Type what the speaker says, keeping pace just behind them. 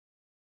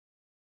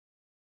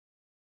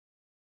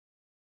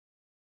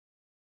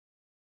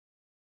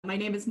My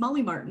name is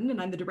Molly Martin,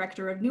 and I'm the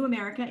director of New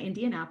America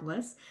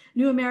Indianapolis.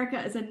 New America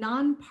is a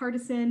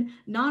nonpartisan,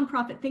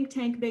 nonprofit think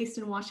tank based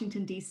in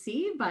Washington,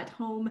 D.C., but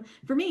home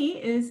for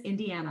me is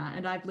Indiana,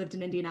 and I've lived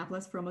in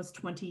Indianapolis for almost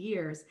 20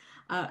 years.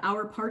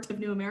 Our part of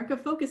New America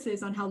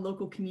focuses on how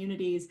local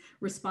communities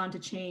respond to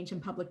change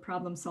and public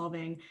problem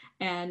solving,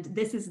 and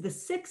this is the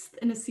sixth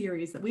in a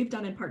series that we've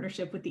done in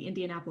partnership with the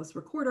Indianapolis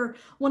Recorder,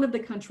 one of the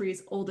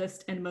country's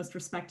oldest and most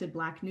respected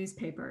Black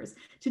newspapers.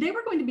 Today,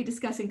 we're going to be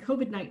discussing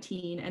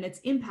COVID-19 and its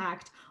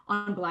impact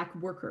on Black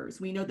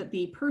workers. We know that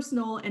the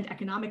personal and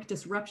economic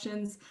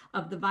disruptions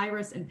of the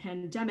virus and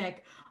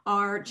pandemic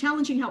are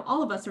challenging how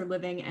all of us are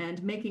living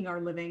and making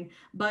our living,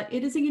 but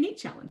it is a unique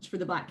challenge for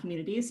the Black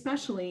community,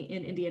 especially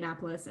in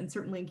Indianapolis and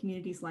certainly in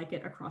communities like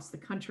it across the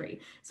country.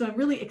 So I'm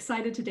really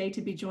excited today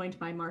to be joined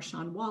by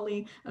Marshawn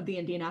Wally of the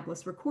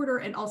Indianapolis Recorder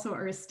and also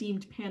our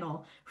esteemed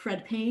panel,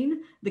 Fred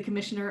Payne, the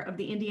Commissioner of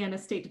the Indiana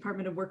State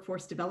Department of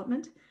Workforce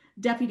Development,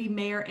 Deputy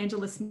Mayor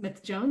Angela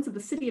Smith-Jones of the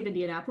City of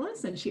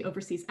Indianapolis, and she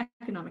oversees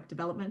economic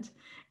development,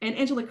 and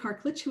Angela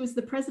Carclich, who is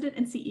the President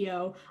and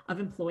CEO of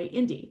Employ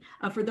Indy.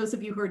 For those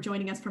of you who are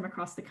joining us from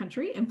across the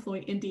country, Employ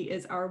Indy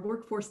is our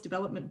workforce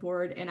development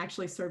board and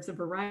actually serves a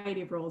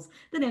variety of roles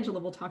that Angela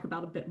will talk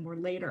about a bit more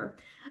later.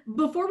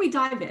 Before we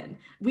dive in,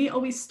 we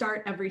always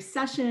start every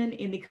session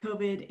in the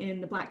COVID in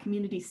the Black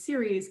community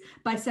series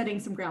by setting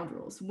some ground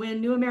rules.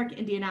 When New America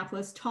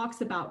Indianapolis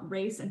talks about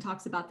race and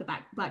talks about the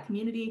Black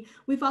community,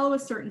 we follow a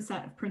certain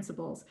set of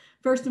principles.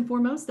 First and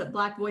foremost, that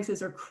Black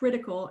voices are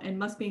critical and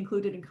must be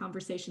included in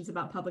conversations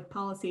about public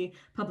policy,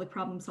 public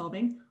problem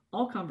solving,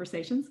 all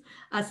conversations.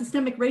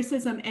 Systemic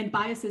racism and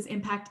biases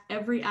impact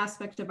every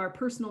aspect of our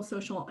personal,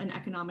 social, and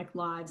economic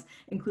lives,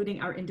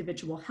 including our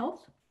individual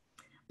health.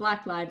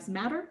 Black lives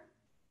matter.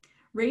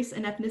 Race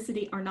and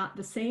ethnicity are not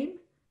the same.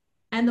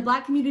 And the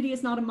Black community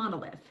is not a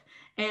monolith.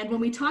 And when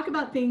we talk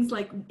about things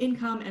like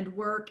income and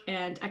work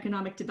and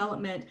economic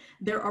development,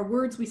 there are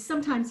words we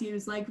sometimes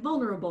use like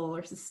vulnerable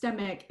or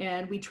systemic,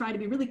 and we try to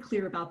be really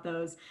clear about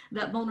those.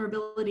 That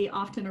vulnerability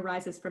often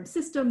arises from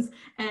systems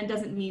and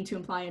doesn't mean to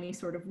imply any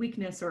sort of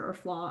weakness or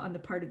flaw on the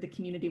part of the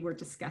community we're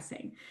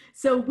discussing.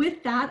 So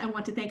with that, I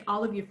want to thank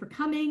all of you for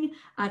coming.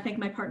 Thank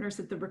my partners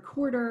at the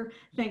Recorder,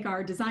 thank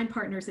our design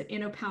partners at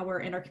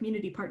InnoPower and our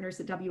community partners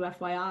at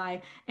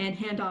WFYI, and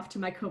hand off to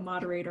my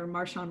co-moderator,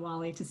 Marshawn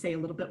Wally, to say a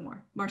little bit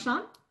more. Marshawn?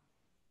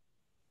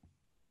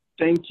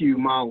 Thank you,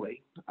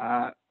 Molly.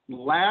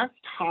 Last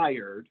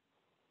hired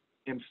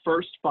and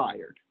first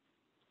fired.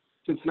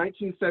 Since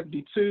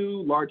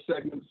 1972, large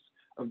segments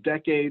of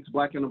decades,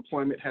 Black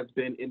unemployment has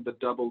been in the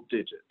double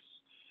digits.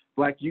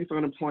 Black youth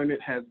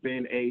unemployment has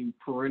been a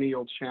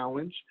perennial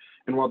challenge.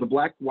 And while the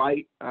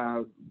Black-white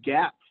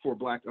gap for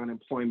Black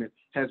unemployment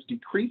has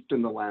decreased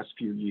in the last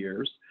few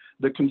years,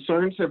 the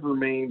concerns have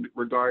remained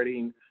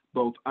regarding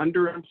both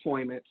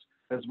underemployment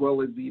as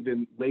well as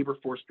even labor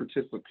force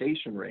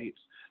participation rates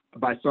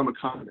by some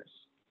economists.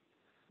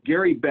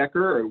 Gary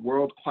Becker, a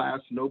world-class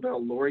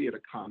Nobel laureate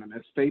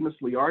economist,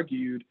 famously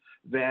argued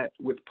that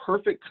with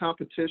perfect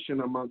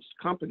competition amongst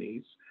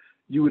companies,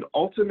 you would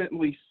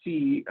ultimately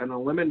see an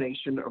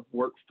elimination of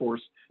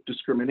workforce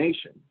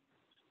discrimination.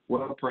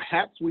 Well,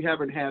 perhaps we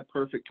haven't had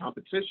perfect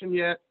competition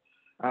yet.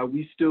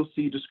 We still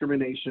see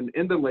discrimination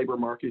in the labor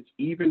markets,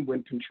 even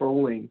when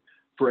controlling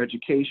for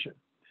education.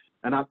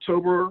 An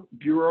October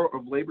Bureau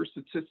of Labor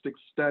Statistics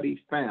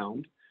study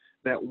found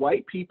that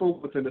white people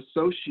with an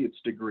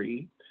associate's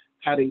degree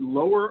had a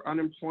lower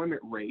unemployment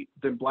rate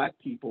than Black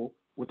people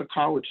with a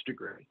college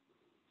degree,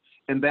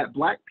 and that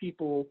Black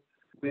people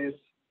with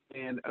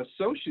an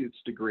associate's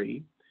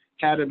degree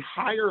had a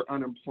higher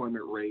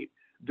unemployment rate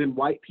than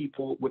white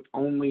people with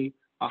only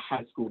a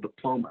high school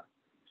diploma.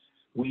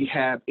 We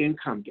have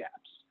income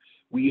gaps.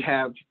 We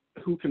have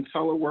who can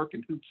telework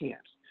and who can't.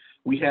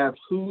 We have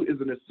who is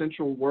an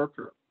essential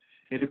worker.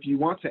 And if you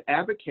want to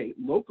advocate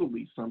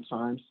locally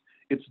sometimes,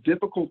 it's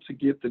difficult to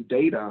get the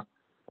data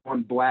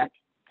on Black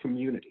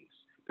communities,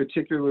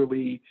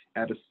 particularly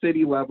at a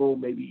city level,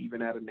 maybe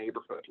even at a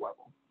neighborhood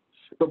level.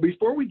 But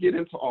before we get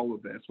into all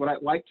of this, what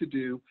I'd like to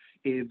do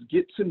is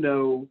get to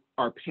know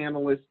our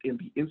panelists and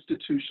the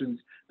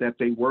institutions that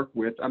they work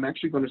with. I'm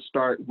actually going to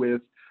start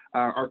with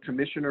our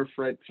Commissioner,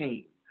 Fred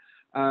Payne.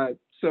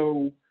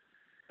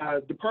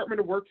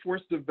 Department of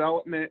Workforce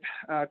Development,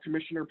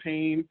 Commissioner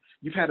Payne,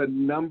 you've had a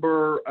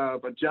number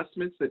of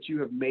adjustments that you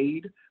have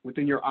made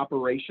within your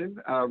operation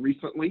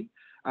recently.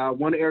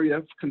 One area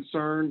of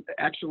concern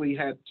actually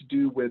had to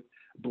do with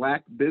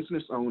Black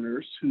business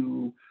owners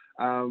who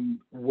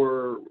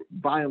were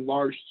by and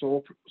large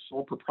sole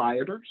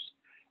proprietors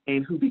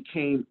and who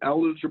became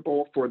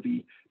eligible for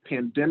the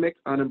Pandemic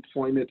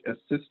Unemployment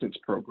Assistance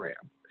Program.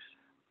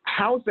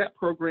 How's that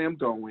program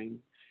going?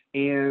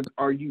 And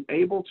are you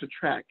able to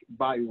track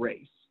by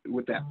race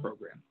with that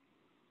program?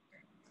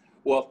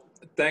 Well,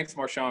 thanks,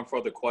 Marshawn, for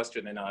the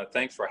question, and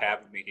thanks for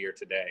having me here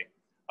today.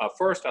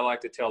 First, I'd like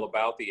to tell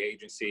about the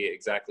agency,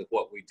 exactly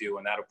what we do,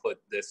 and that'll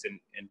put this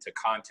into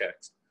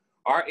context.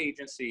 Our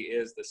agency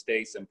is the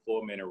state's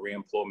employment and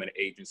reemployment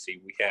agency.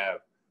 We have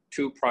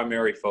two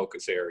primary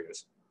focus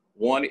areas.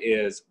 One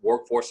is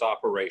workforce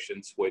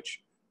operations,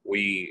 which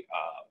we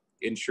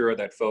ensure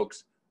that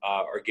folks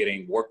are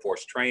getting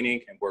workforce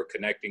training, and we're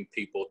connecting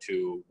people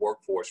to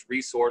workforce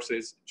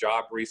resources,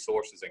 job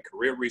resources, and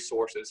career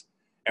resources.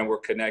 And we're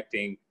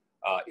connecting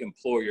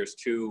employers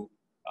to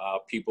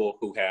people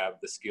who have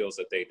the skills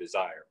that they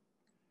desire.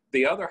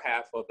 The other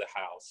half of the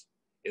house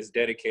is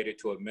dedicated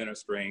to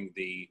administering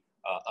the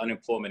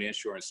Unemployment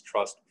Insurance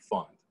Trust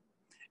Fund.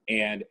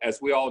 And as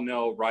we all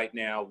know, right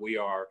now we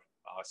are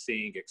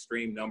seeing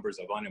extreme numbers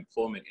of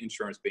unemployment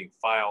insurance being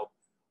filed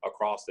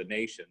across the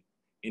nation.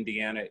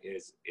 Indiana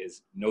is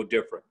no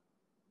different.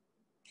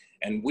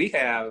 And we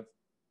have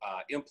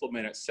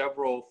implemented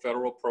several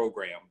federal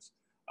programs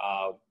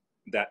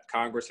that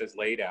Congress has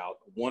laid out.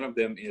 One of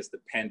them is the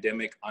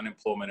Pandemic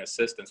Unemployment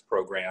Assistance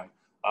Program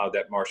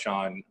that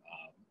Marshawn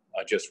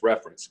just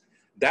referenced.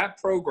 That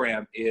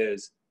program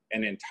is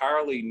an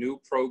entirely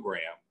new program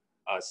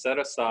set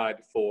aside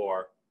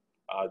for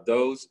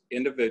those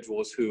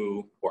individuals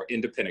who are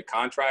independent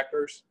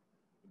contractors,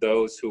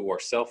 those who are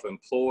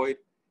self-employed,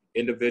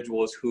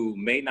 individuals who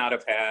may not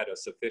have had a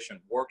sufficient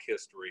work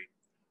history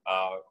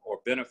or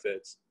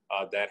benefits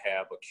that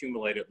have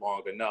accumulated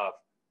long enough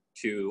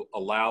to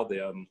allow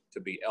them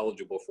to be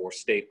eligible for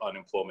state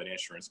unemployment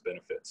insurance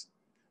benefits.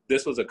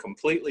 This was a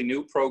completely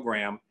new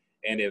program,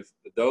 and if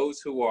those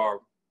who are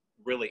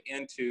really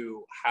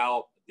into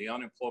how the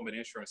unemployment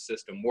insurance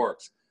system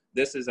works,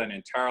 this is an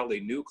entirely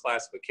new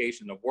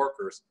classification of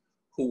workers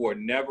who were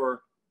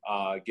never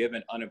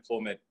given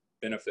unemployment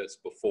benefits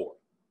before.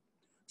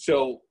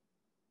 So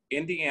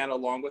Indiana,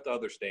 along with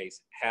other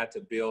states, had to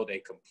build a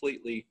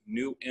completely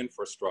new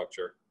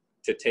infrastructure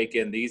to take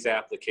in these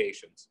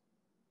applications.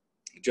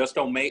 Just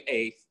on May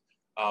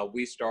 8th,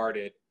 we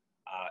started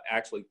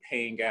actually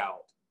paying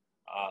out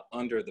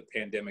under the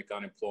Pandemic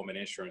Unemployment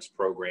Insurance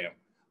Program.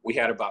 We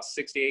had about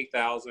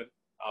 68,000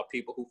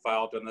 people who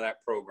filed under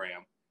that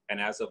program. And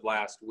as of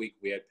last week,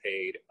 we had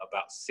paid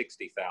about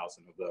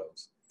 60,000 of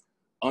those.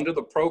 Under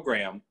the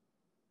program,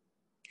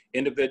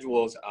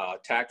 individuals'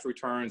 tax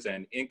returns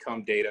and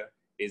income data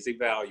is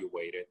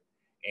evaluated,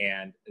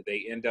 and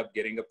they end up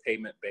getting a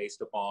payment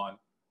based upon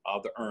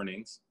the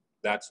earnings.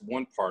 That's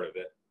one part of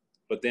it.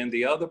 But then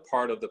the other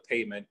part of the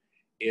payment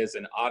is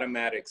an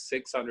automatic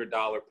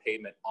 $600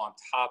 payment on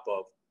top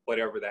of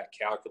whatever that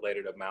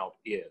calculated amount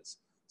is.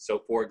 So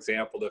for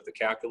example, if the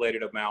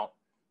calculated amount,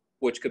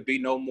 which could be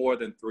no more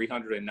than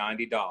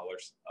 $390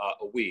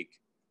 a week,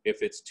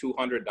 if it's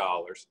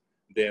 $200,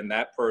 then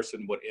that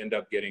person would end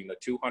up getting the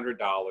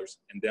 $200,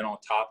 and then on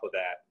top of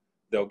that,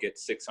 they'll get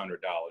 $600.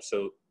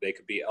 So they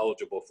could be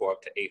eligible for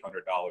up to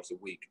 $800 a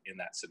week in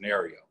that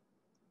scenario.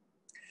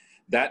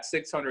 That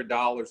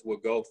 $600 will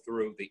go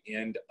through the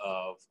end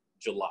of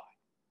July.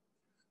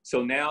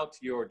 So now to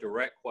your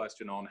direct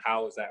question on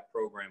how is that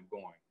program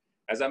going?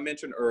 As I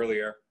mentioned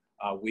earlier,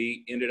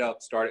 we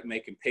started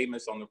making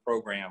payments on the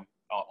program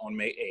on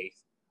May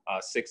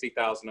 8th.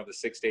 60,000 of the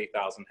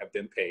 68,000 have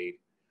been paid.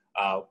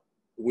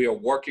 We are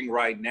working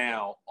right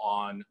now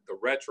on the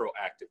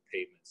retroactive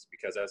payments,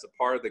 because as a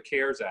part of the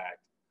CARES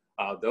Act,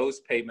 those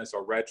payments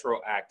are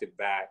retroactive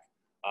back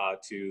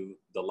to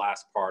the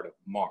last part of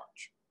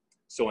March.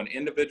 So an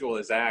individual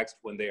is asked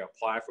when they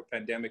apply for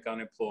pandemic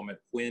unemployment,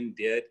 when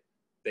did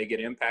they get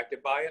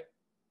impacted by it?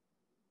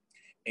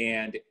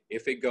 And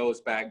if it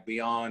goes back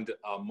beyond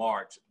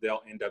March,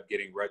 they'll end up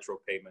getting retro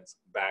payments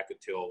back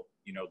until,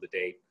 the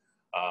date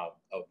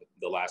of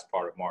the last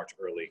part of March,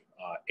 early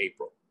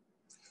April.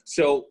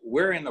 So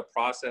we're in the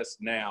process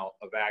now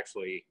of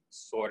actually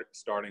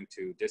starting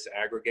to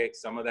disaggregate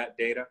some of that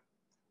data.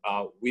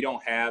 We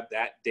don't have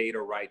that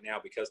data right now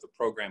because the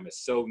program is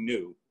so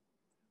new.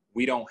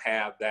 We don't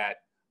have that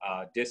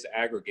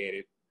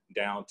disaggregated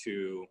down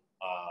to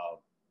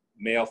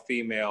male,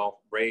 female,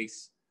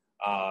 race,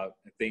 and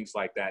things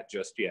like that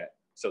just yet.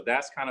 So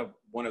that's kind of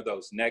one of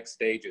those next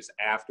stages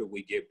after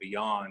we get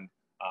beyond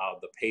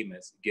the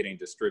payments getting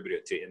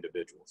distributed to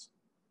individuals.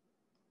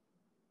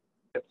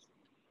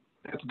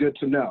 That's good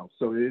to know.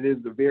 So it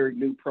is a very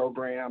new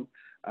program.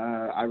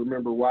 I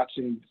remember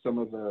watching some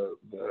of the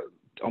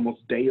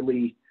almost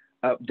daily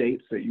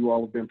updates that you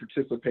all have been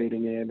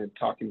participating in and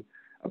talking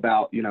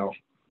about,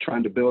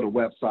 trying to build a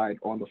website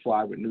on the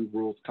fly with new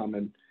rules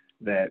coming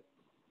that,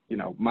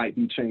 might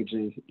be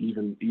changing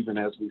even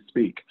as we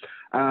speak.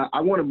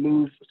 I want to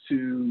move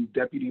to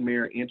Deputy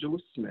Mayor Angela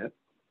Smith.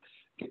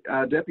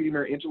 Deputy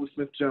Mayor Angela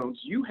Smith-Jones,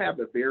 you have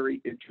a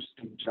very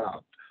interesting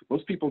job.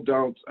 Most people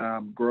don't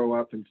grow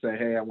up and say,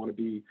 hey, I want to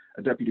be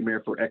a deputy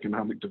mayor for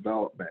economic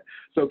development.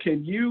 So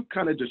can you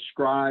kind of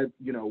describe,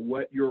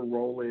 what your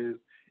role is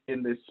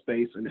in this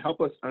space and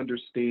help us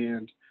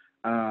understand,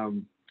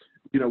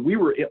 we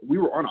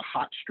were on a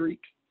hot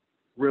streak,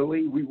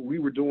 really. We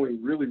were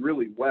doing really,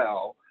 really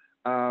well.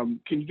 Can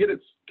you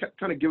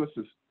kind of give us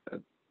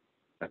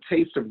a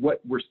taste of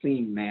what we're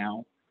seeing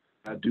now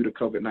due to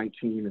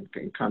COVID-19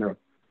 and kind of,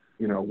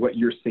 what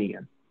you're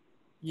seeing?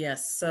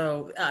 Yes.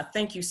 So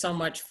thank you so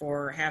much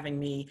for having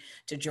me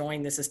to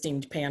join this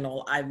esteemed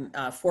panel. I'm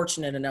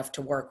fortunate enough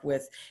to work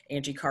with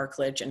Angie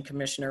Carclich and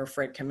Commissioner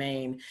Fred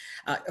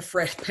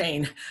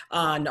Payne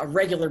on a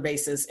regular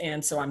basis.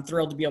 And so I'm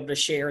thrilled to be able to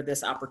share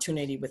this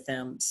opportunity with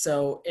them.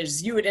 So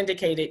as you had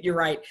indicated, you're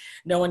right.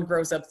 No one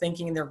grows up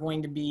thinking they're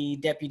going to be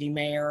deputy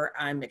mayor.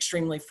 I'm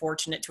extremely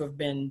fortunate to have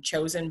been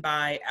chosen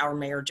by our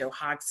mayor, Joe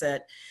Hogsett,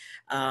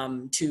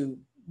 to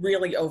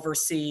really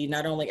oversee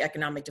not only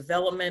economic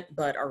development,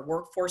 but our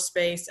workforce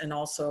space and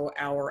also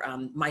our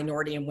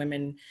minority and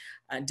women,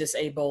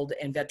 disabled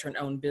and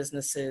veteran-owned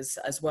businesses,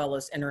 as well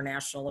as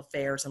international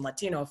affairs and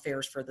Latino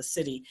affairs for the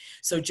city.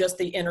 So just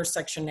the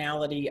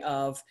intersectionality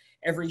of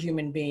every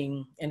human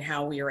being and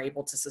how we are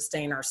able to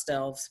sustain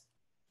ourselves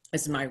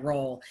is my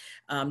role.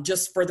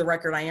 Just for the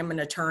record, I am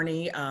an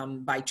attorney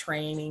by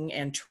training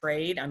and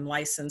trade. I'm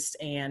licensed,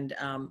 and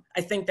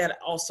I think that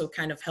also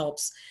kind of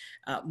helps,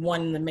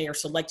 one, the mayor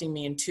selecting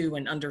me, and two,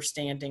 in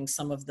understanding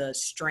some of the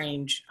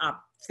strange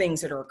things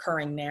that are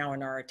occurring now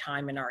in our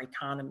time in our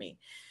economy.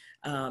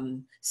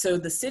 So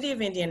the city of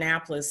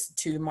Indianapolis,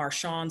 to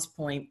Marshawn's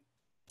point,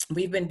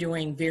 we've been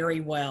doing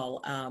very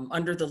well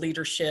under the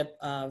leadership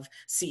of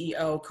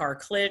CEO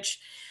Carclich.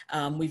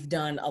 We've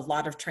done a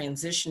lot of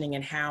transitioning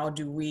in how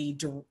do we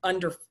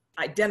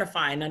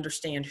identify and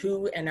understand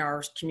who in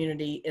our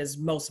community is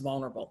most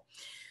vulnerable.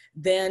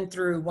 Then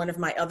through one of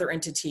my other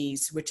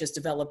entities, which is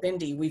Develop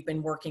Indy, we've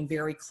been working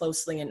very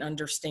closely in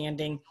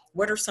understanding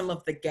what are some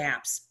of the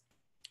gaps.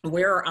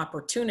 Where are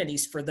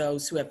opportunities for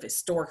those who have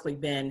historically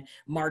been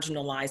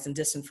marginalized and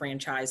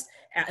disenfranchised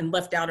and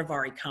left out of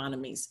our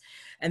economies?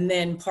 And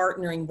then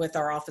partnering with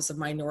our Office of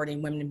Minority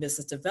and Women in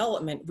Business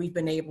Development, we've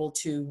been able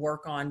to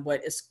work on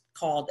what is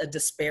called a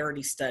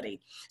disparity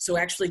study. So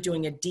actually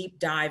doing a deep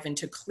dive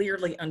into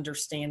clearly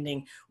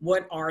understanding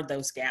what are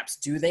those gaps?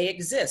 Do they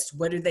exist?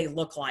 What do they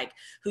look like?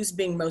 Who's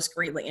being most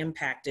greatly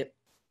impacted?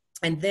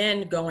 And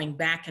then going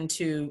back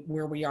into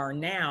where we are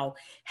now,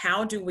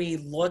 how do we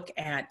look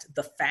at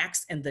the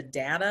facts and the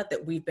data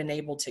that we've been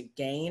able to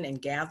gain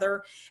and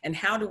gather? And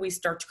how do we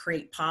start to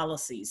create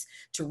policies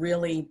to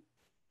really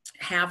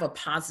have a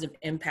positive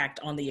impact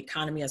on the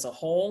economy as a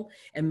whole,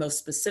 and most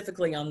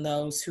specifically on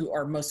those who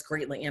are most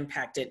greatly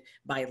impacted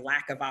by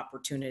lack of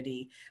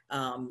opportunity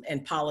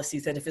and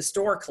policies that have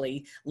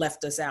historically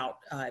left us out,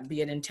 be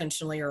it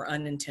intentionally or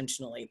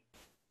unintentionally.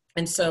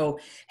 And so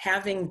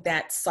having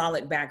that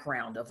solid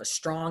background of a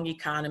strong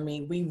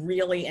economy, we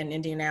really, in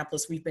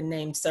Indianapolis, we've been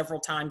named several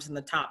times in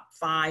the top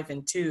 5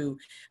 and 2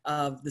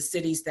 of the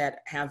cities that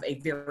have a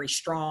very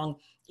strong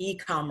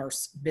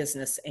e-commerce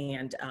business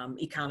and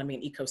economy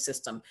and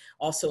ecosystem.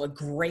 Also a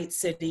great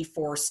city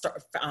for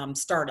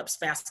startups.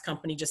 Fast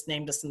Company just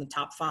named us in the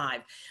top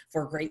 5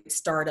 for a great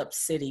startup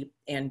city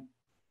and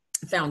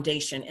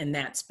foundation in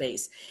that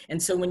space.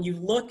 And so when you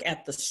look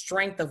at the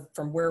strength of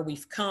from where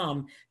we've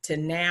come to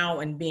now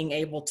and being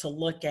able to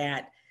look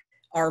at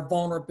our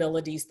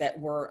vulnerabilities that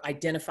were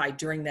identified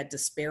during that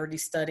disparity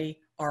study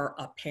are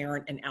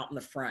apparent and out in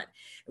the front.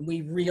 And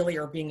we really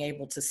are being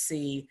able to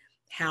see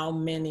how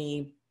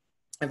many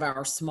of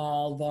our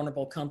small,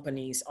 vulnerable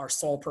companies are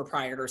sole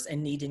proprietors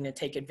and needing to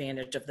take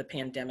advantage of the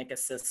pandemic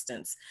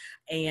assistance.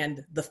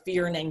 And the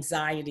fear and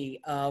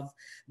anxiety of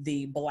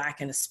the Black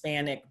and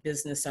Hispanic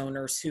business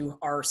owners who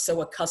are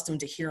so accustomed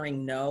to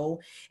hearing no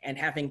and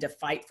having to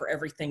fight for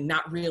everything,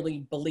 not really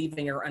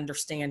believing or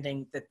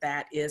understanding that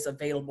that is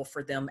available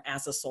for them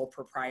as a sole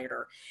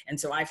proprietor. And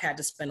so I've had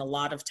to spend a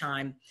lot of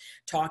time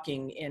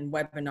talking in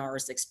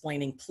webinars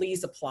explaining,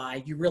 please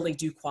apply, you really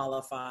do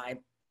qualify.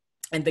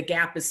 And the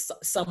gap is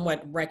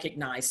somewhat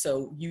recognized,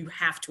 so you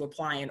have to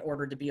apply in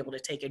order to be able to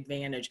take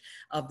advantage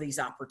of these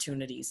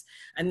opportunities.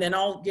 And then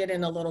I'll get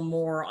in a little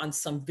more on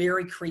some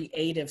very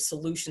creative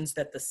solutions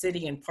that the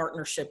city, in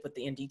partnership with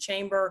the Indy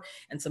Chamber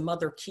and some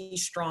other key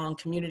strong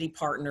community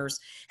partners,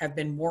 have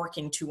been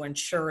working to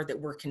ensure that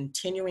we're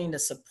continuing to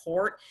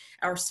support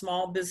our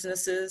small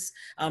businesses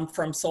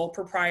from sole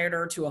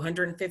proprietor to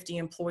 150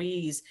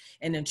 employees,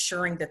 and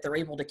ensuring that they're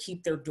able to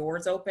keep their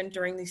doors open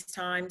during these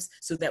times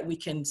so that we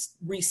can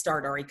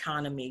restart our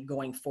economy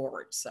going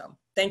forward. So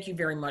thank you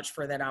very much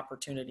for that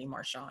opportunity,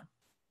 Marshawn.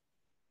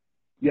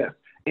 Yes,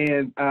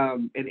 and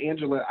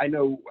Angela, I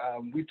know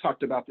we've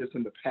talked about this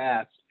in the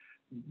past,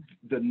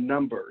 the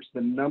numbers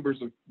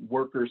of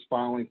workers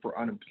filing for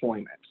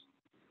unemployment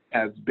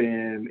has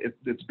been,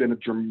 it's been a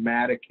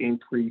dramatic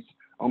increase,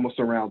 almost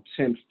around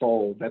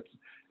tenfold.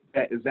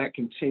 Is that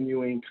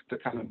continuing to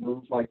kind of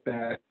move like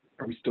that?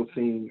 Are we still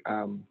seeing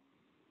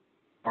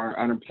our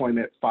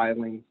unemployment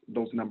filing,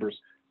 those numbers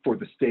for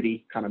the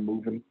city kind of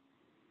moving?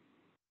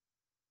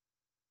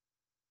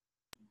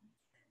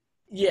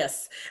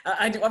 Yes,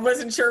 I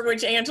wasn't sure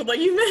which Angela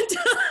you meant.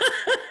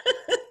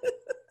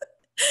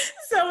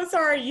 So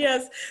sorry,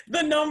 yes,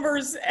 the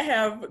numbers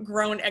have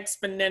grown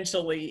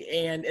exponentially,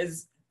 and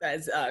as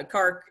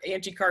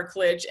Angie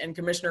Carclich and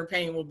Commissioner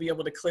Payne will be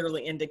able to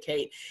clearly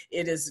indicate,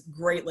 it is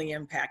greatly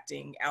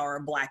impacting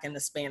our Black and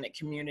Hispanic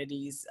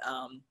communities.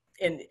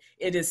 And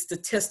it is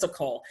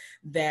statistical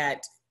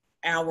that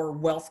our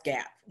wealth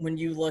gap. When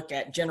you look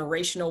at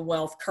generational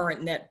wealth,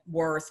 current net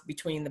worth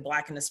between the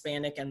Black and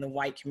Hispanic and the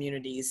white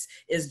communities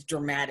is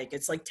dramatic.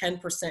 It's like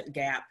 10%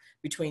 gap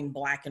between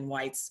Black and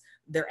whites.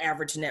 Their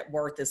average net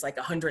worth is like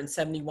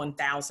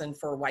 171,000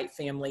 for a white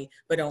family,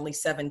 but only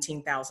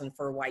 17,000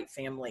 for a white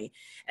family.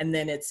 And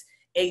then it's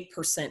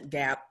 8%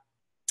 gap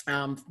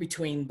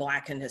between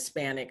Black and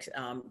Hispanic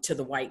to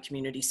the white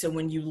community. So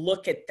when you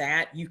look at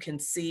that, you can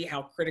see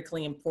how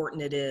critically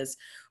important it is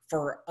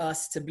for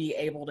us to be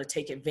able to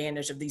take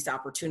advantage of these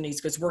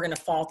opportunities, because we're going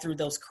to fall through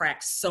those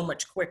cracks so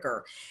much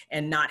quicker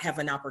and not have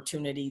an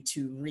opportunity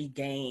to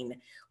regain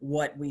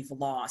what we've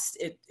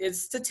lost. It's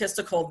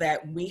statistical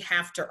that we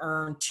have to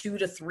earn 2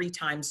 to 3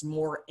 times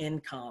more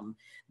income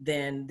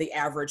than the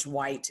average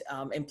white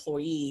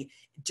employee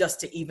just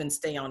to even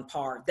stay on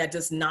par. That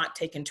does not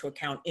take into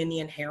account any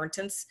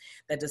inheritance.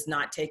 That does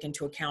not take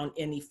into account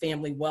any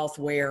family wealth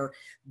where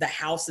the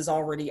house is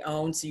already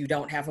owned so you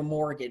don't have a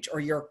mortgage, or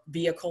your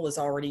vehicle is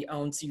already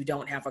owned so you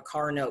don't have a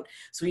car note.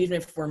 So even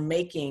if we're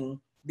making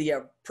the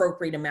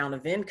appropriate amount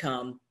of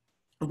income,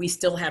 we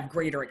still have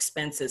greater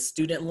expenses.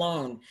 Student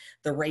loan,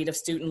 the rate of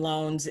student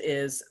loans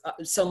is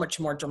so much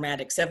more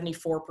dramatic.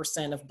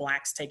 74% of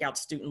Blacks take out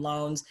student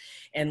loans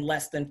and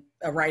less than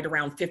right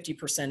around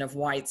 50% of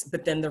whites.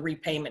 But then the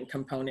repayment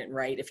component,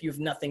 right? If you have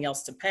nothing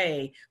else to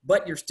pay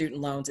but your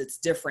student loans, it's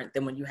different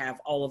than when you have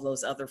all of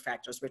those other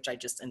factors, which I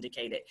just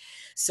indicated.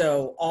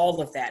 So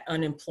all of that,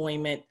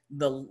 unemployment,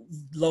 the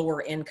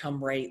lower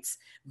income rates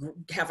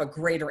have a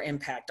greater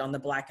impact on the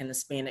Black and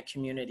Hispanic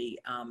community.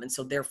 And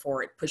so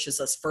therefore it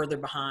pushes us further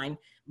behind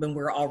when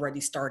we're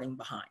already starting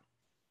behind.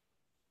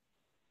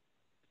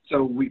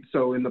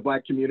 So in the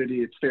Black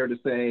community, it's fair to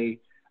say,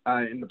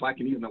 in the Black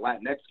and even the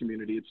Latinx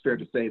community, it's fair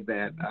to say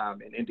that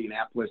in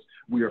Indianapolis,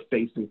 we are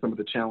facing some of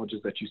the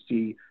challenges that you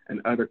see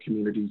in other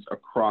communities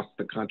across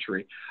the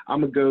country.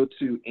 I'm gonna go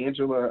to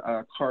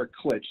Angela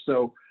Carr-Klitsch.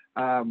 So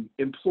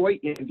Employ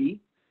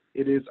Indy,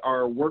 it is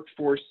our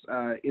workforce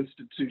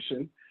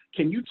institution.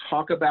 Can you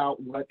talk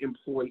about what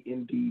Employ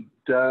Indy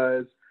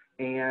does?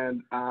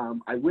 And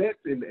I went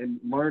and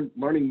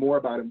learning more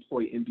about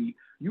Employ Indy.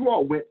 You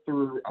all went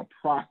through a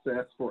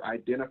process for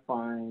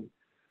identifying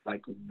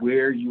like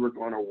where you were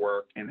going to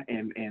work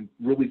and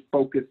really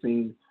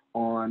focusing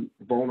on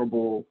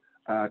vulnerable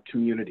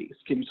communities.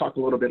 Can you talk a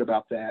little bit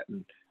about that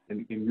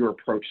and your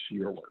approach to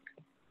your work?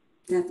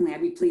 Definitely,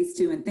 I'd be pleased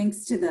to. And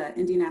thanks to the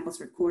Indianapolis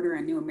Recorder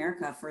and New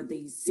America for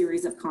these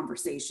series of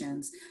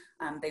conversations.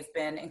 They've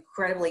been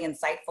incredibly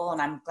insightful,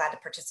 and I'm glad to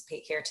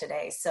participate here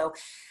today. So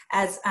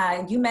as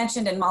you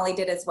mentioned, and Molly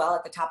did as well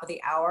at the top of the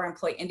hour,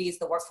 Employ Indy is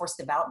the Workforce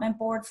Development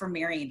Board for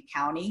Marion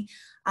County.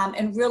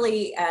 And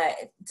really,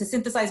 to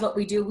synthesize what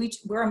we do,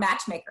 we're a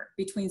matchmaker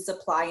between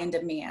supply and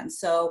demand.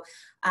 So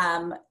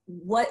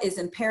what is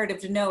imperative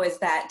to know is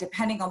that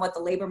depending on what the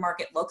labor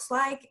market looks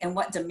like and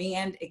what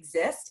demand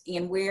exists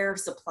and where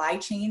supply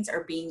chains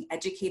are being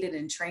educated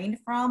and trained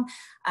from,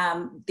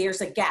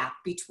 there's a gap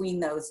between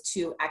those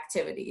two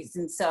activities.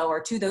 And so,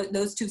 or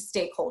those two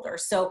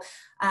stakeholders. So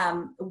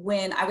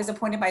when I was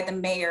appointed by the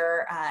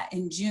mayor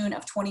in June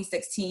of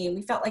 2016,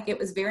 we felt like it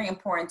was very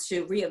important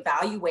to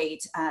reevaluate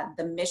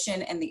the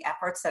mission and the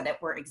efforts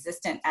that were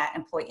existent at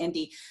Employ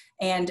Indy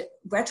and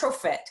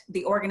retrofit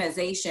the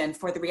organization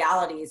for the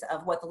realities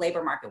of what the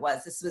labor market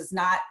was. This was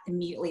not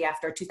immediately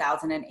after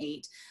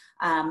 2008.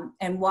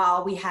 And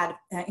while we had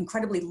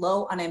incredibly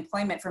low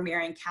unemployment for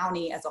Marion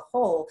County as a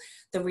whole,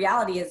 the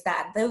reality is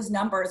that those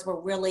numbers were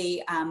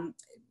really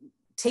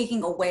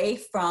taking away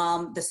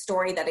from the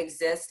story that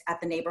exists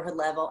at the neighborhood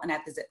level and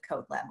at the zip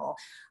code level.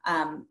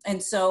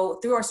 And so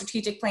through our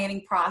strategic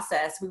planning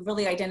process, we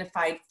really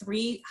identified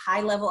 3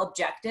 high-level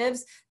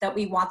objectives that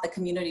we want the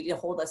community to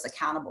hold us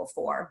accountable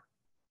for.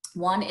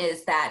 One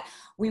is that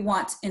we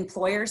want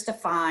employers to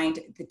find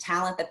the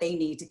talent that they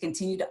need to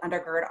continue to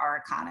undergird our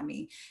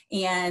economy.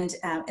 And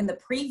in the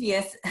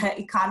previous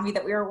economy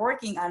that we were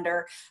working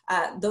under,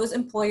 those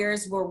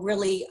employers were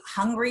really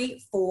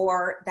hungry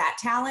for that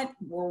talent,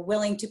 were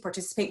willing to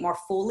participate more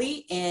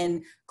fully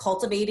in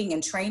cultivating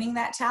and training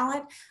that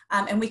talent.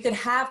 And we could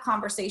have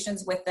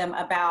conversations with them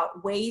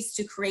about ways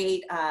to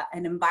create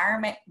an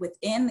environment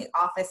within the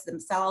office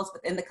themselves,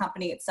 within the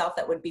company itself,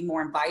 that would be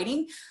more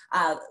inviting,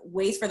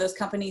 ways for those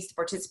companies to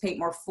participate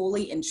more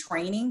fully in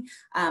training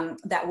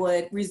that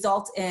would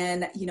result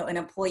in, an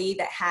employee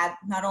that had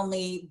not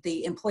only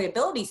the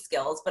employability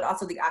skills, but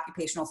also the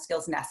occupational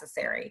skills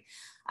necessary.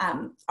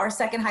 Our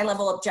second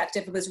high-level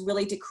objective was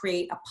really to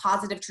create a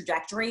positive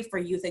trajectory for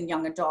youth and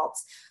young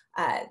adults.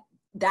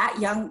 That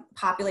young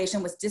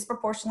population was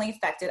disproportionately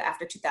affected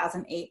after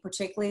 2008,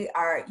 particularly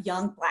our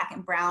young Black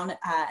and brown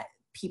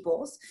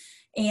peoples.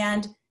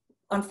 And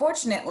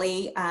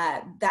unfortunately,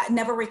 that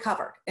never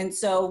recovered. And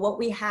so what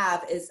we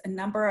have is a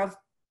number of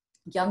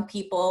young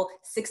people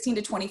 16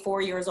 to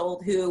 24 years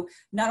old who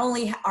not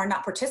only are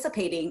not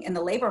participating in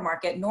the labor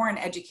market nor in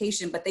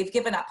education, but they've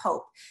given up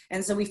hope.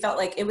 And so we felt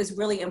like it was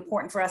really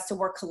important for us to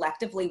work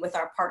collectively with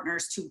our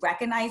partners to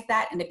recognize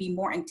that and to be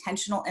more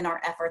intentional in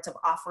our efforts of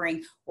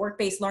offering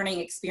work-based learning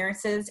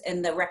experiences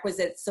and the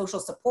requisite social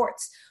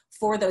supports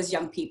for those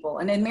young people.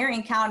 And in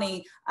Marion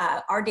County,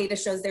 our data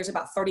shows there's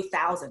about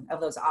 30,000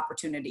 of those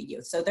opportunity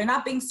youth. So they're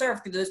not being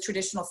served through those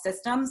traditional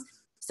systems.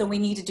 So we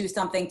need to do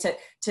something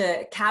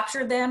to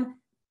capture them,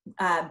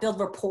 build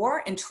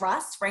rapport and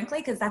trust, frankly,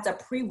 because that's a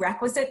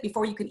prerequisite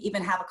before you can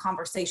even have a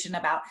conversation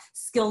about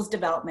skills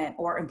development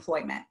or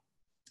employment.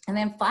 And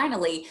then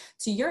finally,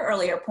 to your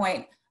earlier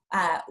point,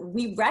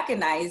 we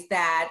recognize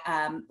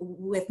that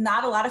with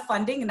not a lot of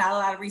funding and not a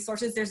lot of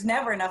resources, there's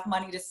never enough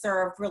money to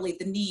serve really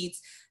the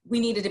needs. We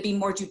needed to be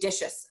more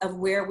judicious of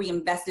where we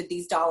invested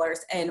these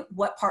dollars and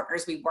what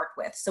partners we worked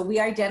with. So we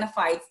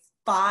identified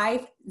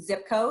 5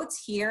 zip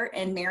codes here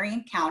in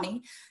Marion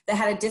County that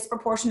had a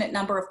disproportionate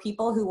number of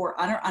people who were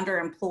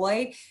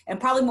underemployed, and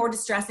probably more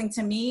distressing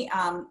to me,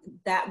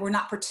 that were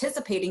not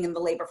participating in the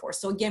labor force.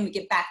 So again, we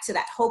get back to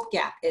that hope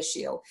gap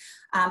issue.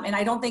 And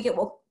I don't think it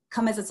will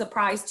come as a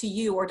surprise to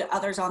you or to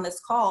others on this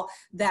call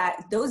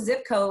that those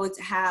zip codes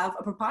have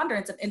a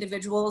preponderance of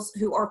individuals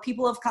who are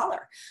people of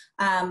color.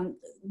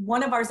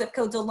 One of our zip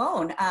codes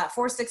alone,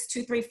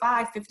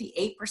 46235,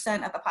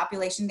 58% of the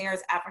population there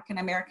is African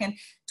American.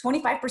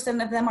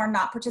 25% of them are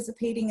not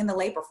participating in the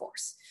labor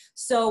force.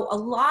 So a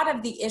lot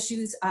of the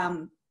issues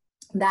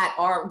that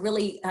are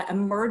really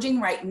emerging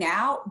right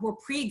now were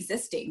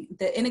pre-existing.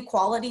 The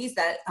inequalities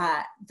that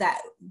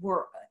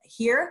were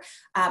here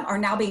are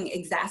now being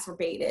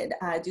exacerbated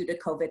due to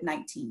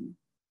COVID-19.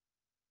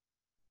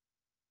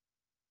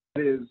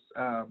 It is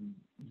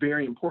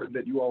very important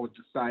that you all have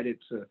decided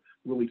to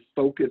really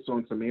focus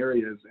on some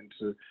areas and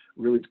to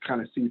really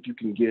kind of see if you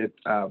can get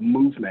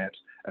movement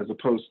as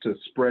opposed to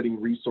spreading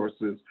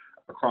resources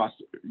across,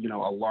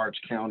 a large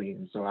county.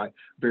 And so I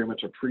very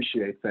much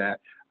appreciate that.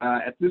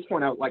 At this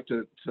point, I would like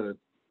to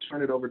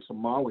turn it over to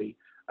Molly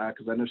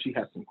because I know she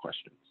has some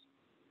questions.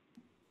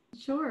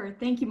 Sure.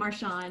 Thank you,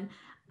 Marshawn.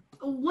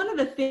 One of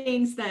the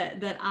things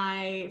that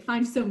I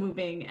find so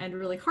moving and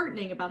really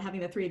heartening about having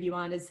the three of you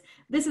on is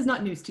this is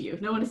not news to you.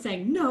 No one is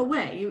saying, no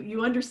way.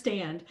 You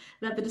understand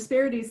that the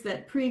disparities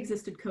that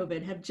pre-existed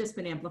COVID have just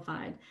been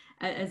amplified,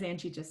 as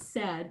Angie just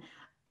said.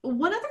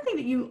 One other thing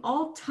that you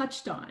all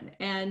touched on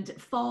and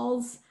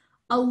falls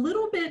a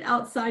little bit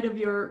outside of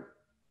your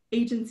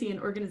agency and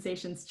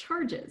organization's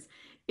charges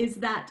is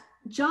that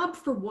job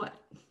for what?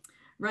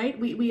 Right?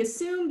 We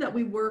assume that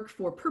we work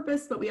for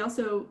purpose, but we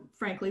also,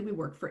 frankly, we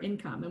work for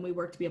income and we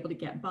work to be able to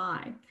get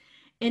by.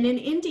 And in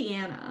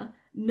Indiana,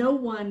 no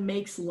one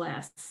makes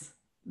less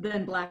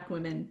than Black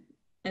women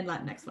and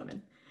Latinx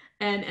women.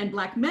 And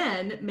Black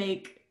men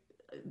make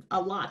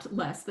a lot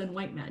less than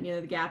white men.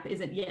 The gap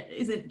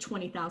isn't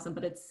 20,000,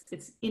 but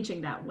it's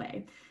inching that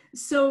way.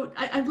 So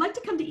I'd like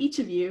to come to each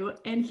of you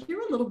and hear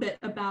a little bit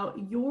about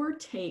your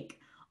take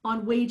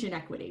on wage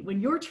inequity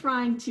when you're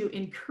trying to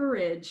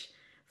encourage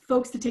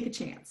folks to take a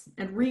chance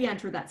and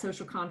re-enter that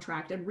social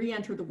contract and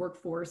re-enter the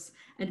workforce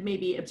and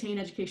maybe obtain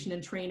education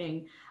and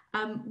training.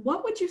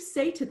 What would you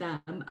say to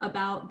them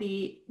about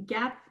the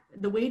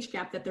wage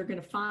gap that they're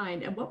going to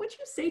find? And what would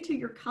you say to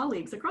your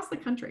colleagues across the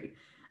country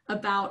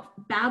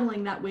about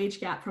battling that wage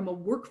gap from a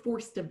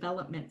workforce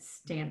development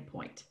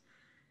standpoint?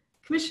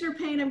 Commissioner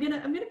Payne, I'm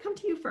gonna come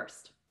to you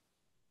first.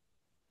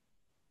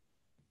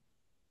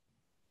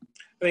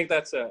 I think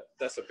that's a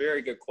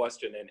very good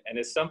question, and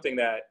it's something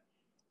that,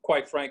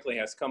 quite frankly,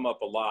 has come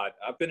up a lot.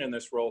 I've been in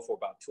this role for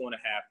about 2.5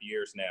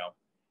 years now.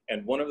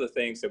 And one of the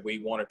things that we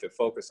wanted to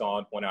focus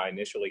on when I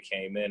initially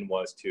came in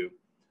was to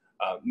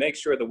make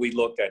sure that we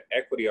looked at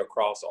equity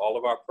across all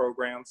of our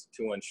programs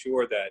to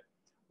ensure that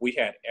we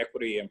had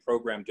equity in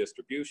program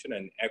distribution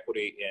and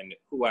equity in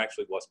who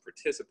actually was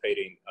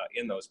participating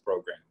in those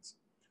programs.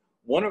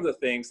 One of the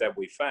things that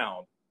we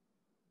found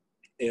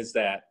is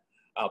that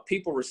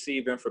people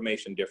receive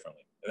information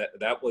differently.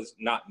 That was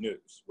not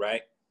news,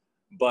 right?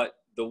 But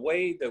the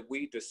way that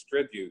we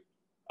distribute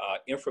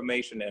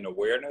information and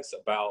awareness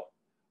about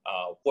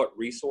what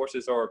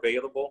resources are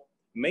available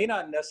may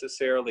not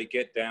necessarily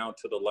get down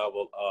to the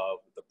level of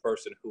the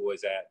person who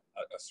is at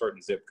a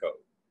certain zip code.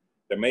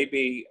 There may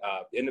be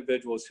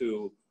individuals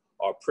who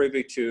are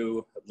privy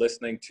to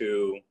listening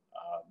to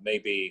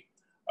maybe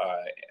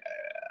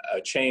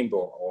a chamber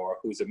or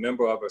who's a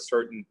member of a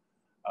certain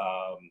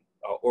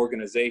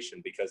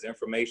organization because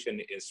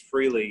information is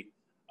freely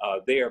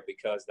there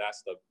because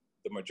that's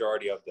the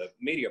majority of the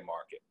media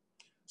market.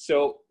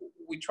 So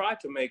we tried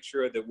to make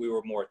sure that we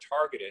were more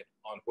targeted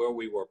on where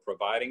we were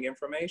providing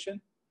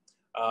information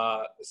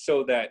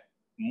so that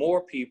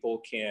more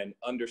people can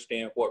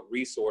understand what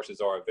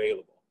resources are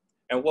available.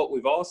 And what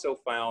we've also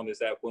found is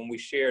that when we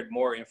shared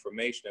more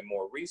information and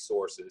more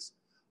resources,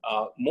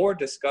 more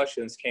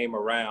discussions came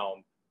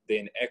around the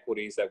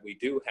inequities that we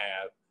do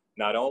have,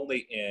 not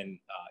only in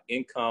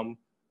income,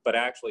 but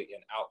actually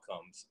in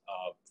outcomes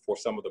for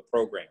some of the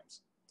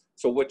programs.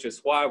 So which is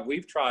why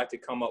we've tried to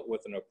come up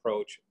with an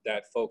approach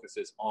that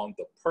focuses on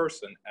the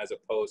person as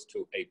opposed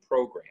to a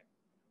program.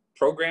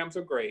 Programs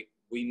are great.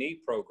 We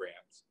need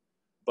programs.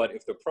 But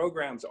if the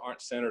programs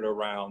aren't centered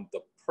around the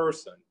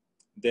person,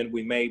 then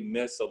we may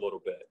miss a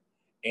little bit.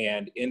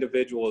 And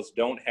individuals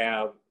don't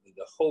have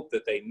the hope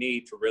that they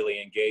need to really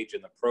engage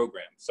in the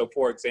program. So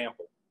for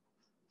example,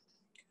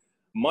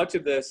 much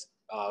of this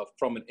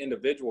from an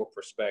individual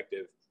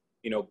perspective,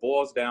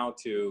 boils down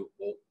to,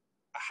 well,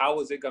 how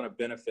is it going to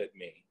benefit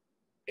me?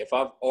 If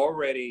I've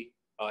already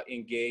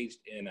engaged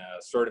in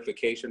a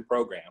certification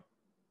program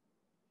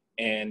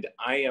and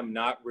I am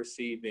not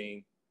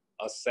receiving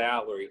a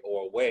salary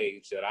or a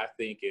wage that I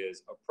think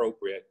is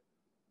appropriate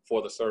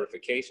for the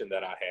certification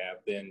that I have,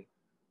 then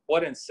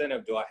what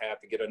incentive do I have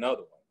to get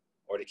another one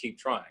or to keep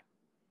trying?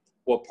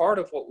 Well, part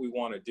of what we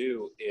want to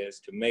do is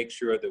to make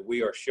sure that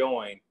we are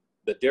showing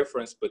the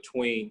difference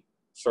between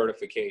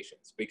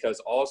certifications, because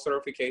all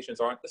certifications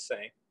aren't the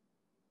same.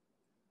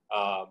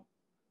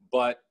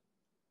 But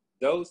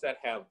those that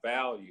have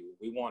value,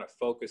 we want to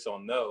focus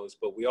on those,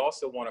 but we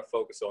also want to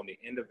focus on the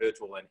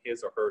individual and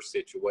his or her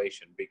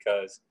situation,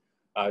 because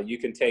you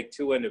can take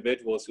two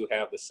individuals who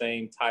have the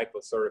same type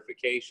of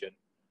certification,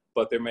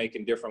 but they're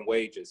making different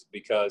wages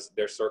because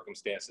their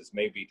circumstances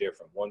may be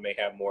different. One may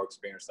have more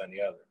experience than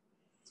the other.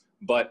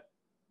 But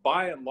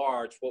by and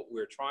large, what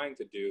we're trying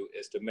to do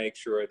is to make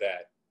sure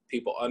that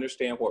people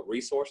understand what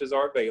resources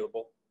are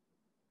available.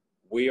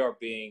 We are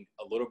being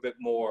a little bit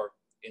more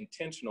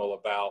intentional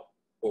about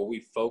where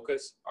we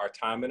focus our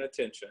time and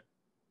attention,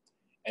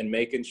 and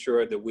making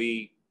sure that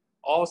we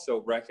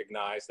also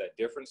recognize that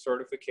different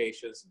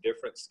certifications,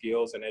 different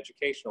skills and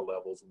educational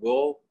levels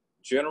will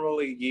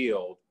generally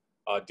yield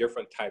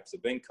different types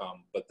of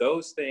income, but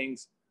those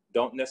things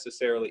don't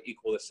necessarily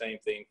equal the same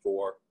thing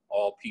for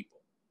all people.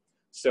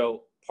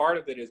 So part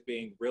of it is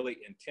being really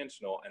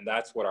intentional, and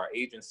that's what our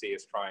agency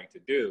is trying to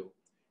do.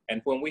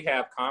 And when we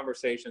have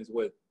conversations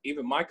with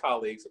even my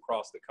colleagues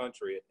across the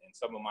country and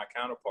some of my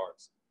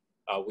counterparts,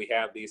 we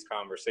have these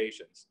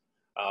conversations.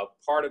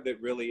 Part of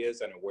it really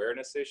is an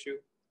awareness issue,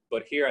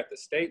 but here at the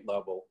state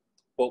level,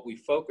 what we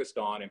focused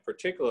on, and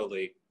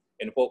particularly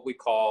in what we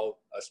call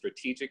a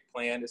strategic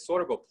plan, is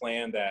sort of a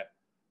plan that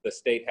the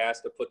state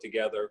has to put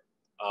together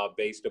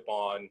based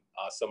upon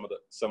some of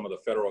the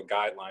federal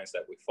guidelines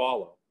that we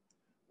follow.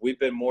 We've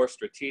been more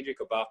strategic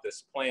about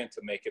this plan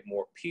to make it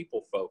more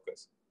people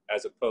focused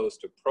as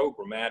opposed to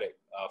programmatic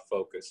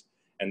focus.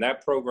 And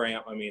that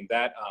program,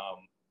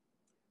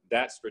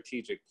 that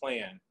strategic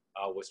plan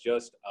was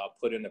just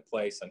put into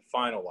place and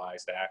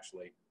finalized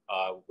actually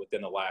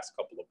within the last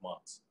couple of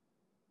months.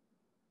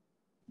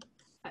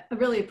 I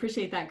really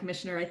appreciate that,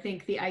 Commissioner. I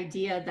think the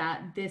idea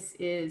that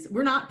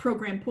we're not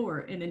program poor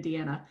in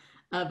Indiana,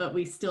 but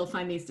we still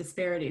find these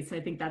disparities. So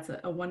I think that's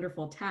a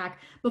wonderful tack.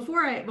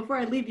 Before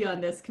I leave you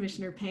on this,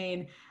 Commissioner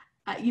Payne,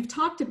 you've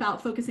talked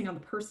about focusing on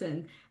the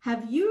person.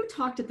 Have you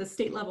talked at the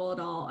state level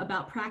at all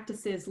about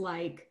practices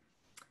like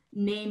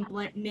name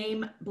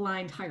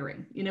blind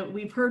hiring?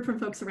 We've heard from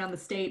folks around the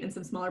state and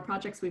some smaller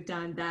projects we've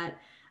done that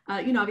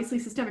obviously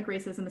systemic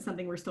racism is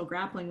something we're still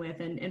grappling with,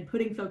 and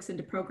putting folks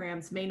into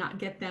programs may not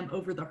get them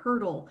over the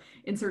hurdle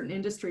in certain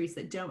industries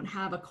that don't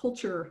have a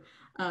culture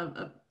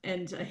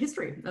and a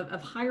history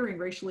of hiring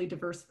racially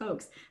diverse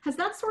folks. Has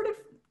that sort of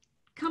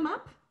come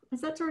up?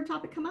 Has that sort of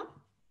topic come up?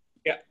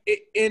 Yeah,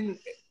 in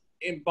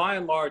by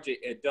and large,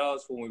 it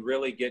does when we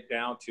really get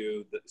down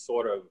to the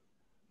sort of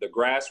the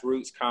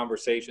grassroots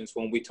conversations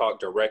when we talk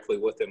directly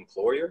with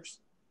employers,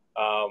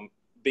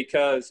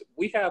 because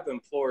we have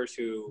employers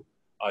who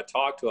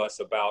talk to us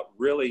about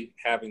really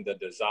having the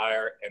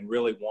desire and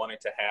really wanting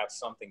to have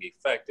something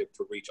effective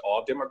to reach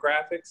all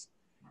demographics.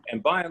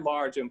 And by and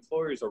large,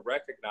 employers are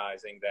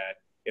recognizing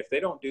that if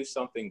they don't do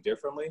something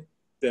differently,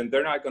 then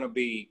they're not going to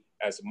be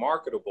as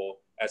marketable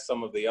as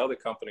some of the other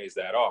companies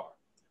that are.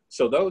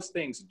 So those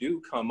things do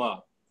come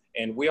up.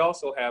 And we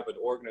also have an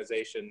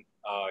organization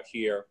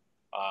here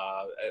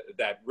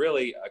that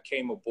really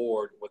came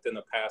aboard within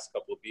the past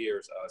couple of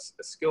years,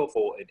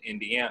 Skillful in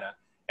Indiana.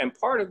 And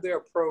part of their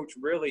approach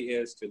really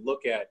is to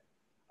look at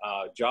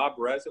job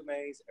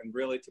resumes and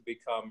really to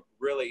become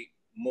really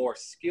more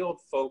skilled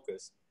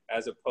focused,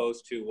 as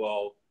opposed to,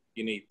 well,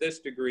 you need this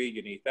degree,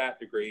 you need that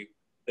degree.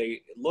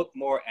 They look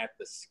more at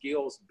the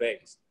skills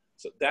based.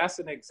 So that's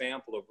an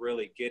example of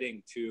really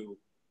getting to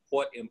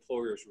what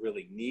employers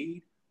really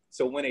need.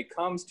 So when it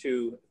comes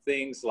to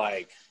things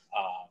like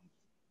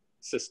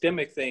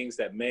systemic things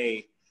that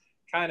may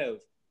kind of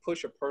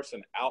push a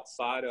person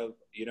outside of,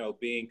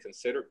 being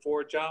considered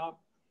for a job,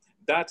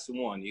 that's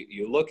one.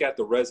 You look at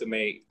the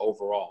resume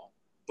overall,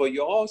 but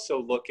you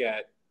also look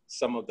at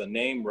some of the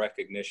name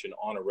recognition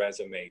on a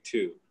resume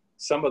too.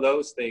 Some of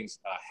those things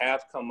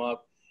have come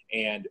up,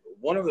 and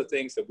one of the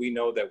things that we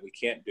know that we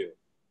can't do,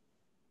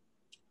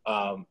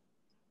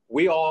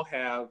 we all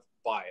have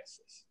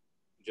biases.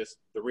 Just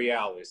the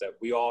reality is that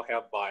we all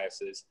have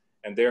biases,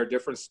 and there are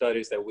different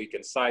studies that we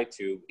can cite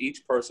to.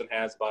 Each person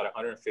has about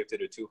 150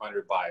 to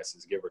 200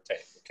 biases, give or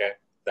take, okay?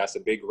 That's a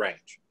big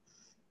range.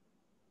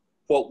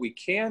 What we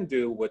can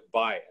do with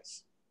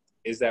bias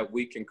is that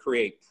we can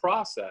create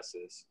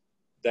processes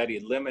that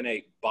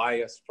eliminate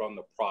bias from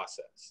the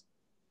process.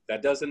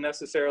 That doesn't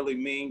necessarily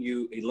mean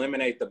you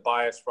eliminate the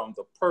bias from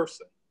the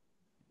person,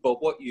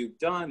 but what you've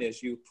done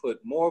is you put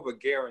more of a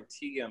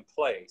guarantee in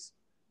place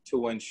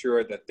to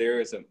ensure that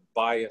there isn't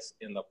bias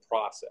in the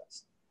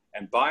process.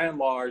 And by and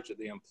large,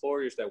 the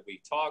employers that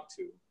we talk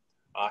to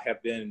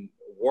have been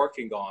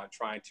working on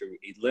trying to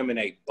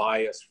eliminate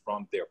bias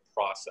from their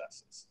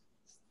processes.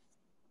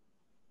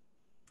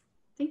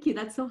 Thank you.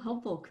 That's so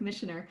helpful,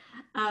 Commissioner.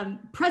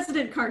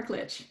 President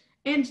Carclich,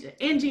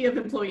 Angie of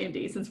Employee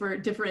Indy, since we're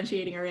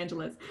differentiating our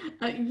Angelas,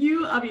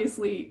 you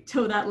obviously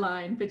toe that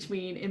line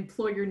between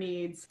employer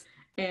needs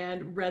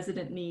and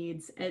resident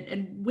needs.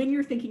 And when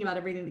you're thinking about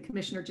everything the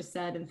Commissioner just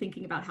said and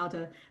thinking about how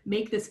to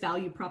make this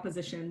value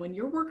proposition, when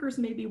your workers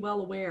may be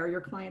well aware,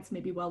 your clients may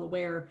be well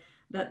aware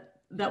that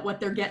what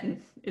they're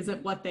getting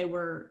isn't what they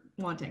were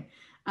wanting.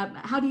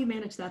 How do you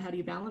manage that? How do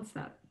you balance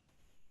that?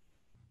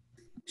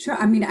 Sure.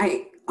 I mean,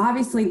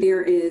 obviously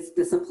there is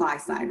the supply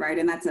side, right?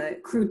 And that's a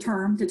crude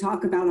term to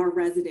talk about our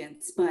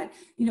residents, but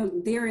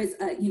there is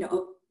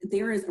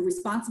a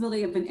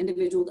responsibility of an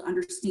individual to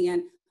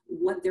understand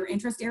what their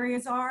interest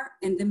areas are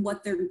and then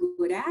what they're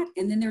good at.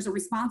 And then there's a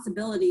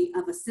responsibility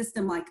of a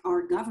system like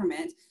our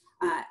government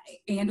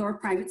and or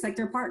private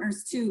sector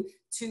partners to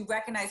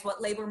recognize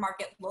what labor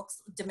market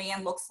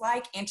demand looks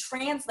like and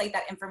translate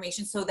that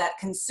information so that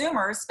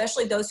consumers,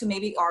 especially those who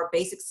maybe are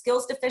basic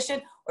skills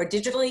deficient or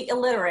digitally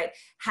illiterate,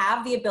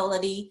 have the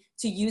ability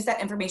to use that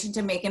information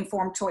to make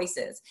informed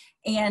choices.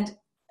 And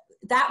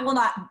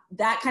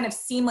that kind of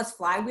seamless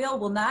flywheel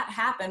will not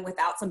happen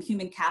without some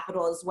human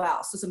capital as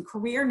well. So some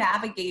career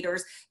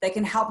navigators that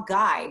can help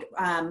guide.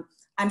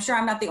 I'm sure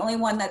I'm not the only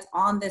one that's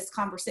on this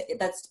conversation,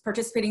 that's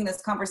participating in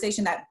this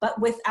conversation, but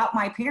without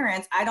my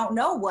parents, I don't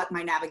know what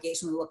my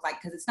navigation would look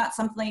like, because it's not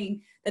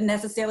something that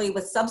necessarily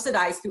was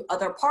subsidized through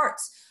other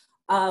parts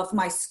of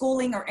my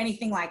schooling or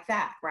anything like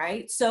that,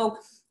 right? So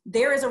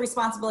there is a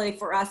responsibility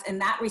for us in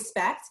that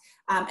respect,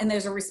 and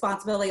there's a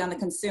responsibility on the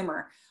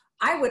consumer.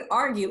 I would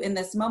argue in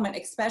this moment,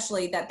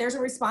 especially, that there's a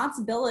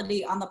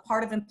responsibility on the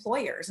part of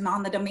employers and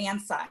on the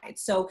demand side.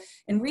 So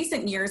in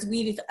recent years,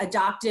 we've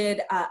adopted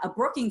a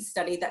Brookings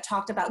study that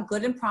talked about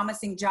good and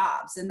promising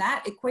jobs. And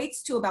that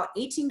equates to about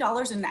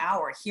 $18 an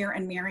hour here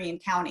in Marion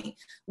County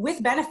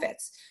with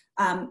benefits.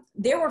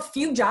 There were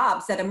few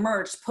jobs that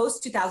emerged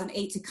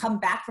post-2008 to come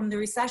back from the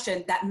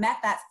recession that met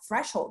that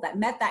threshold, that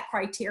met that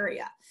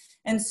criteria.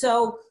 And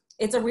so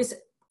it's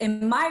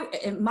in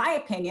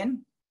my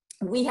opinion,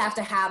 we have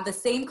to have the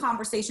same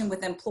conversation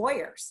with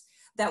employers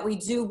that we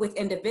do with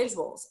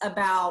individuals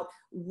about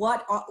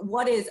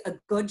what is a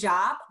good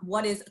job,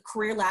 what is a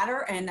career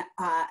ladder and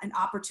an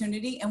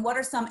opportunity, and what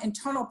are some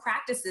internal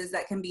practices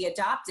that can be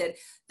adopted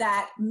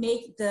that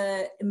make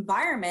the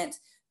environment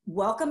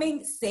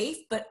welcoming, safe,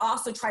 but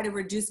also try to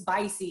reduce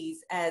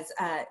biases, as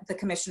the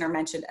Commissioner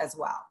mentioned as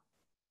well.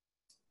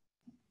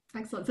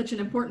 Excellent. Such an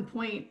important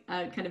point,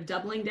 kind of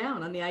doubling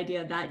down on the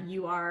idea that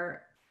you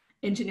are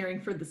engineering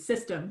for the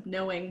system,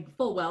 knowing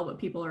full well what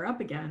people are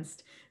up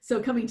against.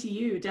 So coming to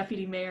you,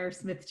 Deputy Mayor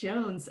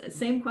Smith-Jones,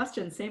 same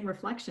question, same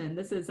reflection.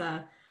 This is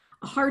a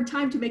hard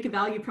time to make a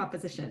value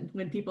proposition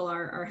when people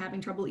are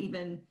having trouble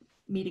even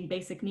meeting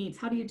basic needs.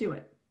 How do you do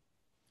it?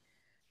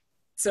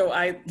 So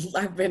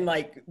I've been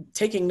like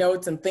taking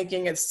notes and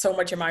thinking, it's so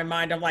much in my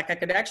mind. I'm like, I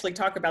could actually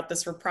talk about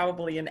this for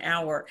probably an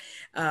hour.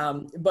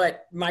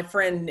 But my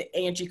friend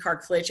Angie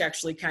Carclich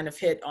actually kind of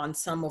hit on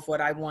some of what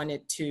I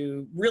wanted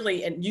to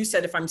really, and you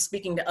said if I'm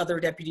speaking to other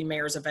deputy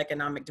mayors of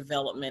economic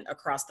development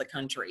across the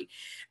country,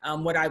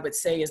 what I would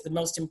say is the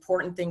most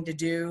important thing to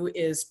do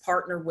is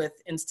partner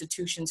with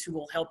institutions who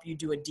will help you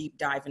do a deep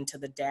dive into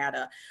the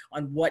data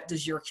on what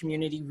does your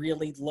community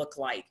really look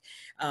like.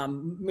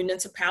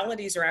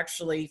 Municipalities are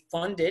actually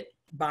funded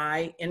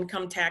by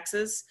income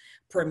taxes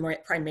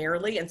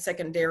primarily, and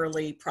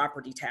secondarily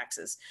property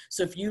taxes.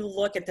 So if you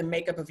look at the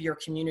makeup of your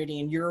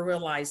community and you're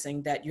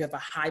realizing that you have a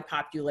high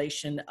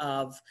population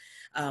of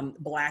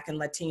Black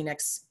and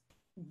Latinx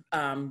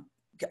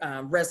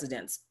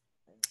residents,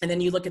 and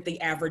then you look at the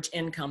average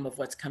income of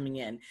what's coming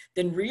in,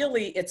 then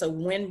really it's a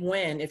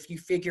win-win if you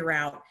figure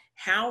out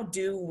how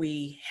do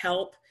we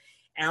help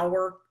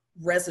our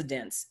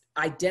residents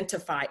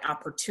identify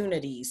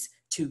opportunities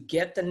to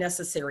get the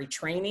necessary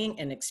training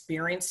and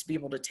experience to be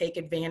able to take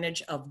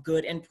advantage of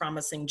good and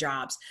promising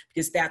jobs,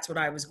 because that's what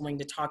I was going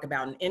to talk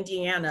about. In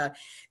Indiana,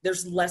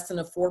 there's less than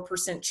a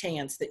 4%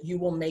 chance that you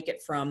will make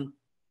it from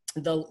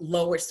the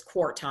lowest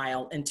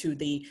quartile into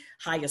the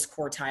highest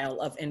quartile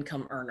of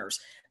income earners.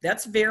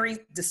 That's very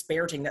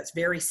disparaging. That's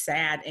very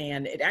sad.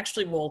 And it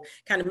actually will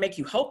kind of make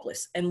you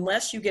hopeless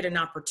unless you get an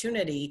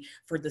opportunity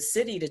for the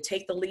city to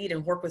take the lead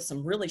and work with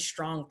some really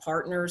strong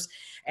partners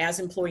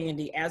as Employee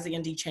Indy, as the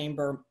Indy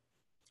Chamber,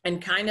 and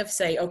kind of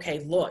say,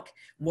 okay, look,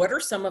 what are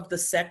some of the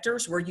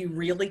sectors where you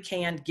really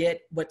can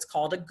get what's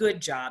called a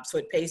good job? So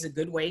it pays a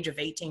good wage of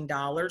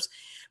 $18.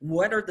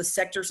 What are the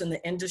sectors in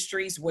the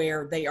industries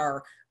where they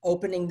are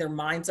opening their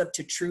minds up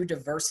to true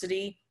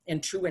diversity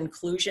and true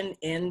inclusion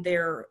in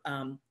their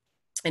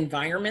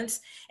environments,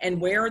 and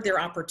where are there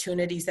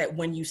opportunities that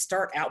when you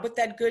start out with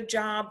that good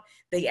job,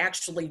 they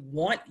actually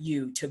want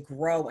you to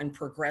grow and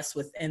progress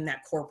within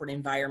that corporate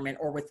environment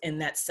or within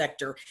that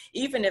sector.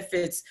 Even if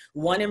it's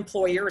one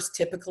employer is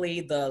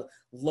typically the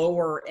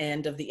lower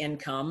end of the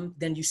income,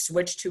 then you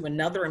switch to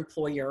another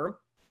employer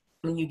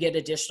when you get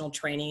additional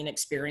training and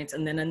experience,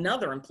 and then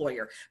another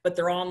employer, but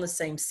they're all in the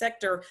same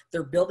sector.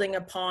 They're building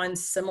upon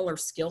similar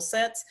skill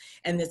sets,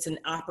 and it's an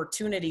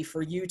opportunity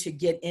for you to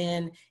get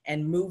in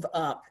and move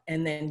up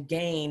and then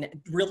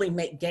really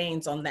make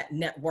gains on that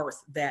net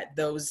worth that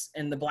those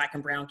in the Black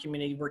and brown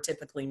community were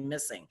typically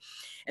missing.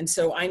 And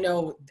so I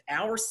know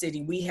our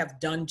city, we have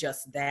done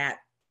just that.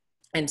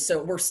 And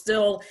so we're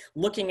still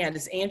looking at,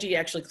 as Angie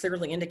actually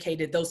clearly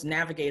indicated, those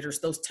navigators,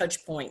 those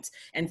touch points.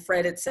 And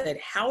Fred had said,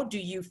 how do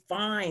you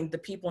find the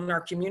people in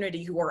our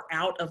community who are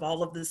out of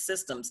all of the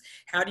systems?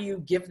 How do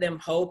you give them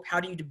hope? How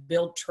do you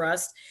build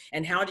trust?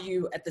 And how do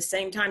you, at the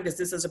same time, because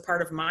this is a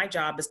part of my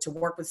job, is to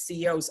work with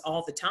CEOs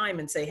all the time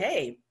and say,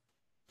 hey,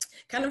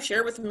 kind of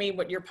share with me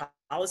what your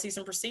policies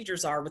and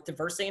procedures are with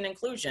diversity and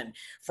inclusion,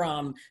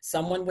 from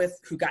someone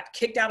who got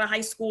kicked out of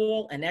high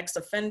school, an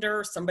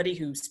ex-offender, somebody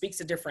who speaks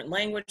a different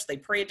language, they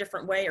pray a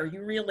different way. Are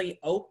you really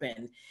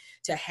open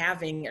to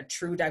having a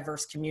true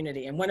diverse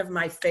community? And one of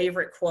my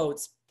favorite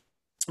quotes,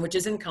 which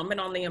is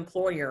incumbent on the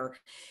employer,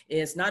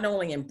 is not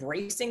only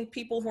embracing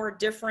people who are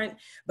different,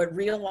 but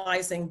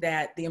realizing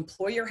that the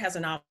employer has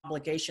an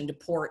obligation to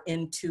pour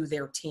into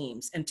their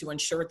teams and to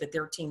ensure that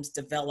their teams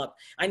develop.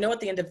 I know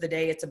at the end of the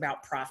day, it's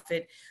about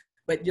profit,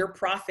 but your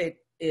profit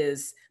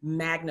is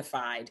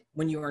magnified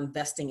when you are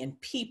investing in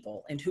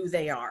people and who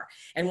they are.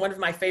 And one of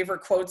my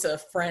favorite quotes, a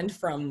friend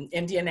from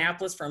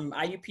Indianapolis, from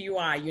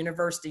IUPUI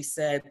University,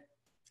 said,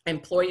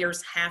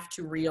 employers have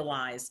to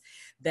realize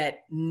that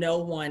no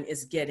one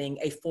is getting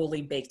a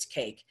fully baked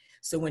cake.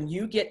 So when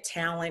you get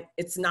talent,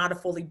 it's not a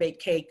fully baked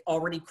cake,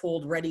 already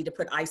cooled, ready to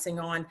put icing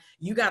on.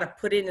 You got to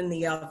put it in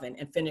the oven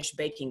and finish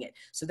baking it.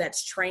 So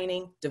that's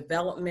training,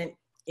 development,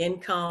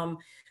 income,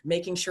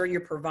 making sure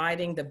you're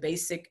providing the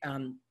basic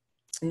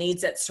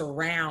needs that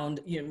surround,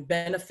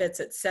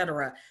 benefits, et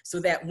cetera, so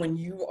that when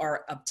you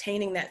are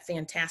obtaining that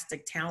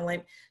fantastic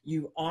talent,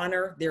 you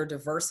honor their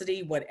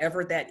diversity,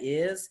 whatever that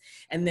is.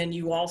 And then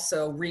you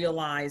also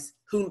realize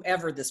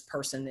whomever this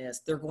person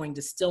is, they're going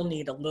to still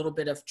need a little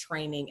bit of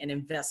training and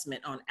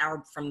investment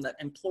from the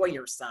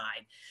employer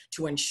side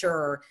to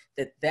ensure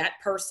that that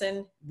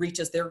person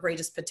reaches their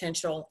greatest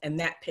potential, and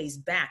that pays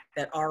back.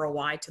 That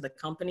ROI to the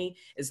company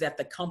is that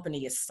the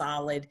company is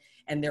solid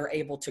and they're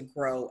able to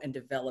grow and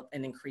develop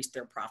and increase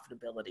their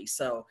profitability.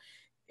 So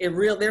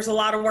there's a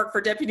lot of work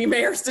for deputy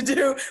mayors to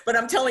do, but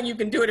I'm telling you, you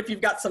can do it if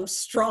you've got some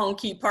strong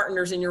key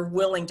partners and you're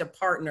willing to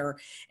partner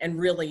and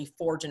really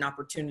forge an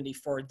opportunity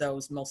for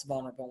those most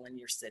vulnerable in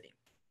your city.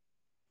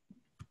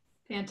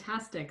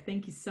 Fantastic.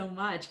 Thank you so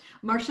much.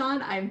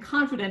 Marshawn, I'm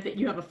confident that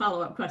you have a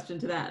follow-up question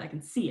to that. I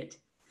can see it.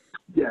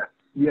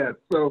 Yes.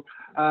 So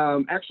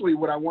actually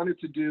what I wanted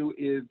to do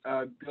is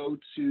go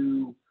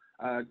to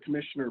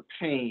Commissioner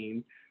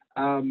Payne.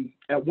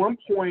 At one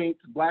point,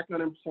 Black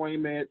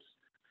unemployment,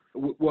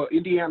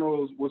 Indiana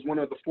was one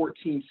of the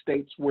 14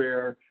 states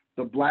where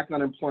the Black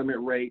unemployment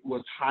rate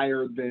was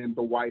higher than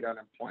the white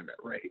unemployment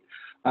rate.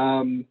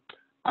 And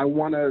I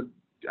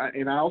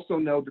also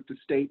know that the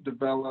state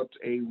developed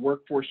a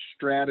workforce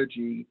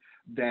strategy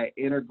that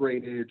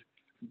integrated,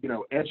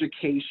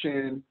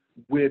 education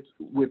with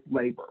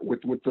labor,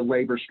 with the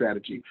labor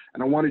strategy.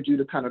 And I wanted you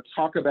to kind of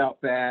talk about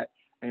that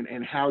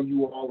and how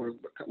you all are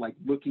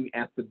looking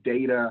at the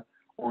data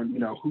on,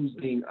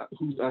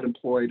 who's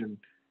unemployed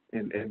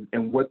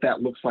and what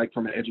that looks like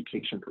from an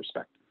education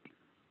perspective.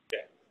 Yeah,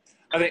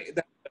 I think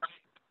that's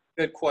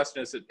a good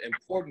question. It's an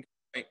important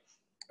point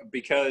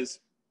because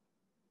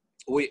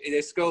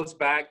this goes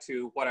back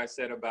to what I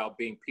said about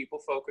being people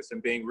focused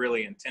and being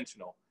really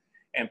intentional.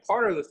 And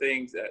part of the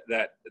things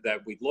that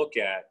we look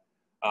at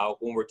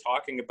when we're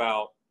talking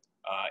about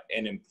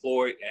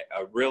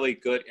a really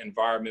good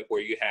environment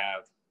where you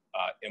have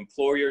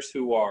employers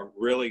who are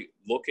really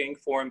looking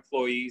for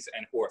employees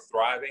and who are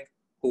thriving,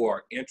 who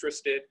are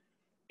interested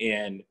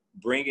in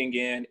bringing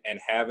in and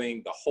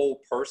having the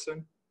whole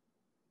person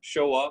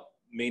show up,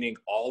 meaning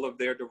all of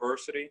their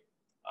diversity,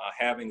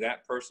 having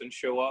that person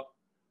show up.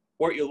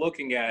 What you're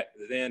looking at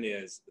then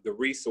is the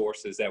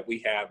resources that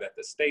we have at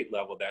the state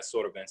level that's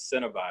sort of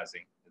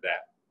incentivizing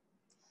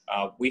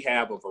that. We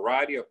have a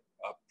variety of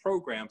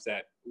programs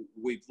that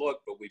we've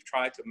looked, but we've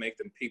tried to make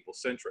them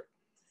people-centric.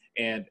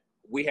 And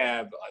we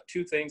have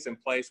two things in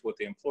place with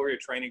the Employer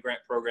Training Grant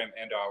Program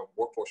and our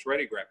Workforce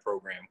Ready Grant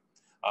Program.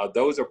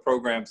 Those are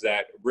programs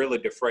that really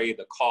defray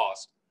the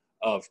cost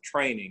of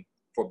training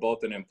for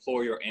both an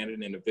employer and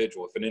an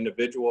individual. If an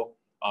individual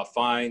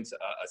finds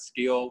a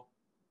skill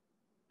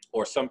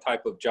or some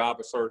type of job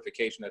or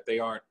certification that they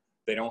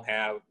don't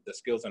have the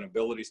skills and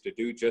abilities to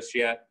do just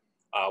yet,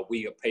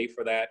 we pay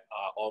for that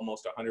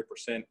almost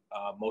 100%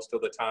 most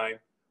of the time.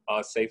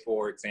 Say,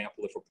 for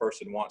example, if a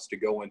person wants to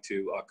go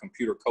into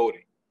computer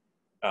coding,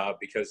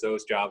 because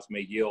those jobs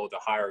may yield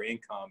a higher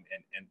income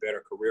and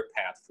better career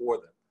path for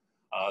them.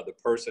 The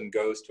person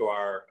goes to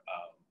our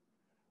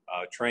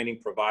training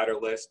provider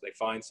list, they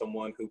find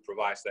someone who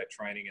provides that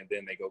training, and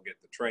then they go get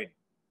the training.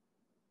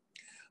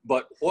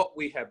 But what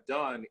we have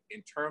done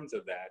in terms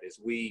of that is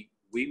we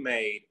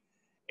made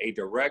a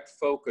direct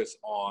focus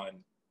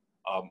on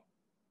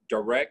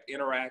direct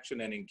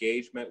interaction and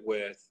engagement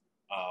with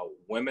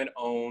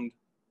women-owned,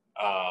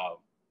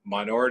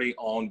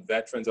 minority-owned,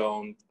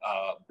 veterans-owned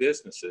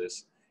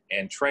businesses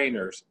and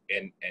trainers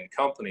and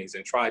companies,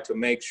 and tried to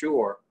make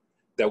sure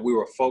that we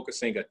were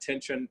focusing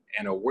attention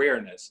and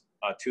awareness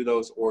to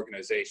those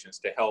organizations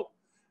to help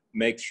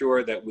make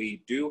sure that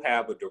we do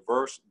have a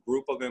diverse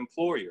group of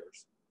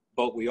employers,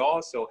 but we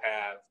also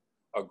have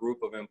a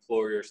group of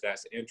employers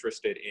that's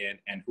interested in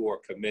and who are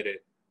committed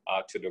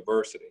to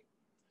diversity.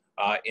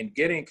 In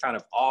getting kind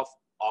of off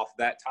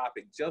that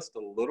topic just a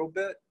little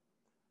bit,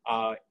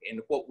 in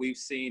what we've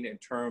seen in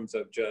terms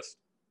of just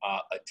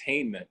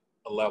attainment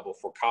level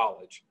for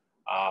college,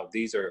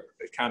 these are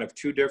kind of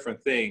two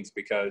different things,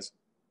 because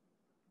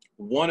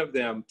one of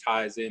them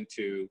ties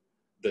into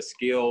the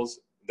skills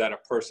that a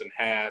person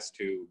has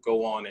to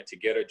go on and to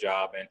get a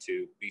job and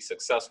to be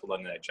successful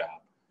in that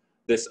job.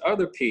 This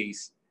other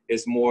piece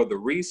is more the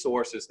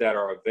resources that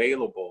are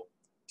available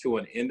to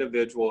an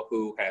individual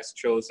who has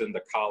chosen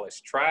the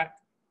college track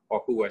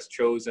or who has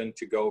chosen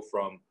to go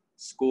from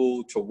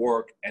school to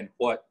work, and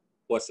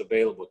what's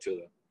available to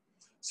them.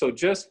 So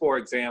just for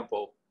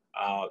example,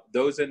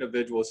 those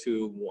individuals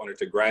who wanted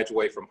to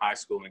graduate from high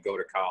school and go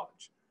to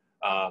college,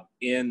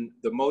 in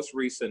the most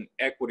recent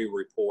equity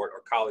report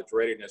or college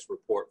readiness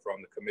report from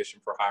the Commission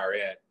for Higher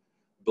Ed,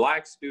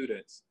 Black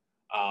students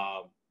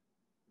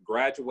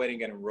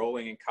graduating and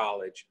enrolling in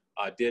college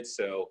did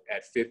so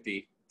at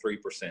 53%.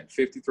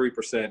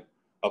 53%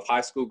 of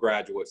high school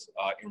graduates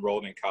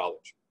enrolled in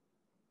college.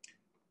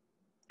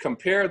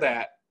 Compare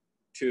that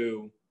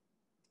to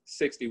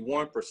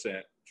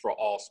 61% for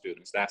all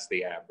students. That's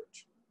the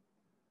average.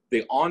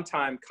 The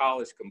on-time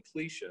college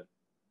completion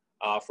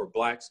for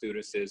Black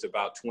students is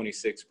about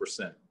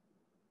 26%.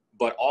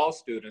 But all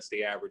students,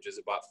 the average is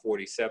about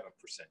 47%.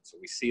 So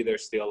we see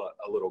there's still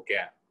a little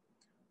gap.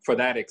 For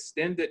that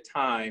extended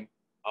time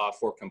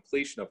for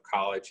completion of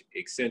college,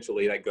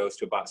 essentially that goes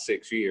to about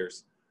 6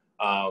 years.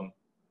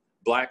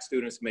 Black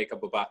students make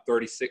up about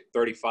 35%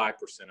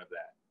 of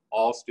that.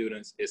 All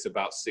students is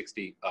about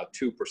 62%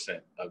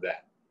 of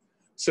that.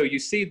 So you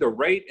see the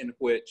rate in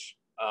which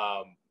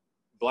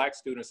Black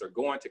students are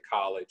going to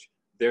college,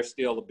 there's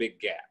still a big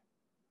gap,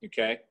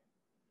 okay?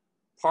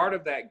 Part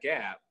of that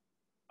gap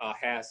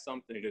has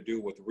something to do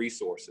with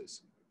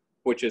resources,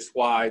 which is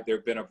why there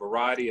have been a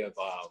variety of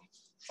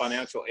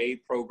financial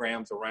aid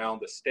programs around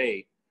the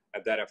state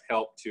that have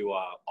helped to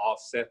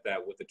offset that,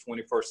 with the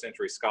 21st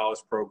Century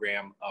Scholars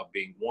Program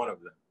being one of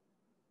them.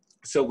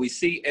 So we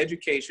see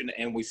education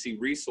and we see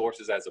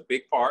resources as a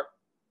big part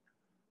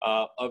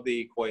of the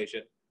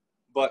equation,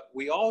 but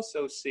we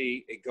also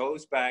see it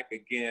goes back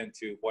again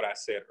to what I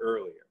said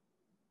earlier.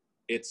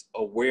 It's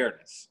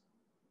awareness.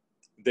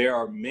 There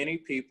are many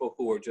people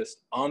who are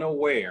just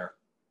unaware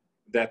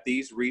that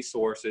these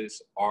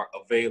resources are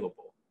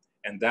available.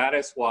 And that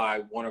is why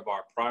one of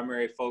our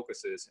primary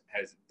focuses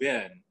has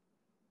been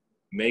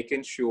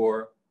making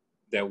sure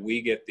that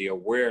we get the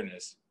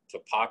awareness to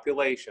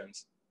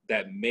populations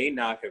that may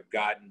not have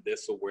gotten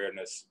this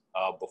awareness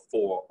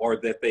before, or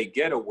that they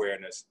get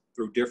awareness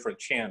through different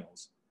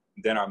channels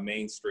than our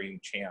mainstream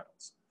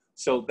channels.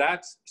 So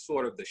that's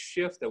sort of the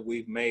shift that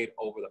we've made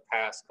over the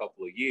past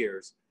couple of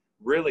years,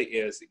 really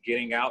is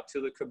getting out to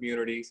the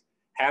communities.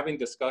 Having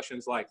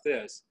discussions like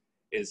this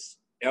is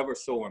ever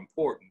so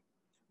important,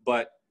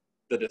 but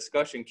the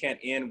discussion can't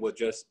end with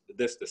just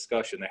this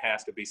discussion. There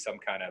has to be some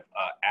kind of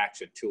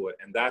action to it.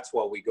 And that's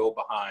why we go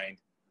behind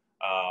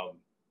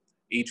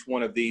each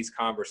one of these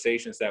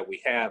conversations that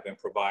we have and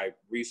provide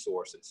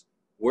resources.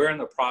 We're in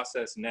the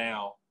process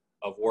now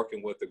of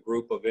working with a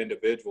group of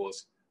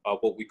individuals,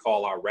 what we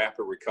call our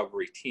rapid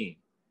recovery team.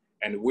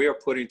 And we're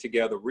putting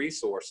together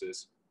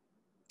resources.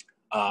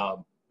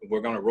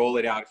 We're gonna roll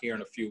it out here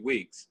in a few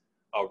weeks,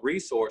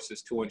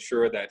 resources to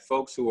ensure that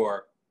folks who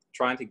are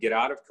trying to get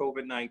out of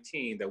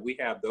COVID-19, that we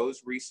have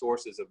those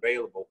resources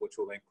available, which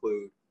will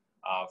include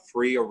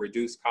free or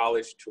reduced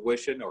college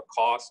tuition or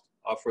cost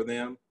for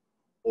them,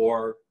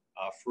 or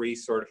free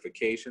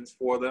certifications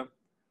for them,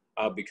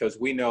 because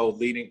we know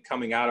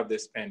coming out of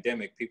this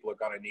pandemic, people are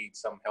gonna need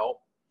some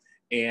help.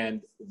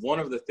 And one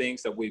of the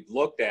things that we've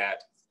looked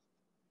at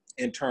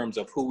in terms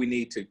of who we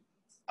need to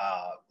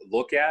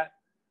look at,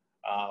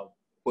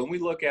 when we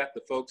look at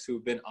the folks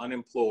who've been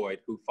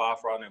unemployed, who filed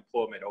for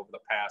unemployment over the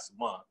past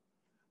month,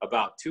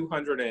 about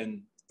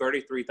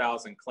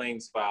 233,000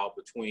 claims filed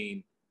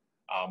between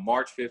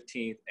March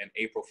 15th and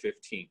April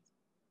 15th.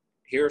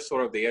 Here's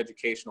sort of the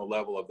educational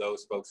level of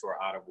those folks who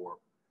are out of work.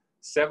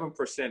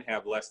 7%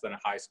 have less than a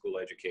high school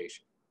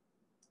education.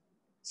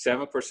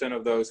 7%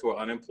 of those who are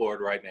unemployed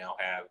right now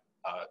have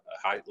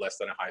less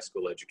than a high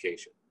school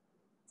education.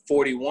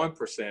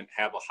 41%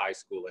 have a high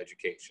school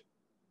education.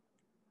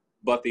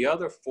 But the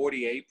other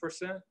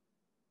 48%,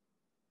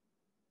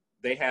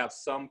 they have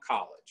some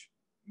college.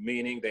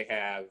 meaning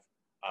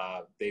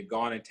they've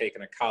gone and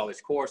taken a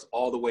college course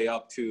all the way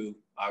up to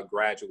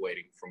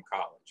graduating from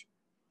college.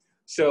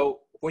 So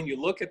when you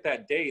look at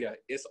that data,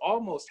 it's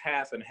almost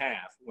half and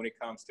half when it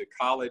comes to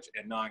college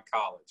and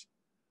non-college.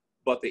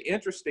 But the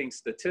interesting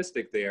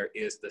statistic there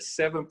is the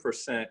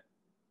 7%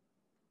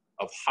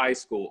 of high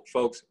school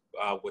folks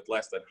with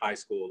less than high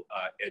school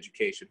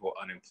education who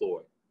are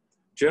unemployed.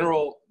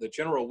 The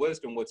general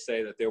wisdom would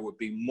say that there would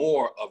be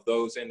more of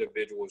those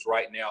individuals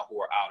right now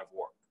who are out of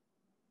work.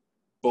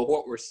 But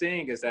what we're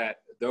seeing is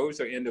that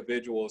those are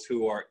individuals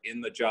who are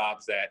in the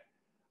jobs that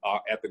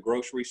are at the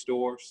grocery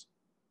stores.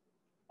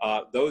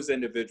 Those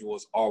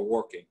individuals are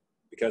working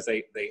because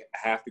they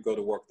have to go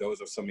to work.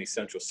 Those are some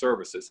essential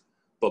services.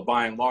 But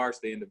by and large,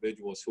 the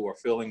individuals who are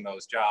filling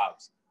those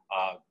jobs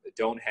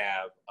don't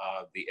have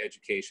the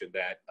education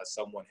that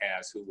someone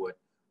has who would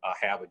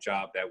have a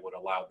job that would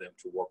allow them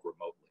to work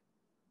remotely.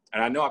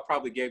 And I know I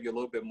probably gave you a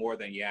little bit more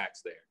than you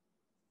asked there.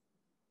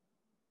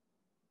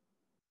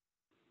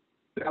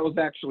 That was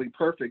actually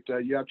perfect.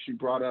 You actually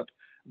brought up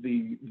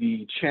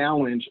the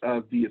challenge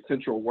of the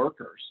essential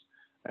workers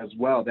as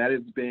well. That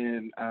has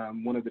been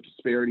one of the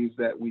disparities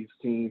that we've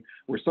seen,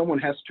 where someone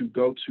has to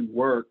go to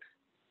work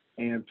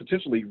and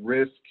potentially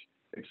risk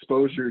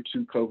exposure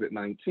to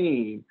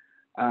COVID-19.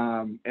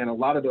 And a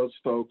lot of those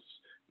folks,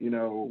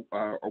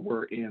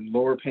 were in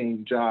lower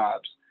paying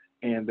jobs,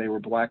 and they were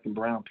Black and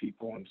brown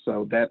people. And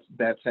so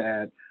that's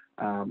had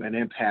an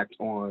impact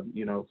on,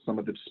 some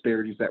of the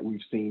disparities that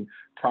we've seen,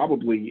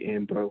 probably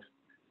in both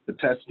the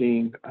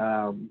testing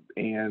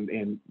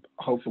and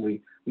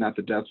hopefully not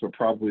the deaths, but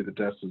probably the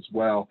deaths as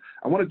well.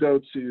 I want to go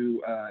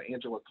to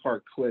Angela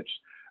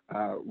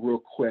Clark-Klitsch real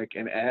quick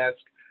and ask,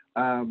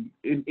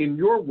 in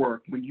your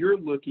work, when you're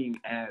looking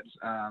at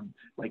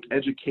like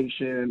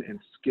education and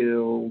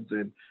skills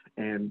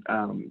and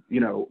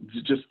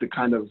just the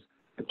kind of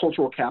the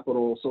cultural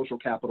capital, social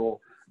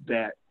capital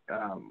that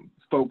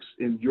folks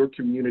in your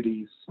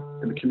communities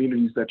and the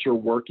communities that you're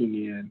working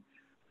in,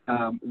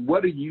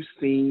 what are you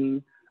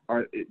seeing?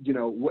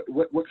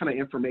 What kind of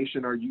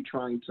information are you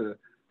trying to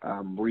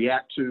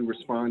react to,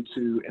 respond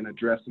to, and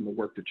address in the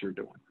work that you're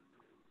doing?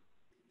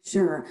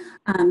 Sure.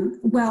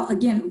 Well,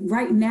 again,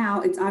 right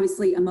now, it's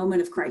obviously a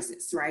moment of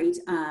crisis, right?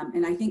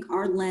 And I think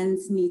our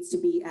lens needs to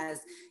be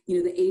as,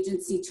 the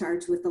agency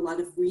charged with a lot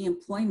of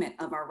reemployment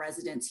of our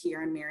residents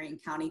here in Marion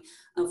County,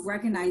 of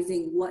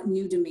recognizing what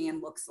new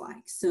demand looks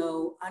like.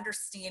 So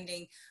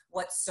understanding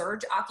what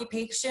surge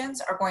occupations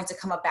are going to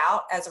come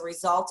about as a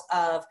result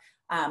of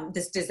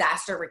this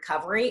disaster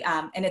recovery.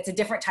 And it's a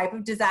different type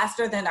of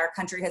disaster than our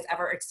country has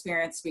ever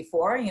experienced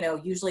before.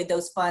 Usually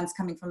those funds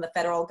coming from the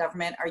federal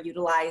government are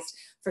utilized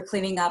for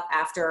cleaning up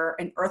after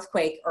an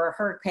earthquake or a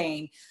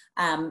hurricane.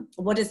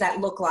 What does that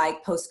look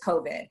like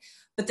post-COVID?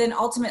 But then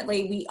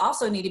ultimately, we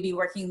also need to be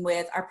working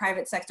with our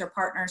private sector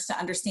partners to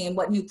understand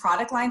what new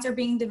product lines are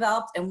being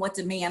developed and what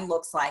demand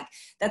looks like.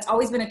 That's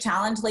always been a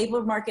challenge.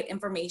 Labor market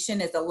information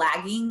is a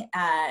lagging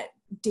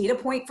data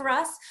point for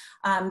us.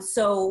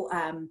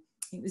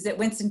 It was that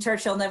Winston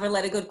Churchill, never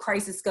let a good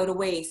crisis go to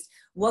waste.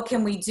 What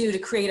can we do to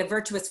create a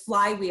virtuous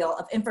flywheel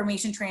of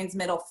information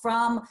transmittal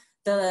from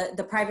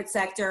the private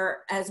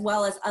sector as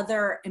well as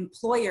other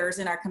employers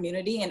in our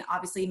community? And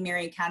obviously in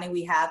Marion County,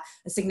 we have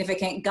a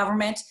significant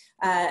government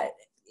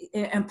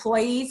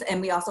employees, and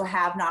we also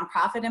have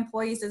nonprofit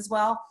employees as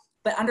well.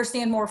 But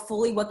understand more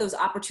fully what those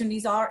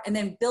opportunities are, and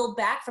then build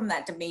back from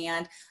that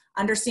demand,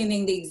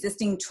 understanding the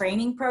existing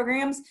training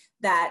programs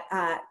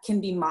that can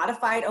be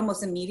modified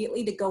almost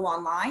immediately to go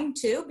online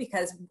too,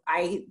 because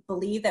I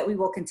believe that we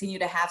will continue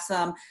to have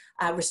some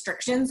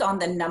restrictions on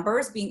the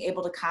numbers being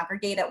able to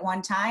congregate at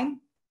one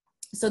time.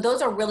 So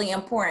those are really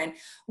important.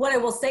 What I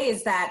will say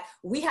is that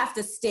we have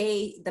to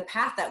stay the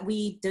path that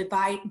we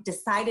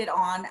decided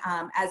on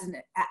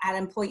at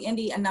Employ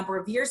Indy a number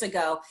of years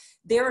ago.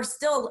 There are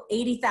still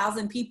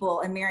 80,000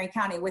 people in Marion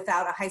County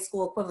without a high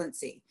school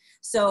equivalency.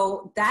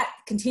 So that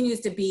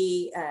continues to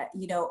be,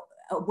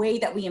 a way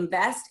that we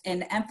invest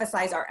and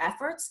emphasize our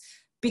efforts,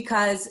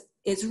 because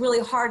it's really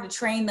hard to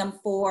train them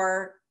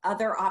for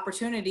other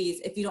opportunities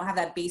if you don't have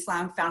that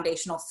baseline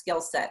foundational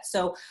skill set.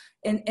 So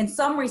in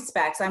some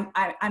respects,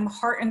 I'm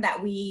heartened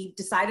that we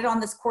decided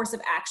on this course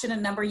of action a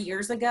number of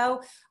years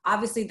ago.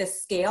 Obviously the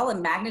scale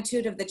and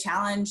magnitude of the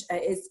challenge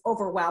is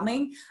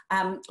overwhelming,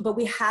 but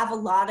we have a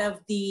lot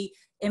of the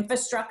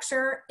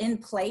infrastructure in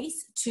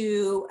place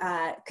to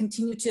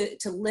continue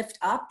to lift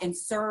up and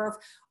serve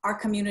our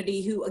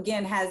community, who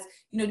again has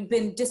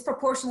been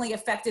disproportionately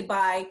affected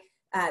by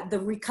the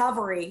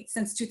recovery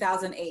since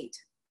 2008.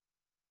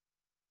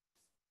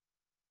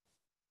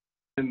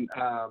 And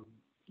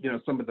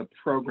some of the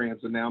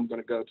programs, and now I'm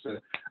going to go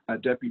to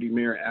Deputy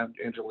Mayor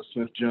Angela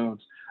Smith-Jones.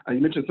 You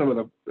mentioned some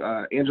of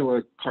the,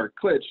 Angela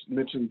Clark-Klitsch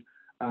mentioned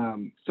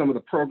some of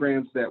the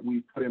programs that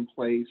we put in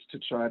place to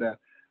try to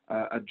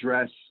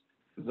address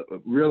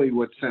really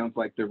what sounds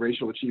like the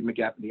racial achievement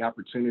gap and the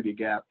opportunity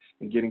gap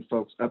and getting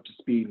folks up to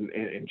speed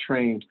and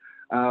trained.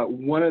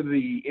 One of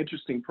the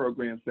interesting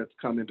programs that's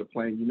come into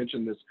play, and you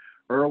mentioned this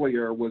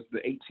earlier, was the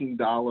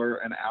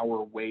 $18 an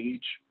hour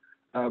wage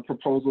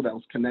proposal that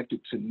was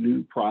connected to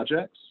new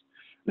projects.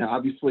 Now,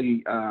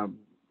 obviously,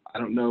 I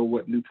don't know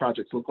what new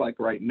projects look like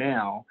right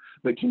now,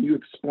 but can you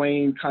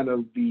explain kind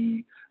of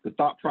the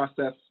thought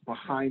process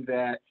behind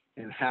that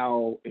and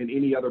how in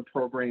any other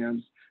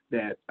programs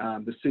that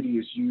the city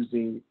is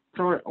using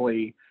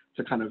currently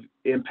to kind of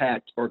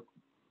impact or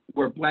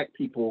where Black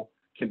people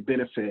can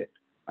benefit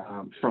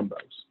from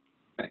those?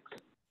 Thanks.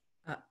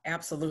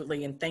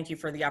 Absolutely, and thank you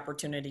for the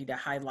opportunity to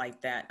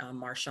highlight that,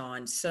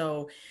 Marshawn.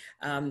 So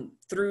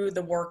through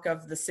the work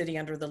of the city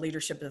under the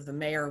leadership of the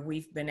mayor,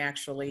 we've been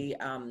actually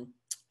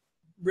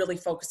really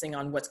focusing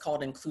on what's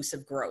called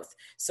inclusive growth.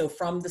 So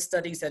from the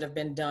studies that have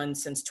been done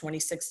since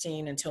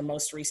 2016 until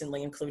most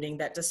recently, including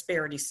that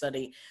disparity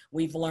study,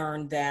 we've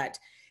learned that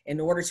in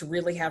order to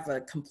really have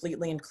a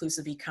completely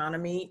inclusive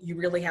economy, you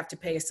really have to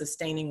pay a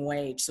sustaining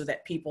wage so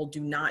that people do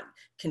not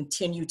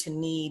continue to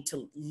need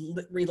to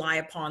rely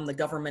upon the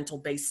governmental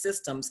based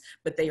systems,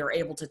 but they are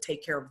able to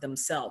take care of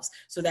themselves.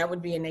 So that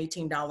would be an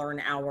 $18 an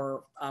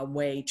hour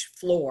wage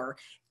floor,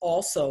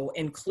 also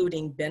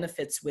including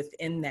benefits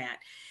within that.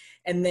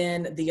 And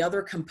then the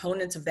other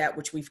components of that,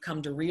 which we've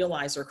come to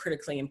realize are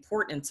critically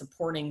important in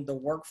supporting the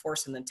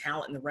workforce and the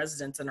talent and the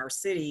residents in our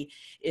city,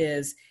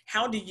 is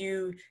how do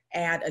you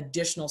add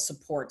additional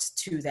supports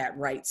to that,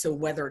 right? So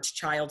whether it's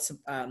child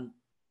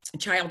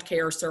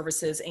care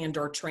services and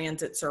or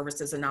transit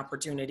services and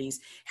opportunities,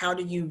 how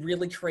do you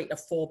really create a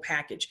full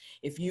package?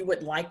 If you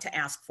would like to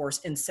ask for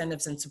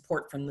incentives and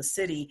support from the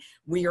city,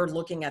 we are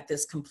looking at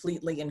this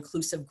completely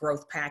inclusive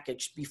growth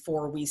package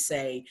before we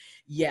say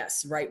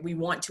yes, right? We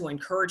want to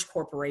encourage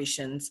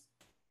corporations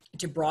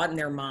to broaden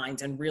their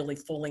minds and really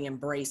fully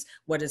embrace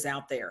what is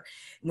out there.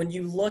 When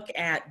you look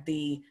at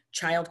the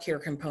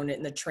childcare component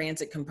and the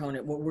transit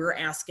component, what we're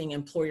asking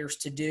employers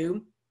to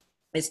do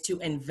is to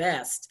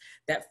invest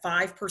that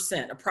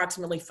 5%,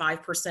 approximately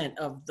 5%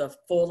 of the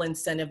full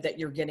incentive that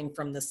you're getting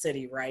from the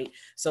city, right?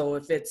 So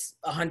if it's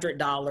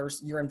 $100,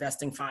 you're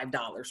investing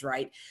 $5,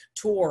 right?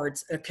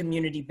 Towards a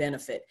community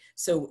benefit.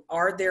 So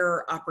are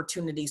there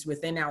opportunities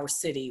within our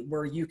city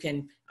where you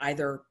can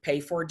either pay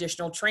for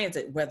additional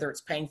transit, whether it's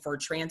paying for a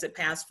transit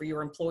pass for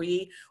your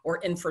employee or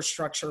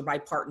infrastructure by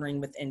partnering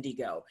with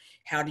Indigo?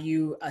 How do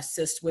you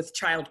assist with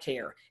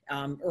childcare?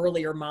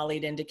 Earlier, Molly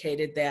had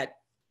indicated that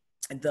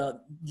the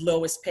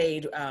lowest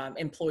paid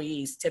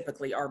employees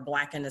typically are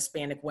Black and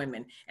Hispanic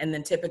women. And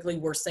then typically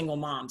we're single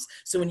moms.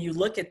 So when you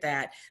look at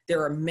that,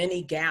 there are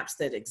many gaps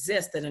that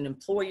exist that an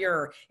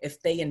employer,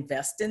 if they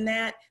invest in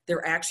that,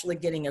 they're actually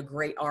getting a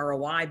great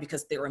ROI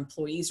because their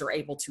employees are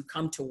able to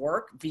come to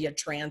work via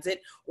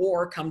transit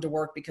or come to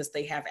work because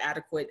they have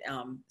adequate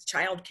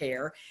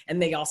childcare, and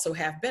they also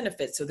have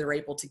benefits. So they're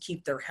able to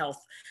keep their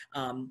health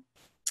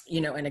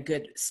in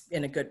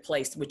a good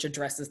place, which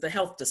addresses the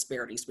health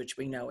disparities, which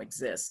we know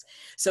exist.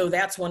 So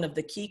that's one of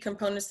the key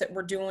components that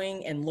we're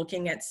doing and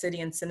looking at city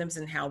incentives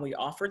and how we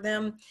offer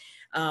them.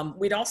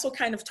 We'd also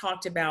kind of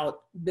talked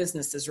about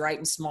businesses, right,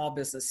 and small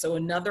business. So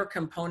another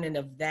component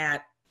of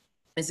that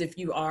is if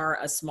you are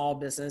a small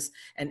business,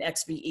 an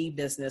XVE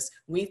business,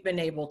 we've been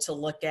able to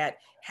look at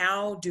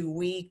how do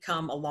we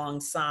come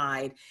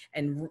alongside,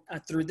 and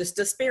through this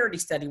disparity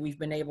study, we've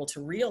been able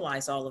to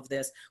realize all of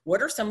this.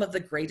 What are some of the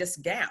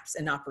greatest gaps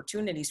and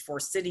opportunities for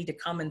a city to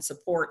come and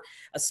support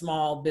a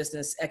small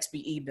business,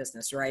 XVE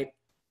business, right?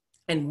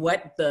 And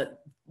what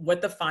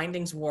the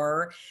findings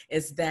were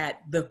is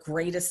that the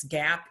greatest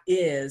gap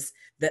is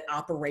the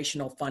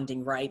operational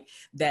funding, right?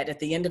 That at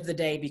the end of the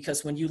day,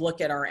 because when you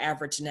look at our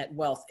average net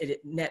worth, it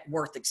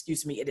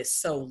is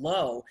so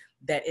low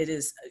that it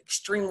is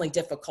extremely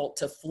difficult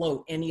to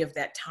float any of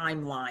that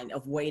timeline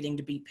of waiting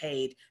to be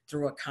paid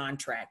through a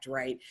contract,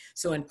 right?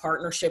 So in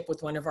partnership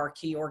with one of our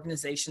key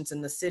organizations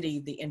in the city,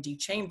 the Indy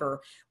Chamber,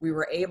 we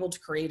were able to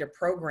create a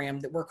program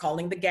that we're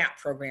calling the GAP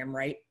program,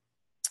 right?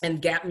 And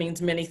GAP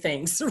means many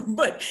things,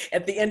 but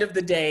at the end of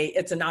the day,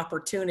 it's an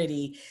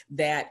opportunity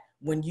that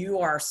when you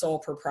are a sole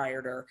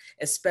proprietor,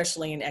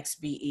 especially in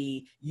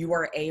XBE, you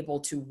are able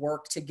to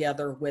work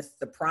together with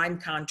the prime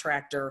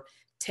contractor,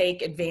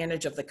 take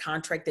advantage of the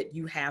contract that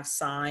you have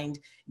signed,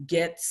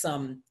 get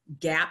some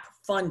GAP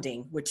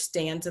funding, which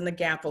stands in the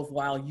gap of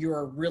while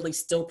you're really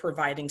still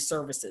providing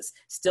services,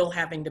 still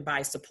having to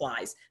buy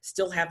supplies,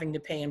 still having to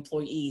pay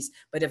employees,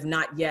 but have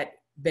not yet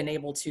been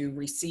able to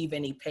receive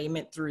any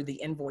payment through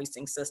the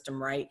invoicing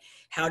system, right?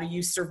 How do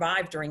you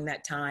survive during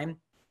that time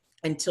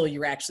until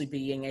you're actually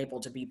being able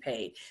to be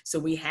paid? So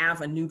we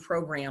have a new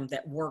program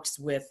that works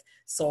with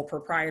sole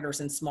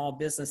proprietors and small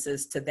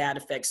businesses to that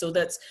effect. So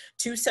that's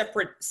two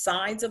separate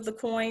sides of the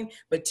coin,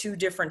 but two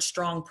different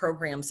strong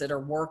programs that are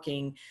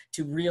working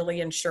to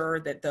really ensure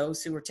that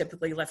those who are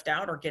typically left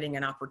out are getting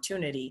an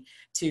opportunity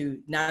to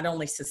not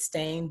only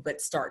sustain,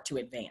 but start to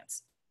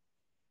advance.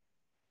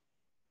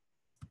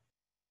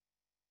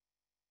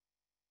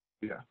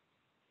 Yeah,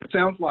 it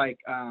sounds like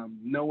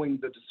knowing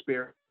the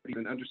disparities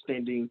and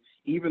understanding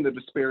even the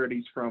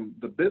disparities from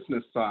the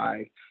business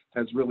side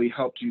has really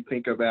helped you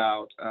think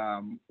about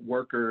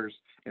workers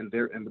and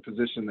the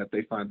position that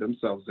they find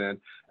themselves in.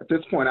 At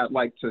this point, I'd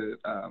like to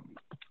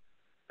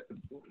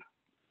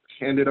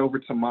hand it over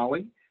to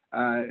Molly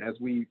as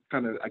we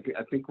kind of,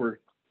 I think we're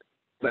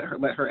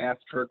let her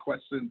ask her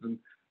questions and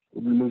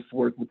we move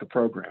forward with the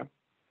program.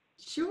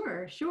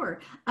 Sure, sure.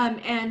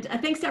 And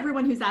thanks to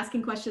everyone who's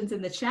asking questions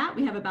in the chat.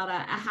 We have about a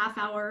half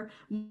hour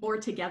more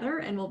together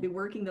and we'll be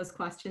working those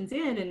questions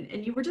in.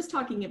 And you were just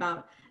talking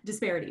about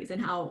disparities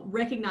and how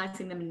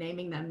recognizing them and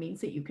naming them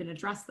means that you can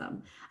address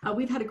them.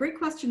 We've had a great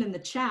question in the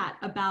chat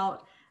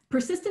about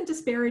persistent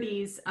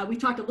disparities. We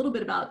talked a little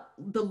bit about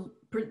the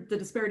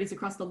disparities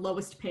across the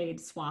lowest paid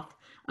swath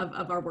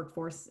of our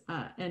workforce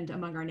and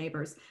among our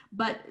neighbors.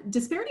 But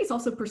disparities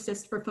also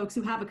persist for folks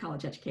who have a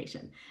college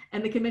education.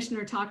 And the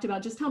commissioner talked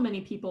about just how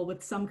many people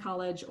with some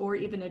college or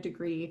even a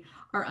degree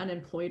are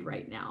unemployed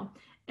right now.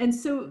 And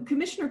so,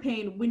 Commissioner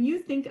Payne, when you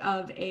think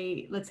of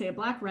let's say a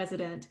Black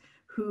resident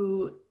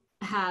who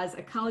has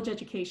a college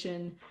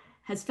education,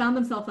 has found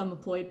themselves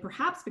unemployed,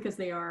 perhaps because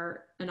they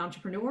are an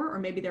entrepreneur, or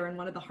maybe they're in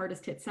one of the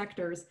hardest hit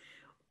sectors,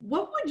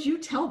 what would you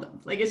tell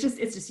them? Like, it's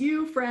just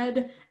you,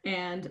 Fred,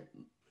 and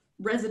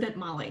resident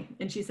Molly.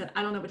 And she said,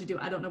 I don't know what to do.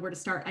 I don't know where to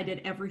start. I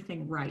did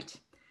everything right.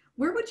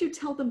 Where would you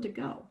tell them to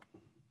go?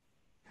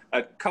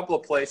 A couple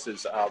of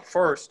places.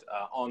 First,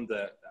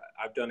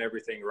 I've done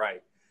everything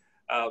right.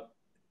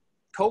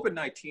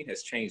 COVID-19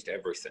 has changed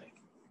everything.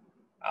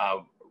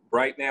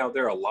 Right now,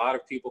 there are a lot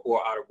of people who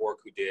are out of work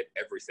who did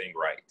everything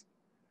right.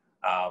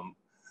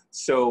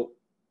 So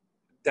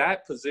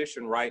that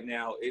position right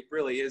now, it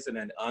really isn't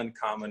an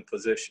uncommon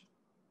position.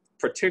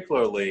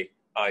 Particularly,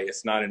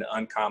 it's not an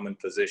uncommon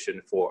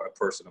position for a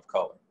person of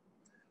color.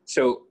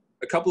 So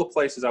a couple of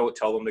places I would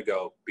tell them to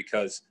go,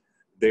 because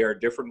there are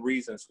different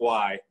reasons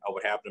why I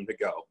would have them to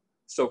go.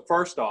 So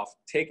first off,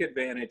 take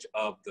advantage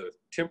of the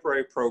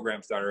temporary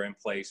programs that are in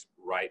place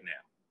right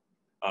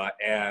now.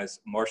 As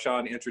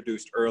Marshawn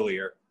introduced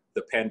earlier,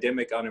 the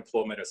Pandemic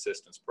Unemployment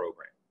Assistance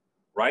Program.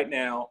 Right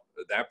now,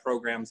 that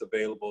program is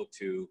available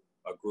to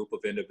a group of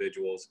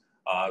individuals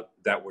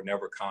that were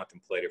never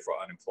contemplated for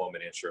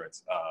unemployment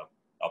insurance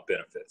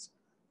benefits.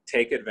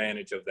 Take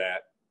advantage of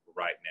that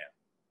right now.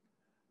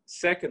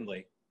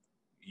 Secondly,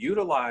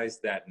 utilize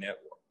that network.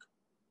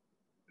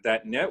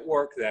 That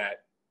network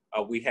that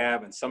we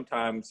have, and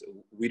sometimes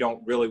we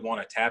don't really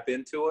want to tap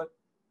into it.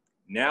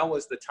 Now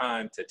is the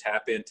time to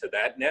tap into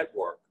that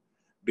network,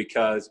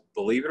 because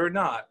believe it or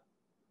not,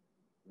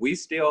 we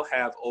still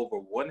have over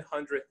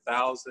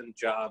 100,000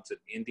 jobs in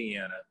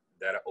Indiana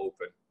that are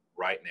open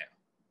right now.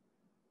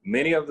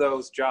 Many of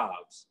those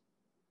jobs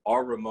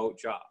are remote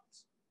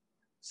jobs.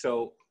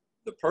 So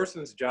the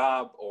person's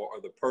job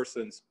or the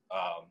person's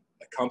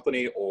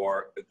company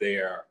or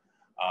their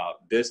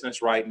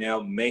business right now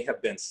may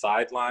have been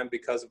sidelined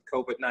because of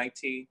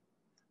COVID-19,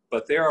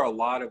 but there are a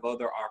lot of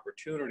other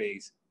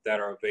opportunities that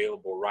are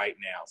available right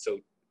now. So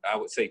I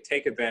would say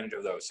take advantage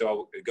of those. So I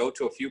would go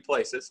to a few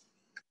places.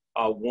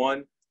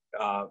 One,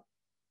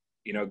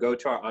 go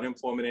to our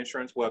unemployment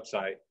insurance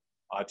website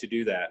to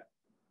do that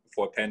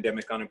for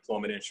pandemic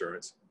unemployment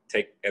insurance.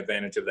 Take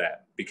advantage of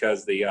that,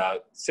 because the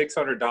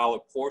 $600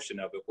 portion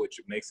of it, which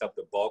makes up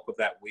the bulk of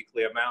that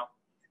weekly amount,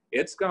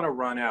 it's going to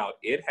run out.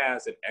 It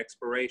has an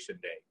expiration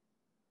date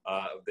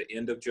of the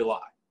end of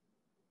July.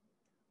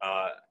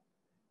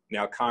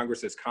 Now,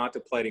 Congress is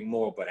contemplating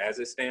more, but as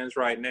it stands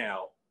right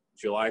now,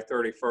 July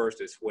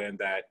 31st is when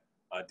that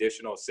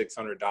additional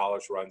 $600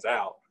 runs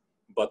out.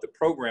 But the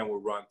program will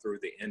run through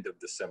the end of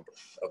December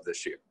of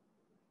this year.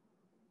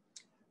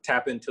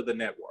 Tap into the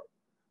network,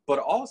 but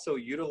also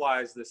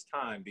utilize this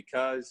time,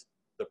 because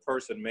the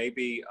person may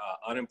be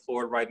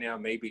unemployed right now,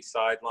 may be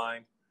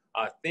sidelined.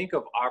 Think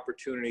of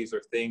opportunities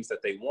or things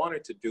that they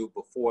wanted to do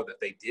before that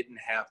they didn't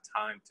have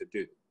time to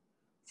do.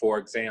 For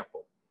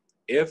example,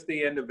 if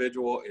the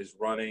individual is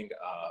running,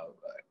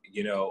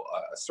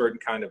 a certain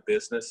kind of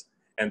business,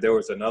 and there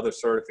was another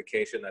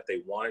certification that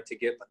they wanted to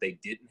get, but they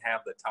didn't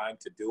have the time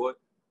to do it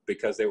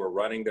because they were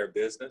running their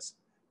business,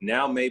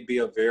 now may be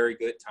a very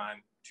good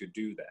time to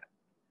do that.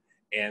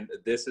 And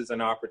this is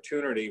an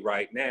opportunity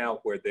right now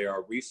where there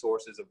are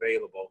resources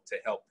available to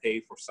help pay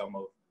for some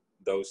of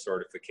those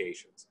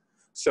certifications.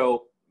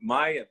 So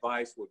my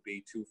advice would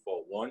be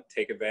twofold. One,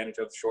 take advantage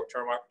of the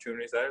short-term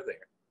opportunities that are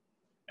there,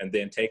 and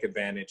then take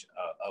advantage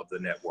of the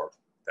network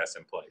that's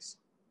in place.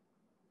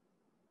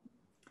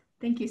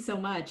 Thank you so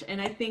much. And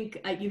I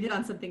think you hit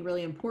on something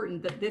really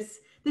important, that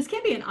this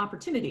can be an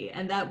opportunity,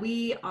 and that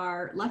we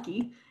are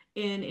lucky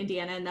in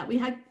Indiana, and that we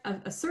had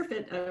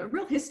a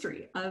real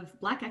history of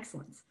Black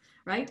excellence,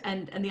 right?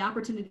 And the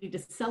opportunity to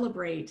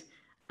celebrate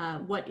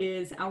what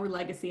is our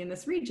legacy in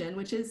this region,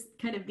 which is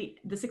kind of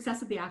the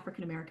success of the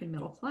African-American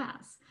middle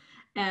class.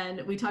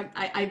 And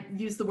I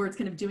use the words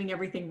kind of doing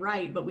everything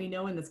right, but we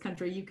know in this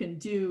country you can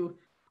do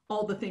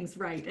all the things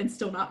right and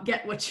still not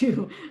get what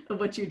you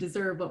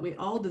deserve, what we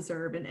all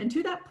deserve. And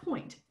to that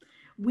point,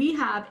 we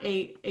have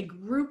a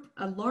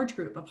large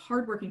group of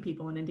hardworking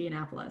people in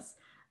Indianapolis,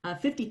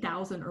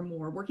 50,000 or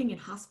more, working in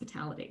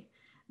hospitality.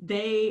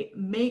 They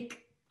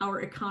make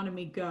our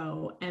economy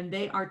go, and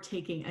they are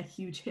taking a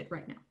huge hit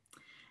right now.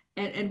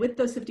 And with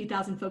those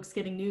 50,000 folks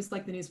getting news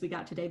like the news we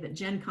got today, that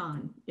Gen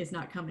Con is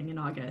not coming in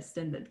August,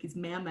 and that these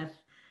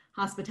mammoth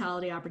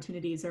hospitality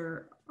opportunities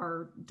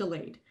are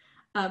delayed.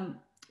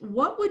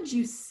 What would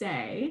you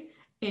say,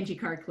 Angie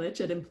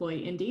Carclich at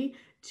Employee Indy,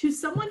 to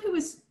someone who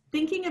is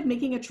thinking of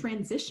making a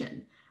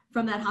transition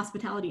from that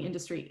hospitality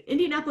industry?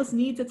 Indianapolis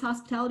needs its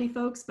hospitality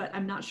folks, but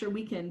I'm not sure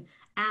we can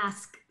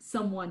ask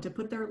someone to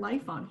put their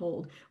life on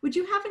hold. Would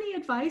you have any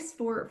advice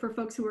for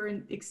folks who are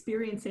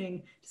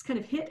experiencing just kind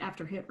of hit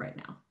after hit right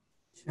now?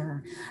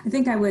 Sure. I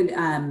think I would,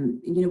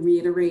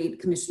 reiterate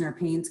Commissioner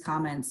Payne's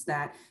comments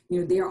that,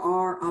 there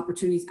are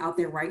opportunities out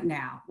there right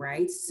now,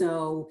 right?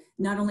 So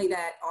not only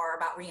that are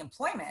about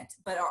reemployment,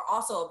 but are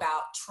also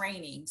about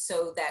training,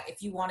 so that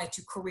if you wanted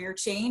to career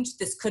change,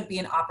 this could be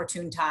an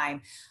opportune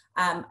time.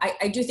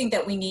 I do think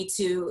that we need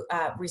to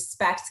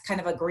respect kind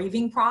of a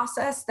grieving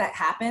process that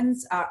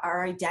happens.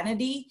 Our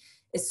identity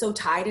is so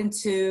tied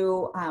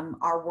into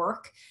our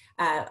work,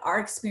 our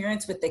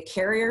experience with the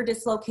carrier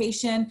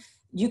dislocation.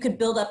 You could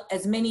build up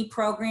as many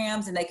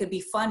programs and they could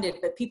be funded,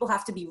 but people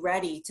have to be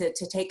ready to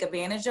take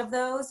advantage of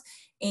those.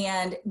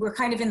 And we're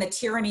kind of in the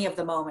tyranny of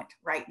the moment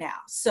right now.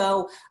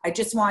 So I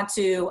just want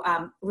to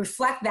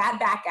reflect that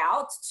back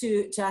out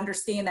to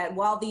understand that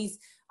while these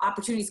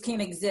opportunities can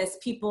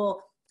exist,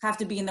 people have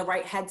to be in the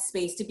right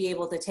headspace to be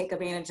able to take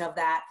advantage of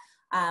that.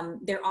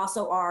 There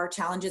also are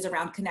challenges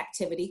around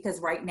connectivity, because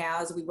right now,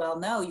 as we well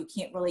know, you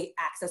can't really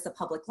access a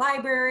public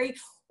library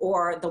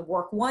or the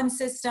Work One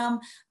system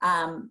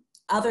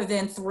other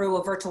than through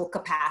a virtual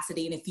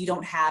capacity. And if you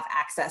don't have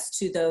access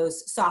to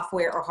those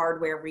software or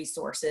hardware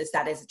resources,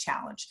 that is a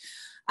challenge.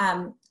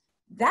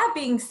 That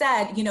being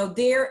said,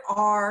 there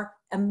are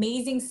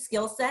amazing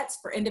skill sets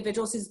for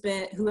individuals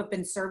who have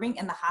been serving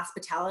in the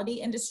hospitality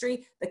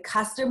industry. The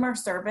customer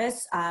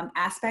service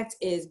aspect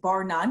is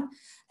bar none.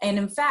 And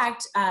in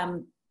fact,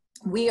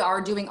 we are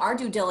doing our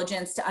due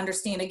diligence to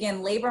understand,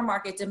 again, labor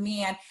market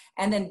demand,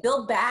 and then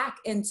build back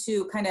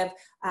into kind of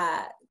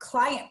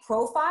client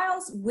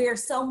profiles where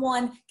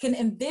someone can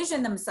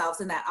envision themselves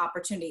in that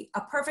opportunity.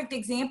 A perfect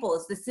example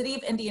is the city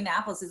of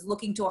Indianapolis is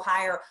looking to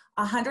hire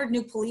 100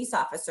 new police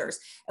officers.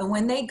 And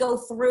when they go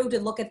through to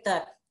look at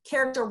the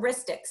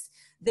characteristics,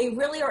 they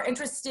really are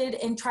interested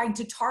in trying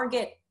to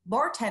target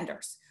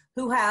bartenders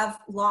who have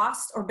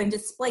lost or been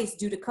displaced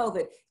due to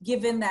COVID,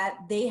 given that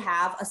they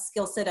have a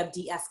skill set of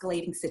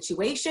de-escalating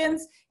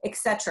situations,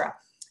 etc.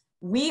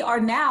 We are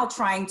now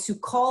trying to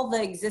call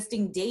the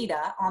existing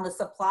data on the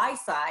supply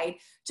side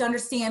to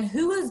understand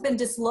who has been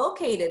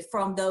dislocated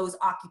from those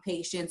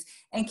occupations,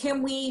 and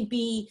can we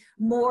be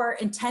more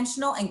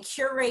intentional and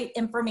curate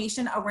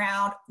information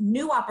around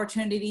new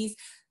opportunities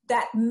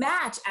that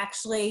match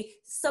actually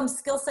some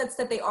skill sets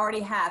that they already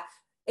have.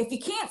 If you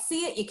can't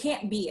see it, you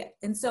can't be it.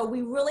 And so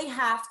we really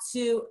have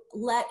to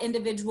let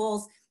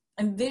individuals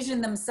envision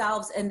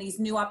themselves in these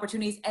new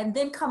opportunities, and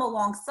then come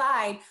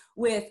alongside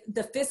with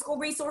the fiscal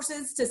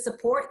resources to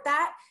support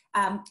that,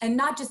 and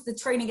not just the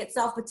training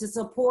itself, but to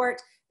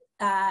support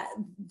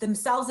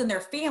themselves and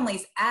their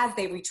families as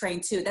they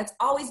retrain too. That's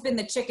always been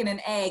the chicken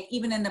and egg.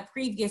 Even in the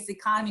previous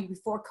economy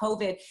before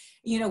COVID,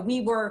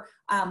 we were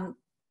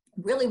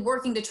really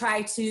working to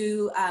try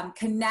to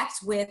connect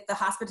with the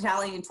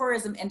hospitality and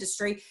tourism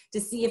industry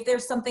to see if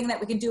there's something that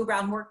we can do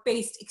around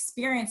work-based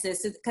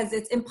experiences, because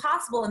it's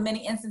impossible in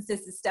many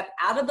instances to step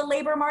out of the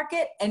labor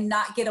market and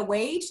not get a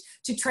wage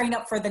to train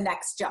up for the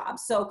next job.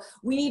 So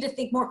we need to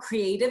think more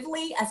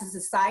creatively as a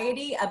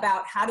society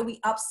about how do we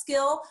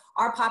upskill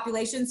our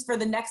populations for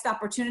the next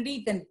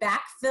opportunity, then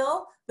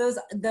backfill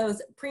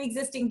those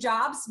pre-existing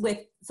jobs with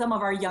some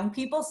of our young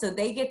people so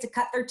they get to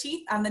cut their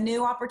teeth on the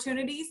new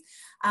opportunities.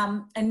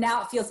 And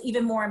now it feels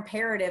even more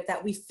imperative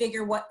that we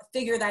figure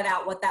that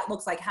out, what that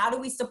looks like. How do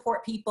we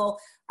support people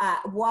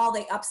while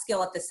they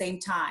upskill at the same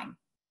time?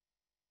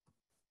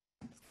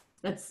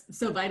 That's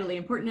so vitally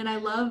important. And I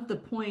love the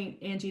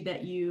point, Angie,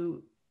 that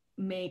you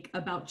make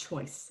about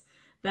choice,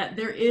 that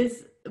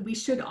we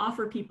should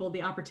offer people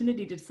the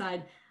opportunity to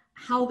decide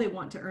how they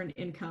want to earn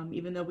income,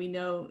 even though we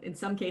know in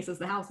some cases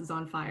the house is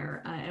on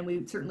fire, and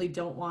we certainly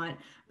don't want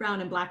brown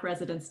and black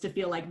residents to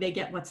feel like they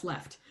get what's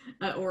left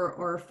or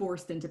are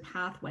forced into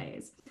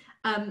pathways.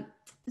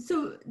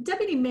 So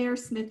Deputy Mayor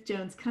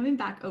Smith-Jones, coming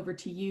back over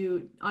to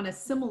you on a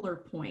similar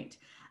point.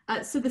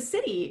 So the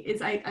city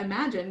is, I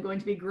imagine, going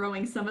to be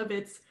growing some of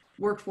its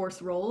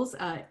workforce roles.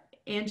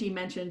 Angie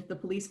mentioned the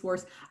police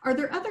force. Are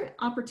there other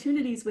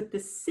opportunities with the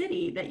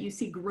city that you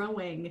see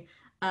growing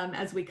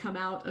as we come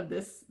out of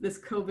this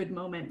COVID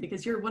moment,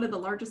 because you're one of the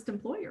largest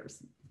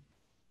employers?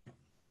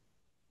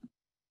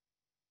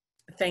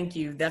 Thank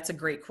you. That's a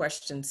great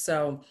question.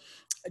 So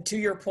to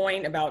your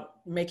point about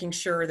making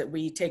sure that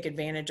we take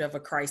advantage of a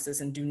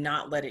crisis and do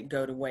not let it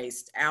go to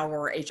waste,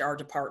 our HR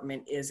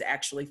department is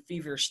actually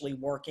feverishly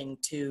working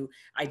to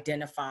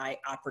identify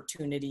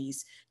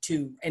opportunities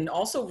and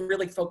also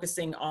really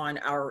focusing on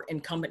our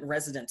incumbent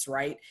residents,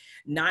 right?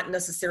 Not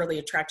necessarily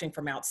attracting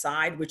from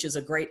outside, which is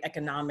a great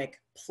economic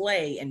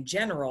play in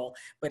general,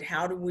 but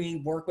how do we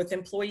work with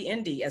Employee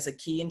Indy as a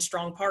key and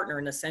strong partner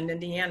in Ascend,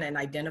 Indiana, and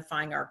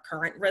identifying our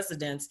current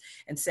residents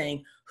and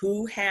saying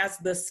who has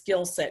the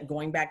skill set,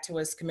 going back to,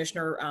 as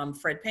Commissioner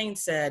Fred Payne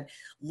said,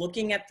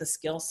 looking at the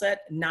skill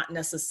set, not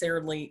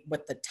necessarily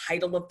what the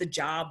title of the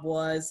job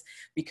was,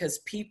 because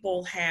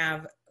people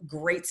have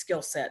great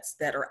skill sets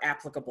that are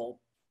applicable,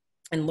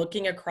 and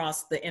looking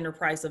across the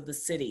enterprise of the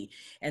city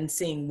and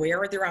seeing where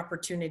are there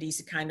opportunities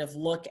to kind of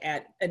look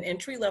at an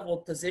entry-level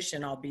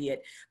position,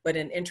 albeit, but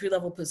an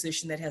entry-level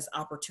position that has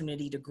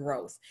opportunity to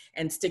growth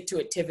and stick to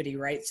activity,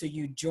 right? So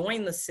you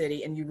join the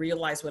city and you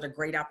realize what a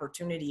great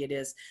opportunity it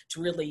is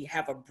to really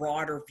have a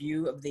broader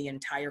view of the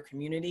entire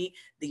community,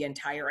 the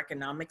entire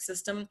economic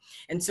system.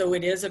 And so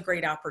it is a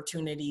great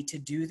opportunity to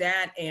do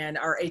that. And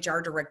our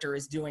HR director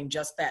is doing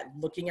just that,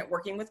 looking at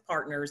working with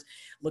partners,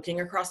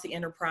 looking across the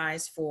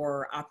enterprise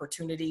for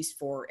opportunities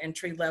for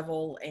entry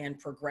level and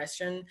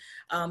progression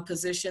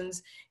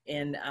positions,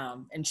 and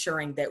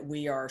ensuring that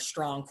we are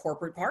strong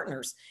corporate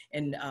partners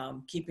in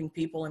keeping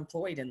people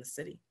employed in the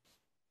city.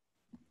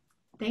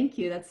 Thank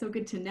you. That's so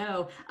good to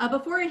know.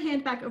 Before I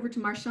hand back over to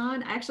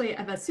Marshawn, I actually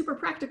have a super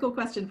practical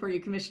question for you,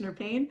 Commissioner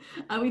Payne.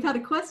 We've had a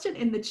question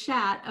in the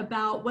chat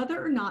about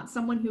whether or not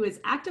someone who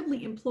is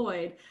actively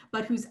employed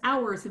but whose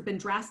hours have been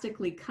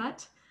drastically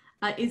cut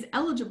is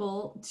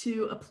eligible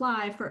to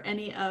apply for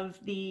any of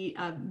the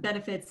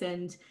benefits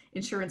and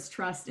insurance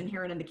trust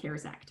inherent in the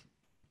CARES Act.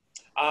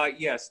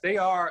 Yes, they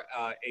are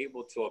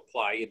able to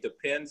apply. It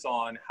depends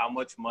on how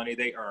much money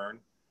they earn.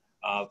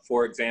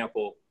 For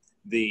example,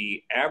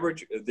 the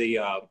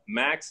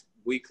max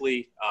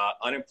weekly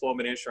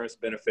unemployment insurance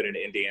benefit in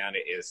Indiana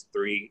is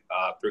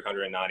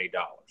 $390.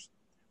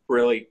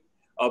 Really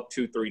up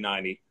to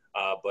 $390,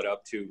 but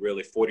up to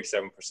really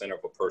 47%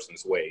 of a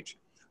person's wage.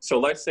 So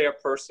let's say a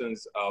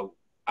person's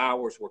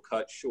hours were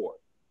cut short.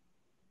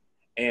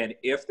 And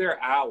if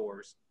their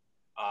hours,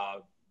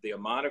 the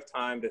amount of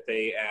time that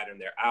they add in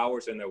their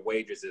hours and their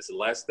wages is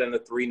less than the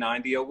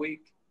 $390 a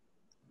week,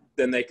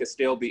 then they could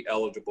still be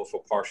eligible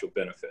for partial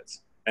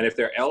benefits. And if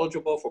they're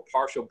eligible for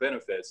partial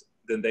benefits,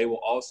 then they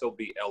will also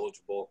be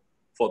eligible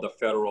for the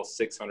federal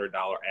 $600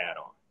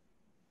 add-on.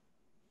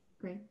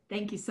 Great.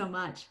 Thank you so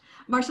much.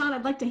 Marshawn,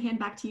 I'd like to hand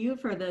back to you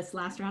for this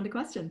last round of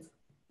questions.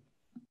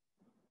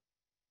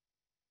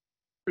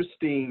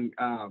 Interesting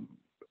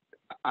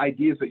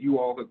ideas that you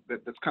all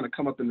that's kind of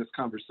come up in this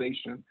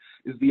conversation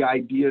is the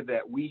idea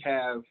that we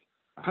have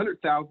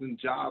 100,000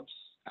 jobs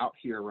out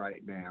here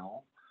right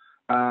now,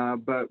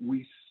 but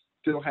we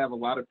still have a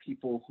lot of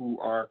people who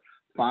are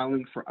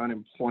filing for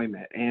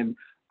unemployment. And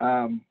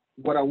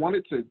what I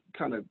wanted to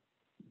kind of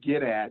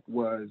get at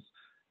was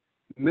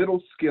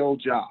middle skill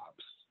jobs.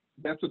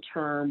 That's a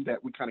term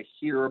that we kind of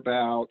hear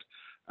about.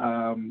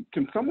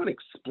 Can someone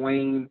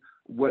explain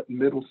what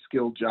middle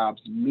skill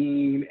jobs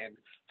mean, and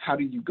how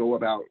do you go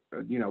about,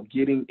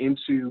 getting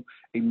into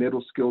a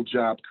middle skill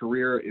job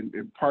career?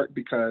 In part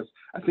because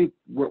I think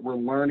what we're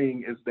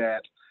learning is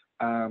that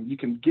you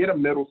can get a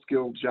middle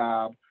skill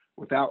job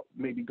without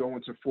maybe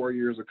going to 4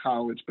 years of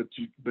college, but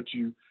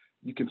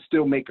you can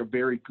still make a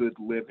very good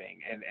living.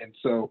 And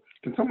so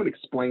can someone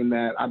explain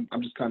that? I'm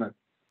just kind of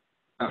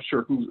not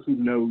sure who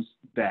knows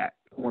that,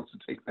 who wants to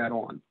take that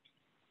on.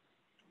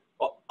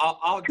 Well,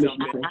 I'll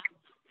jump in.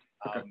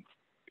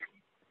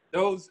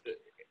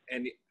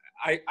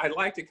 I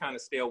like to kind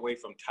of stay away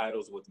from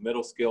titles with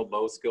middle skill,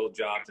 low skill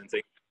jobs and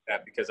things like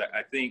that, because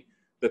I think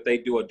that they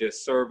do a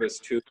disservice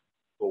to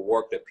the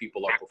work that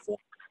people are performing,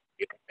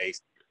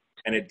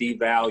 and it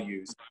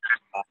devalues,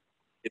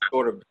 it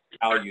sort of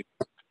devalues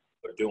what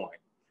they're doing.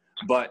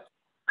 But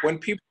when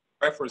people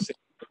reference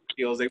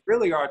skills, they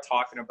really are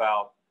talking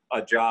about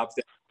jobs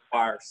that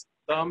require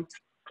some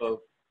type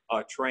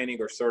of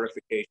training or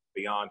certification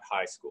beyond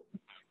high school.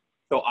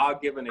 So I'll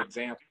give an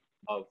example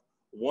of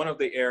one of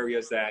the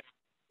areas that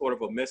sort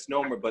of a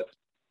misnomer, but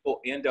people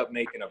end up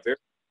making a very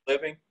good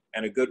living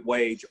and a good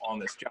wage on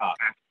this job.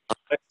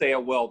 Let's say a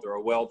welder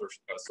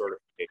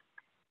certification.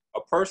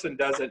 A person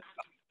doesn't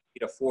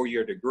need a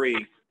 4-year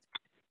degree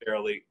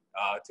necessarily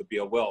to be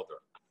a welder,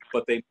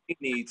 but they may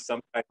need some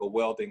type of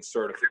welding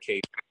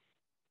certification.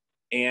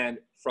 And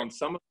from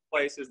some of the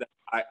places that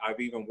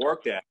I've even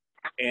worked at,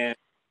 and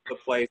the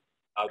places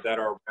that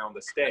are around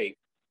the state,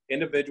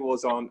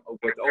 individuals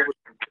with over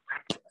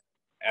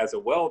as a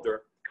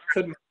welder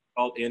could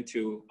result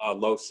into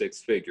low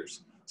six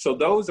figures. So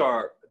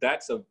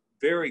that's a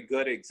very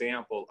good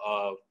example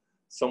of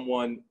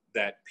someone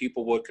that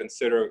people would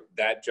consider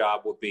that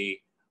job would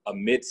be a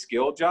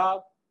mid-skill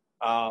job,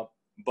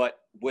 but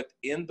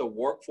within the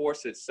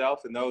workforce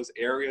itself in those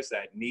areas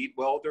that need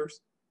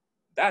welders,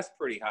 that's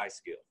pretty high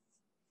skill.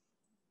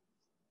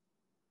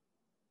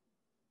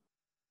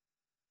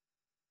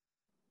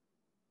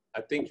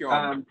 I think you're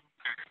on.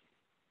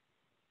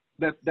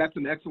 That's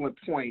an excellent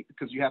point,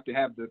 because you have to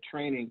have the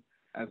training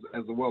as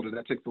a welder.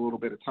 That takes a little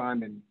bit of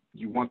time, and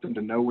you want them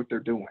to know what they're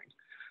doing.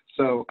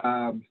 So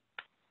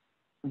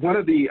one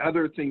of the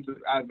other things that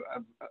I've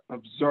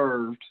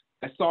observed,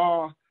 I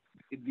saw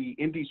the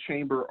Indies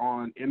Chamber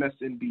on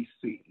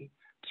MSNBC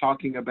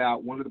talking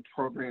about one of the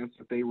programs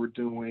that they were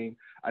doing.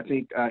 I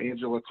think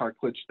Angela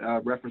Carclich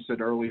referenced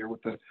it earlier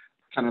with the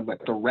kind of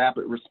like the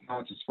rapid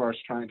response as far as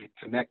trying to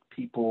connect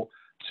people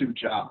to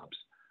jobs.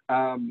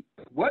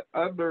 What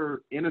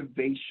other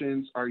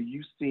innovations are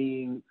you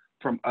seeing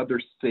from other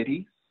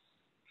cities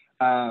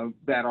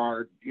that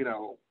are,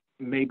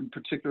 maybe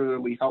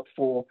particularly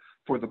helpful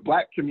for the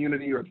Black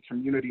community or the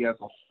community as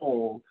a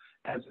whole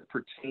as it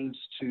pertains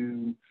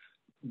to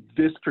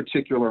this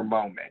particular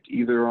moment,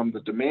 either on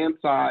the demand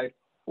side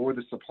or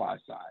the supply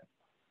side?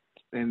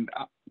 And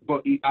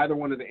but either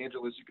one of the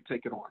Angelas, you could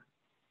take it on.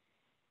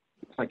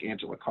 It's like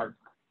Angela Carter.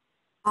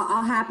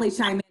 I'll happily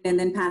chime in and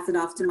then pass it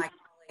off to my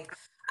colleague.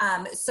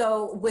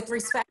 So with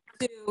respect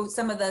to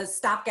some of the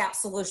stopgap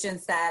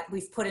solutions that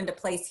we've put into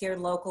place here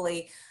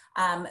locally,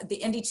 the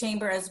Indy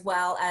Chamber, as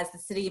well as the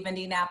City of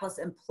Indianapolis,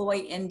 Employ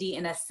Indy,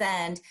 and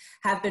Ascend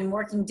have been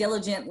working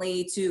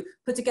diligently to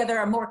put together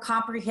a more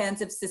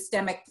comprehensive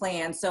systemic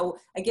plan. So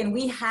again,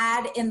 we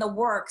had in the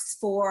works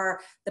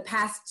for the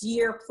past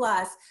year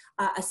plus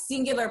a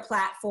singular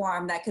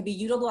platform that could be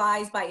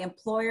utilized by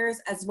employers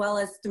as well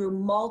as through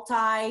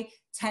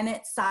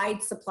multi-tenant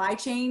side supply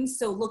chains.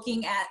 So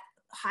looking at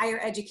higher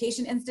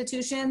education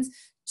institutions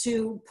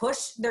to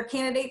push their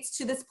candidates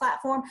to this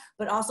platform,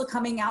 but also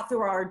coming out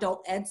through our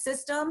adult ed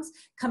systems,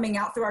 coming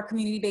out through our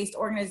community-based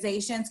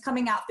organizations,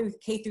 coming out through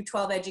K through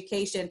 12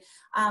 education.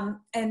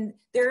 And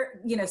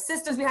their,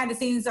 systems behind the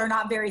scenes are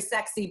not very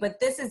sexy, but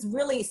this is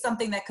really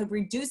something that could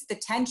reduce the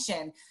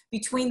tension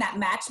between that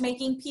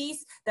matchmaking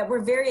piece that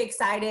we're very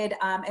excited,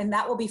 and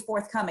that will be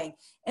forthcoming.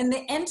 In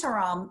the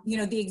interim,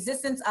 the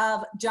existence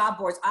of job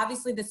boards,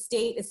 obviously the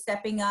state is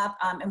stepping up,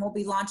 and we'll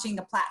be launching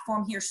a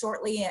platform here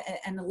shortly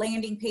and the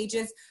landing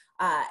pages.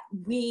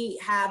 We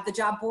have the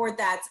job board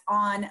that's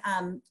on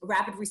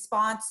Rapid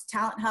Response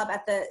Talent Hub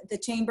at the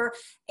Chamber,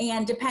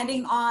 and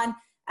depending on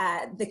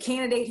the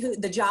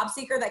candidate, the job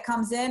seeker that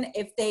comes in,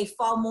 if they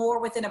fall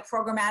more within a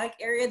programmatic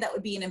area that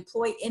would be an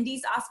Employ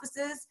Indies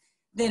auspices,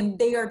 then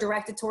they are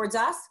directed towards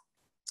us.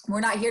 We're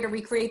not here to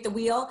recreate the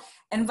wheel,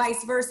 and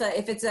vice versa.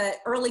 If it's an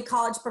early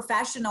college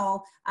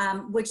professional,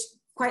 which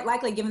quite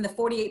likely, given the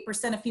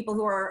 48% of people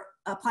who are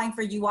applying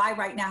for UI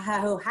right now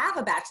who have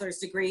a bachelor's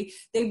degree,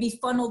 they'd be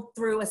funneled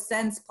through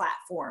Ascend's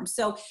platform.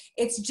 So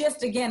it's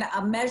just, again,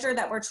 a measure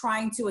that we're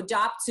trying to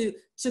adopt to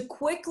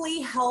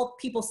quickly help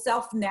people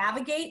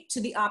self-navigate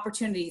to the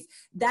opportunities.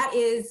 That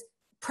is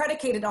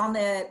predicated on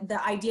the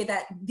idea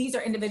that these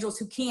are individuals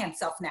who can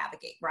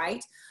self-navigate,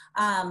 right?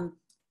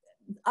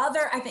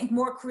 Other, I think,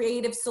 more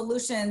creative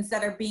solutions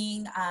that are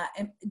being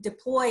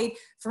deployed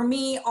for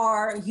me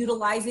are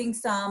utilizing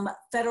some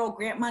federal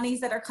grant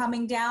monies that are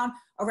coming down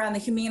around the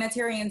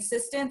humanitarian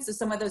assistance. So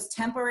some of those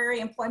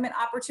temporary employment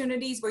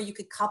opportunities where you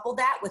could couple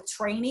that with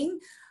training.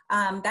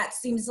 That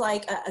seems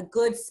like a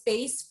good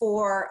space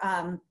for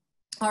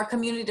our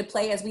community to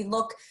play as we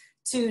look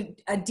to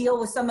deal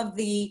with some of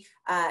the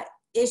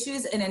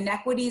issues and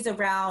inequities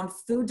around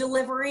food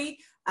delivery,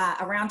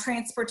 around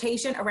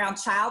transportation, around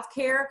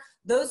childcare.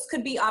 Those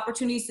could be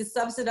opportunities to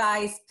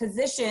subsidize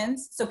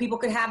positions so people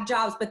could have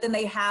jobs, but then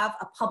they have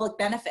a public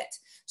benefit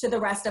to the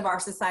rest of our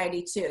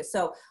society too.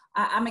 So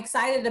I'm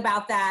excited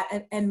about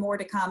that, and more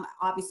to come,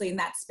 obviously, in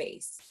that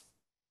space.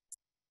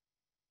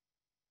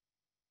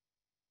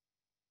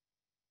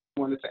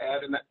 Wanted to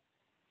add in that?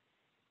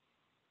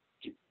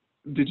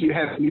 Did you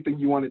have anything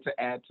you wanted to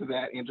add to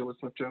that, Angela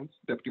Smith-Jones,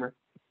 Deputy Mayor?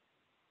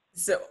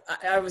 So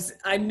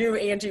I knew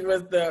Angie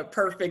was the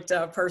perfect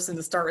person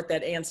to start with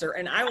that answer.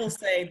 And I will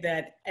say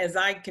that as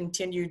I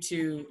continue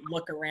to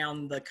look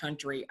around the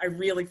country, I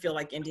really feel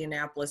like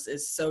Indianapolis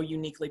is so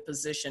uniquely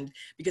positioned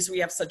because we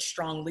have such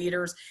strong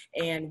leaders,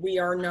 and we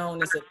are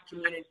known as a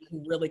community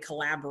who really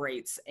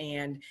collaborates.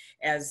 And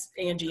as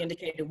Angie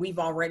indicated, we've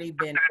already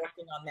been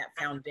working on that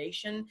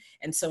foundation.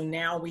 And so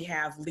now we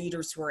have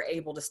leaders who are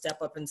able to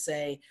step up and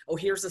say, oh,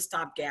 here's a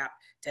stopgap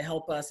to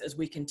help us as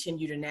we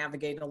continue to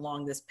navigate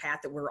along this path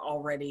that we're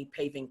already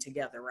paving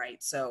together,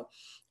 right? So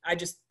I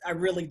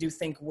really do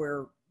think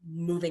we're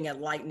moving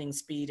at lightning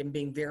speed and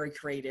being very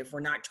creative.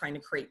 We're not trying to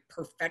create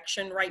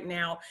perfection right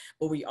now,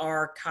 but we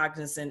are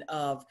cognizant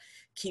of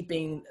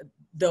keeping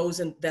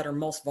those that are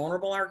most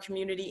vulnerable in our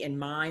community in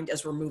mind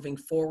as we're moving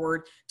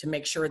forward to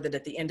make sure that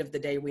at the end of the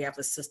day, we have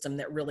a system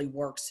that really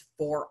works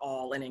for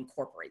all and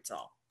incorporates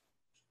all.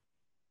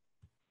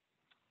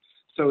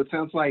 So it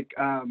sounds like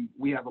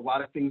we have a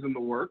lot of things in the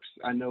works.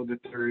 I know that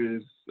there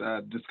is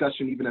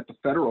discussion even at the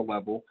federal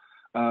level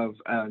of,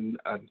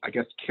 I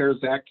guess,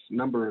 CARES Act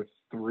number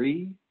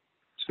 2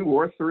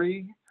 or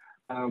 3.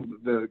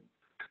 The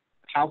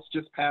House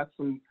just passed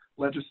some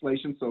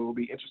legislation, so it'll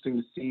be interesting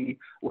to see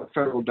what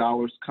federal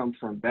dollars come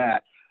from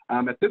that.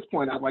 At this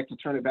point, I'd like to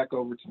turn it back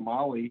over to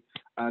Molly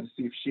to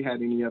see if she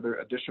had any other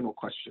additional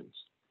questions.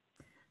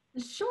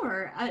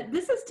 Sure.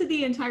 This is to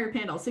the entire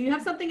panel. So you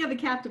have something of a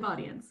captive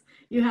audience.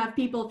 You have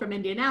people from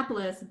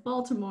Indianapolis,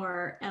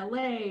 Baltimore,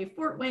 LA,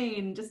 Fort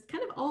Wayne, just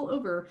kind of all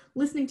over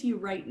listening to you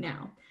right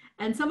now.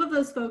 And some of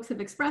those folks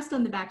have expressed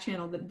on the back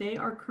channel that they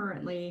are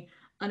currently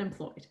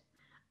unemployed.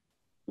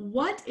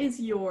 What is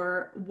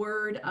your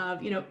word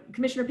of,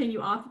 Commissioner Payne,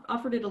 you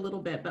offered it a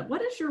little bit, but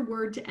what is your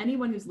word to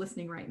anyone who's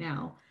listening right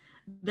now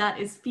that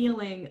is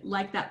feeling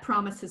like that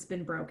promise has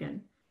been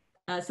broken?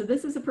 So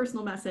this is a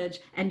personal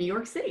message, and New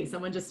York City,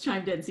 someone just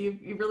chimed in. So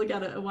you've really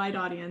got a wide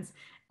audience.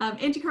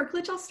 Angie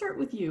Carclich, I'll start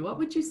with you. What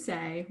would you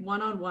say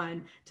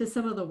one-on-one to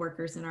some of the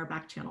workers in our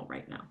back channel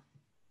right now?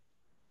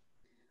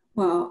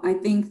 Well, I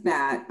think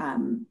that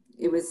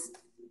it was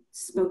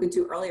spoken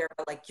to earlier,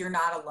 but like you're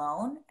not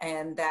alone,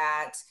 and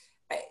that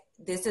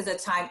this is a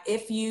time,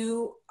 if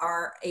you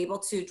are able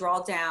to draw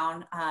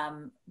down,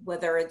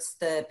 whether it's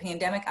the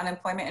pandemic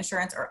unemployment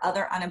insurance or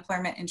other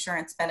unemployment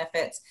insurance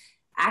benefits,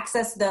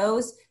 access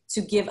those to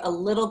give a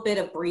little bit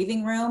of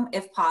breathing room,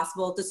 if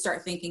possible, to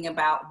start thinking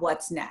about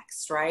what's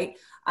next, right?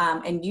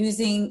 And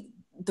using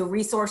the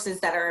resources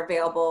that are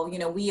available. You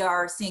know, we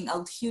are seeing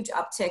a huge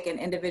uptick in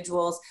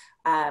individuals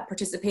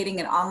participating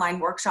in online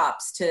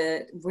workshops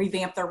to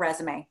revamp their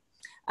resume.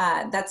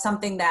 That's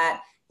something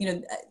that, you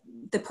know,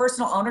 the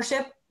personal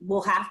ownership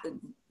will have to,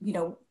 you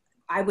know,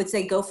 I would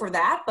say go for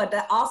that,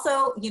 but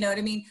also, you know what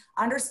I mean,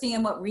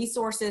 understand what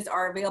resources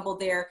are available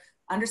there,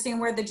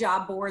 understand where the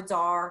job boards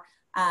are.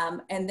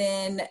 And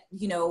then,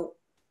 you know,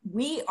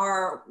 we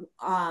are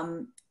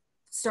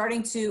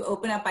starting to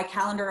open up by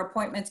calendar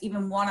appointments,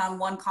 even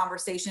one-on-one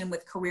conversation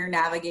with career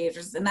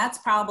navigators. And that's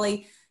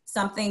probably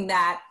something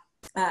that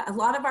a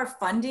lot of our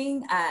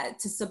funding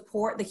to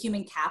support the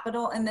human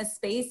capital in this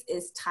space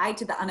is tied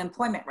to the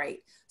unemployment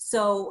rate.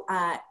 So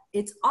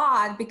it's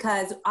odd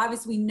because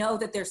obviously we know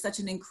that there's such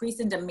an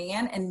increase in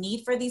demand and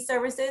need for these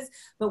services,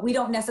 but we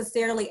don't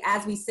necessarily,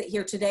 as we sit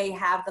here today,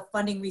 have the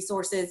funding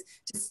resources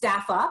to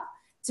staff up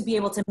to be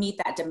able to meet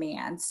that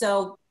demand.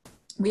 So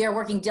we are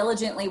working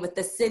diligently with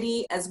the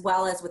city as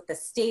well as with the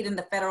state and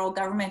the federal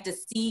government to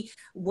see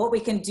what we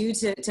can do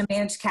to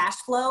manage cash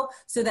flow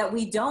so that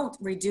we don't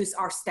reduce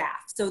our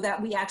staff, so that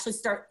we actually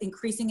start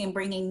increasing and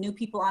bringing new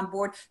people on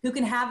board who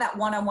can have that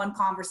one-on-one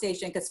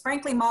conversation. Because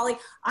frankly, Molly,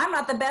 I'm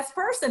not the best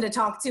person to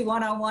talk to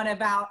one-on-one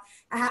about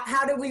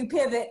how do we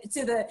pivot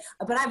to the,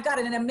 but I've got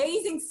an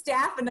amazing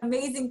staff, an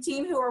amazing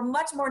team who are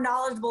much more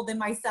knowledgeable than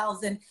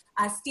myself and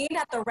stand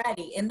at the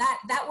ready. And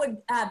that would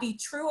be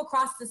true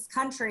across this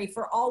country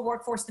for all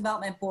workforce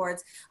development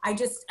boards. I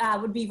just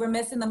would be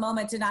remiss in the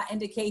moment to not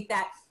indicate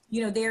that,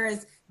 you know, there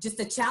is just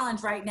a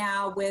challenge right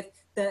now with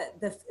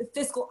the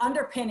fiscal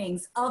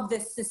underpinnings of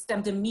this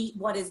system to meet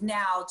what is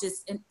now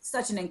just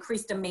such an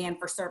increased demand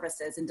for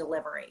services and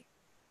delivery.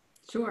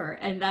 Sure,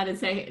 and that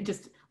is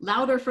just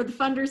louder for the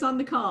funders on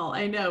the call.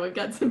 I know we've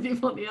got some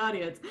people in the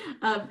audience.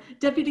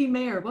 Deputy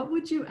Mayor, what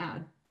would you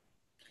add?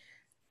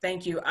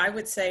 Thank you. I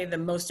would say the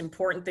most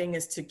important thing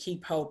is to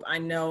keep hope. I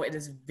know it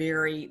is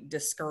very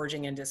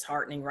discouraging and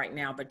disheartening right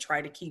now, but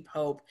try to keep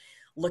hope.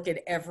 Look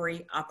at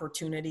every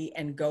opportunity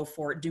and go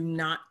for it. Do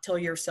not tell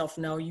yourself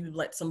no. You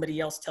let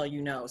somebody else tell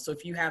you no. So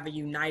if you have a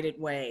United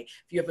Way,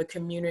 if you have a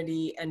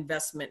community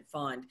investment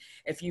fund,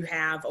 if you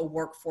have a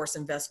workforce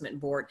investment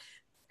board,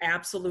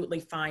 absolutely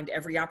find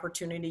every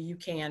opportunity you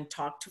can,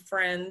 talk to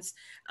friends,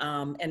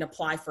 and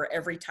apply for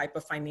every type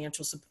of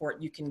financial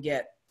support you can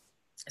get.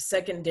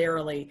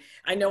 Secondarily,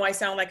 I know I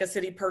sound like a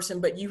city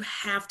person, but you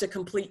have to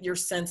complete your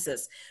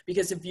census,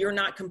 because if you're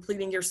not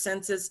completing your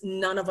census,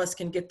 none of us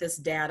can get this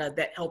data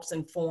that helps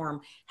inform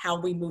how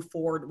we move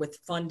forward with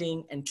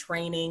funding and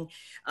training,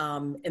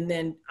 and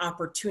then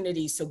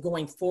opportunities. So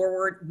going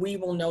forward, we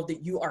will know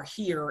that you are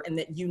here and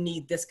that you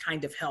need this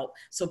kind of help.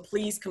 So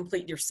please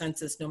complete your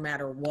census no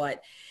matter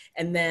what.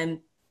 And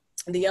then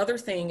the other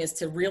thing is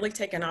to really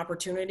take an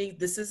opportunity.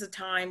 This is a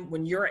time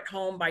when you're at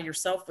home by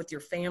yourself with your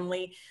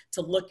family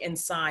to look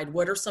inside.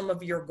 What are some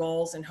of your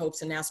goals and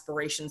hopes and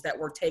aspirations that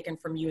were taken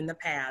from you in the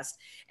past?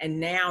 And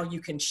now you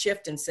can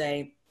shift and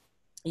say,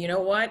 you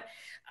know what?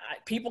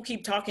 People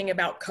keep talking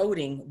about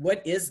coding.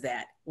 What is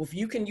that? Well, if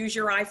you can use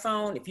your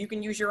iPhone, if you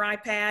can use your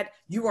iPad,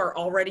 you are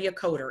already a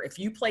coder. If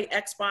you play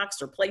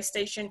Xbox or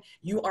PlayStation,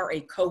 you are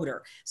a coder.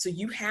 So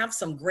you have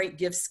some great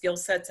gifts, skill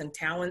sets, and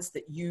talents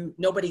that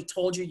nobody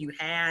told you you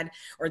had,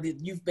 or that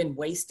you've been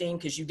wasting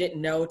because you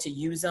didn't know to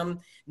use them.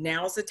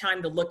 Now's the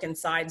time to look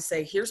inside and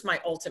say, here's my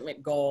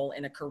ultimate goal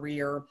in a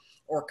career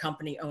or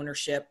company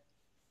ownership.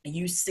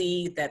 You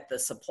see that the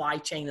supply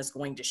chain is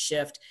going to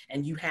shift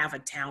and you have a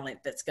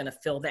talent that's going to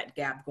fill that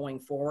gap going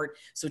forward.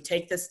 So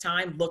take this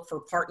time, look for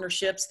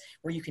partnerships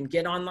where you can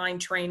get online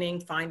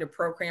training, find a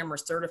program or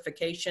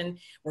certification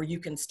where you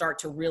can start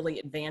to really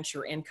advance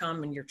your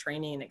income and your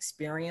training and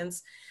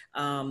experience.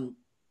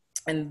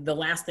 And the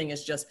last thing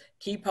is just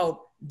keep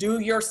hope. Do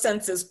your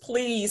census,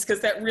 please, because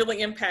that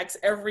really impacts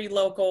every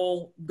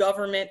local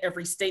government,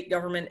 every state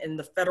government, and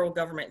the federal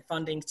government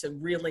funding to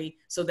really,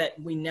 so that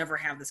we never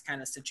have this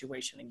kind of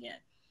situation again.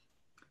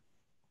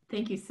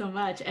 Thank you so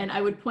much. And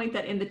I would point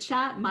that in the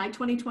chat,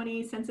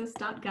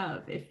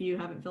 my2020census.gov, if you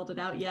haven't filled it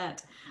out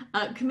yet.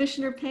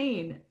 Commissioner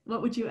Payne,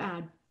 what would you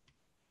add?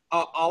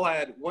 I'll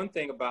add one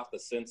thing about the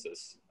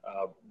census.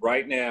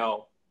 Right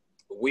now,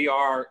 we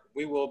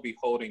will be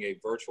holding a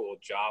virtual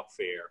job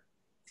fair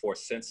for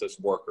census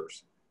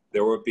workers.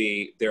 There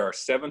are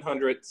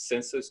 700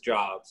 census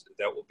jobs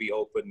that will be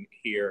open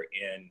here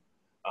in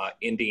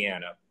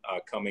Indiana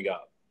coming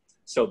up.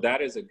 So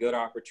that is a good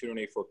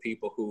opportunity for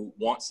people who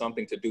want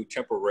something to do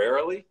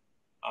temporarily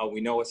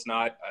We know it's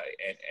not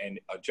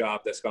a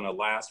job that's going to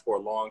last for a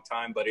long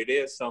time, but it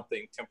is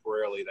something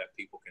temporarily that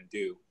people can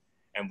do.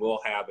 And we'll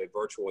have a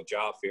virtual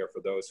job fair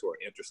for those who are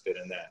interested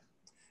in that.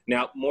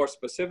 Now, more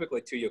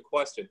specifically to your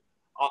question,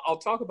 I'll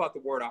talk about the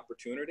word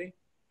opportunity.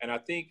 And I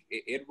think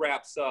it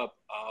wraps up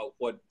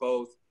what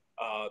both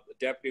the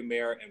Deputy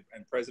Mayor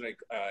and President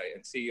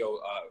and CEO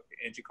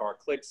Angie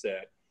Carr-Klitsch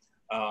said.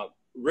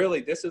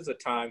 Really, this is a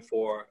time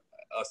for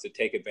us to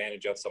take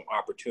advantage of some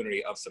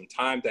opportunity, of some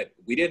time that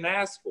we didn't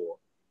ask for.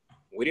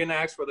 We didn't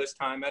ask for this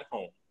time at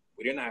home.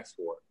 We didn't ask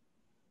for it.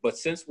 But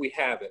since we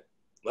have it,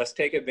 let's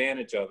take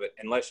advantage of it,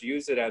 and let's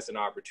use it as an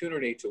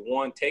opportunity to,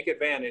 one, take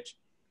advantage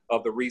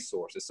of the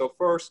resources. So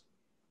first,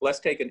 let's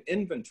take an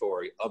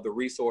inventory of the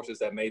resources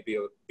that may be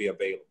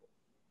available.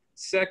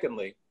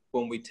 Secondly,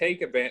 when we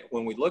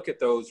look at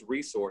those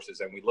resources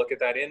and we look at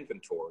that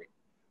inventory,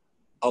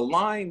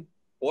 align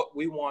what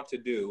we want to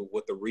do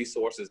with the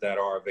resources that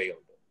are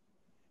available,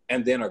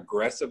 and then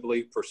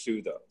aggressively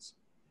pursue those.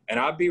 And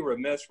I'd be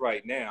remiss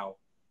right now,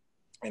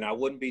 and I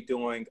wouldn't be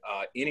doing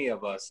any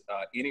of us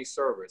any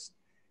service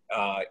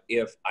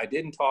if I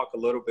didn't talk a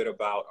little bit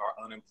about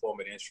our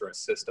unemployment insurance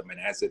system and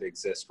as it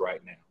exists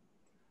right now.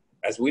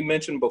 As we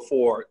mentioned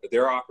before,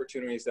 there are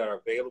opportunities that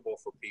are available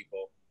for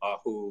people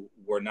who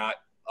were not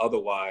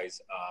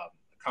otherwise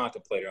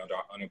contemplated under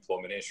our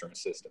unemployment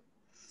insurance system.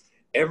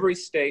 Every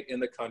state in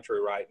the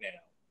country right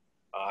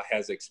now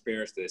has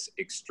experienced this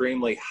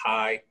extremely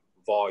high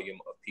volume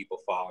of people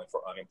filing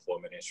for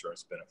unemployment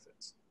insurance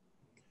benefits.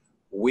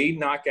 We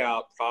knock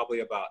out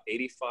probably about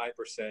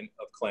 85%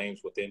 of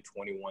claims within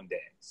 21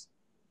 days.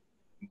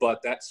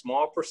 But that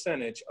small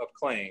percentage of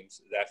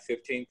claims, that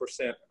 15%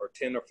 or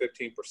 10 or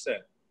 15%,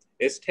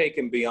 it's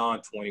taken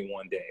beyond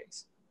 21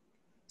 days.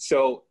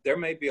 So there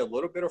may be a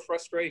little bit of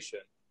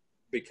frustration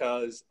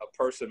because a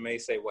person may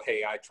say, well,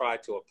 hey, I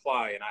tried to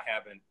apply and I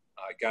haven't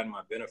gotten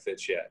my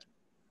benefits yet.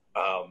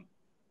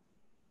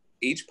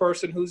 Each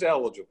person who's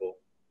eligible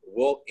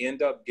will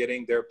end up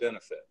getting their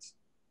benefits.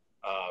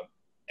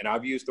 And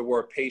I've used the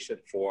word patient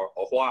for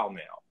a while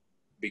now,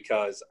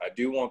 because I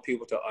do want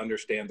people to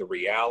understand the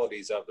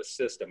realities of the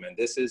system. And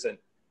this isn't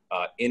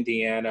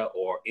Indiana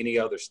or any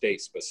other state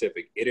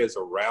specific. It is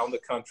around the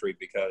country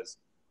because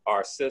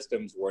our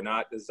systems were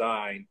not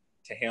designed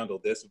to handle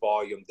this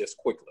volume this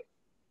quickly.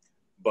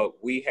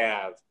 But we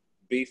have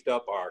beefed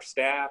up our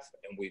staff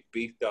and we've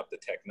beefed up the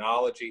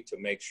technology to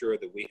make sure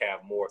that we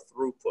have more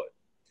throughput.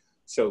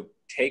 So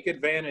take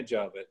advantage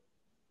of it.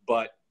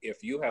 But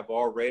if you have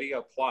already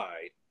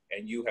applied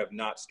and you have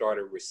not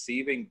started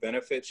receiving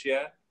benefits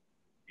yet,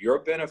 your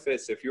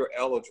benefits, if you're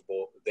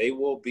eligible, they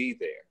will be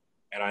there.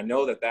 And I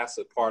know that that's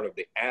a part of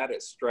the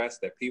added stress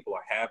that people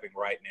are having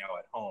right now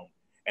at home.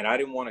 And I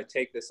didn't want to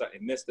take this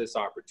and miss this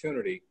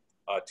opportunity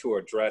to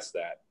address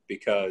that,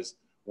 because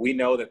we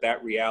know that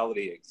that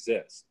reality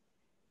exists.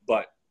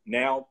 But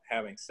now,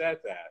 having said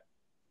that,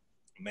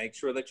 make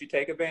sure that you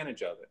take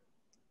advantage of it,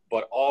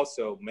 but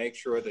also make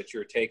sure that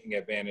you're taking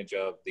advantage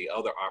of the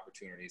other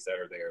opportunities that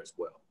are there as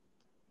well.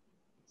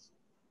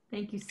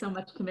 Thank you so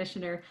much,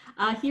 Commissioner.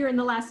 Here in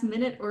the last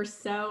minute or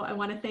so, I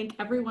want to thank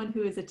everyone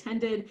who has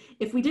attended.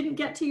 If we didn't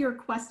get to your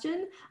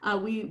question,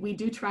 we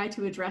do try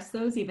to address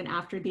those even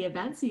after the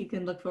event, so you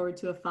can look forward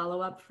to a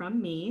follow-up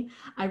from me.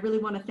 I really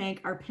want to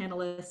thank our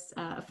panelists,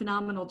 a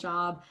phenomenal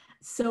job,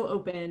 so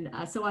open,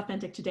 so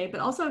authentic today, but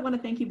also I want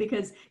to thank you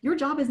because your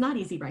job is not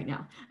easy right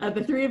now.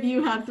 The three of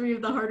you have three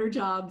of the harder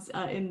jobs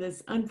in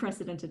this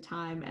unprecedented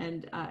time,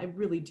 and I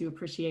really do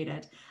appreciate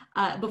it.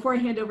 Before I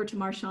hand over to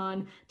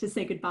Marshawn to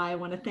say goodbye, I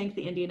want to thank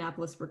the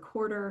Indianapolis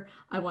Recorder.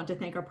 I want to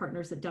thank our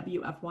partners at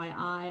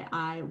WFYI.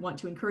 I want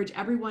to encourage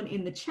everyone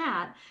in the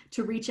chat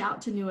to reach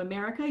out to New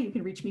America. You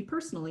can reach me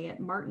personally at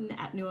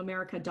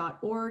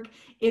martin@newamerica.org.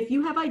 If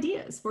you have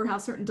ideas for how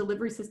certain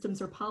delivery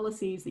systems or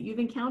policies that you've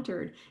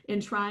encountered in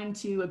trying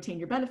to obtain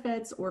your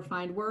benefits or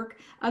find work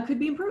could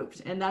be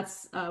improved. And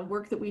that's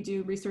work that we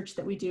do, research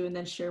that we do, and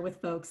then share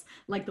with folks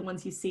like the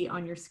ones you see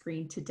on your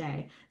screen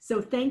today.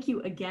 So thank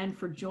you again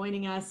for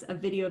joining us. A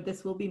video of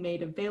this will be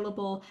made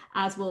available,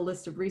 as will a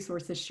list of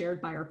resources shared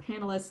by our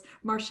panelists.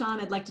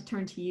 Marshawn, I'd like to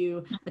turn to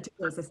you to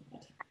close us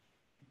out.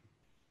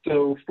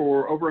 So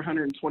for over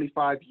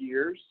 125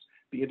 years,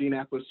 the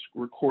Indianapolis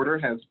Recorder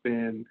has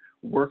been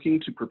working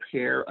to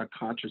prepare a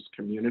conscious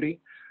community.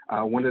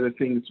 One of the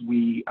things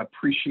we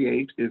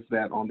appreciate is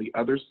that on the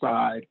other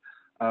side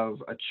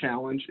of a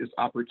challenge is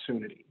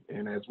opportunity.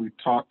 And as we've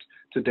talked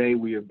today,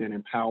 we have been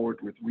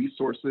empowered with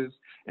resources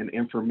and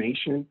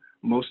information,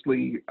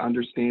 mostly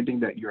understanding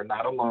that you're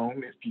not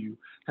alone if you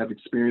have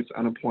experienced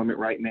unemployment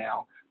right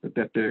now, but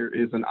that there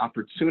is an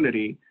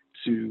opportunity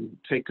to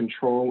take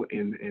control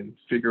and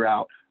figure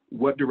out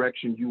what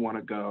direction you want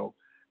to go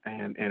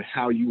and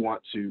how you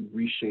want to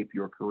reshape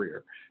your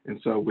career.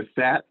 And so with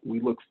that, we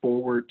look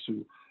forward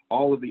to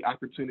all of the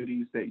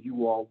opportunities that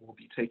you all will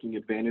be taking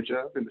advantage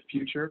of in the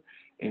future.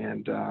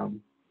 And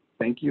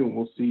thank you, and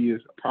we'll see you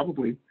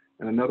probably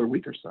in another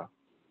week or so.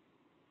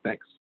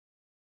 Thanks.